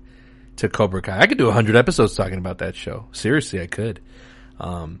dedicated to Cobra Kai. I could do 100 episodes talking about that show. Seriously, I could.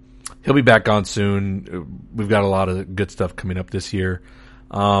 He'll be back on soon. We've got a lot of good stuff coming up this year.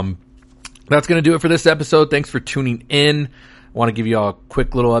 That's going to do it for this episode. Thanks for tuning in. I want to give you all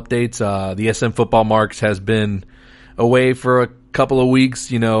quick little updates. The SM Football Marks has been away for a couple of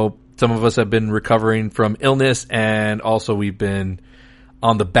weeks. You know, some of us have been recovering from illness, and also we've been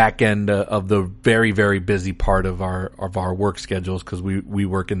on the back end of the very, very busy part of our work schedules because we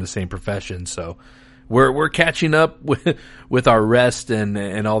work in the same profession. So we're catching up with our rest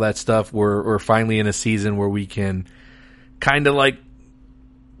and all that stuff. We're finally in a season where we can kind of like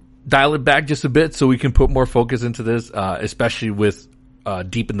dial it back just a bit so we can put more focus into this, especially with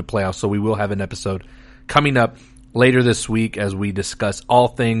deep in the playoffs, so we will have an episode coming up later this week as we discuss all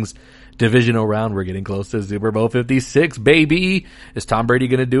things divisional round. We're getting close to Super Bowl 56, baby. Is Tom Brady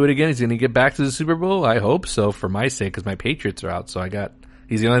going to do it again? He's going to get back to the Super Bowl? I hope so, for my sake, because my Patriots are out. So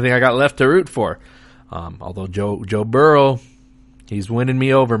he's the only thing I got left to root for. Although Joe Burrow, he's winning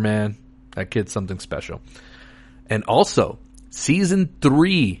me over, man. That kid's something special. And also, season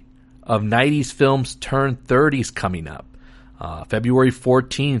 3 of 90s Films Turn 30s coming up. February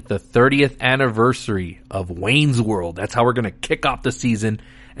 14th, the 30th anniversary of Wayne's World. That's how we're going to kick off the season.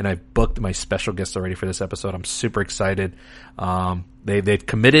 And I've booked my special guest already for this episode. I'm super excited. They've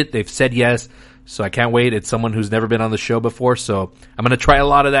committed. They've said yes. So I can't wait. It's someone who's never been on the show before. So I'm going to try a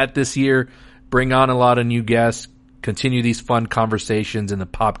lot of that this year. Bring on a lot of new guests. Continue these fun conversations in the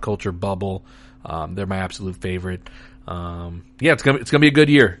pop culture bubble. They're my absolute favorite. It's gonna be a good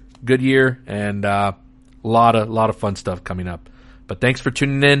year. Good year, and a lot of fun stuff coming up. But thanks for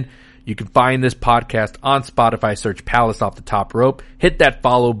tuning in. You can find this podcast on Spotify. Search Palace Off the Top Rope. Hit that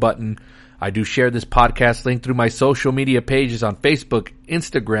follow button. I do share this podcast link through my social media pages on Facebook,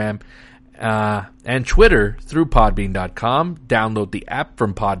 Instagram, and Twitter through Podbean.com. Download the app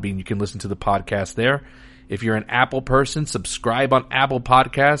from Podbean. You can listen to the podcast there. If you're an Apple person, subscribe on Apple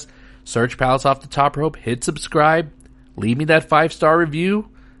Podcasts. Search Palace Off the Top Rope. Hit subscribe. Leave me that 5-star review.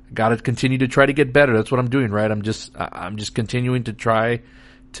 Got to continue to try to get better. That's what I'm doing, right? I'm just continuing to try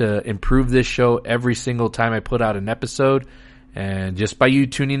to improve this show every single time I put out an episode. And just by you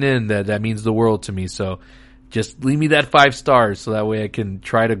tuning in, that means the world to me. So just leave me that 5 stars so that way I can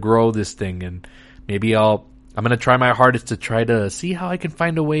try to grow this thing. And maybe I'm going to try my hardest to try to see how I can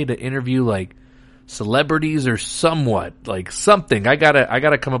find a way to interview like celebrities or somewhat like something. I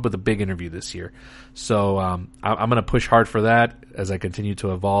gotta come up with a big interview this year. So I'm gonna push hard for that as I continue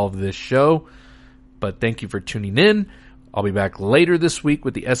to evolve this show. But thank you for tuning in. I'll be back later this week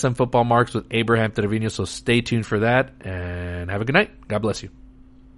with the SM Football Marks with Abraham Trevino. So stay tuned for that and have a good night. God bless you.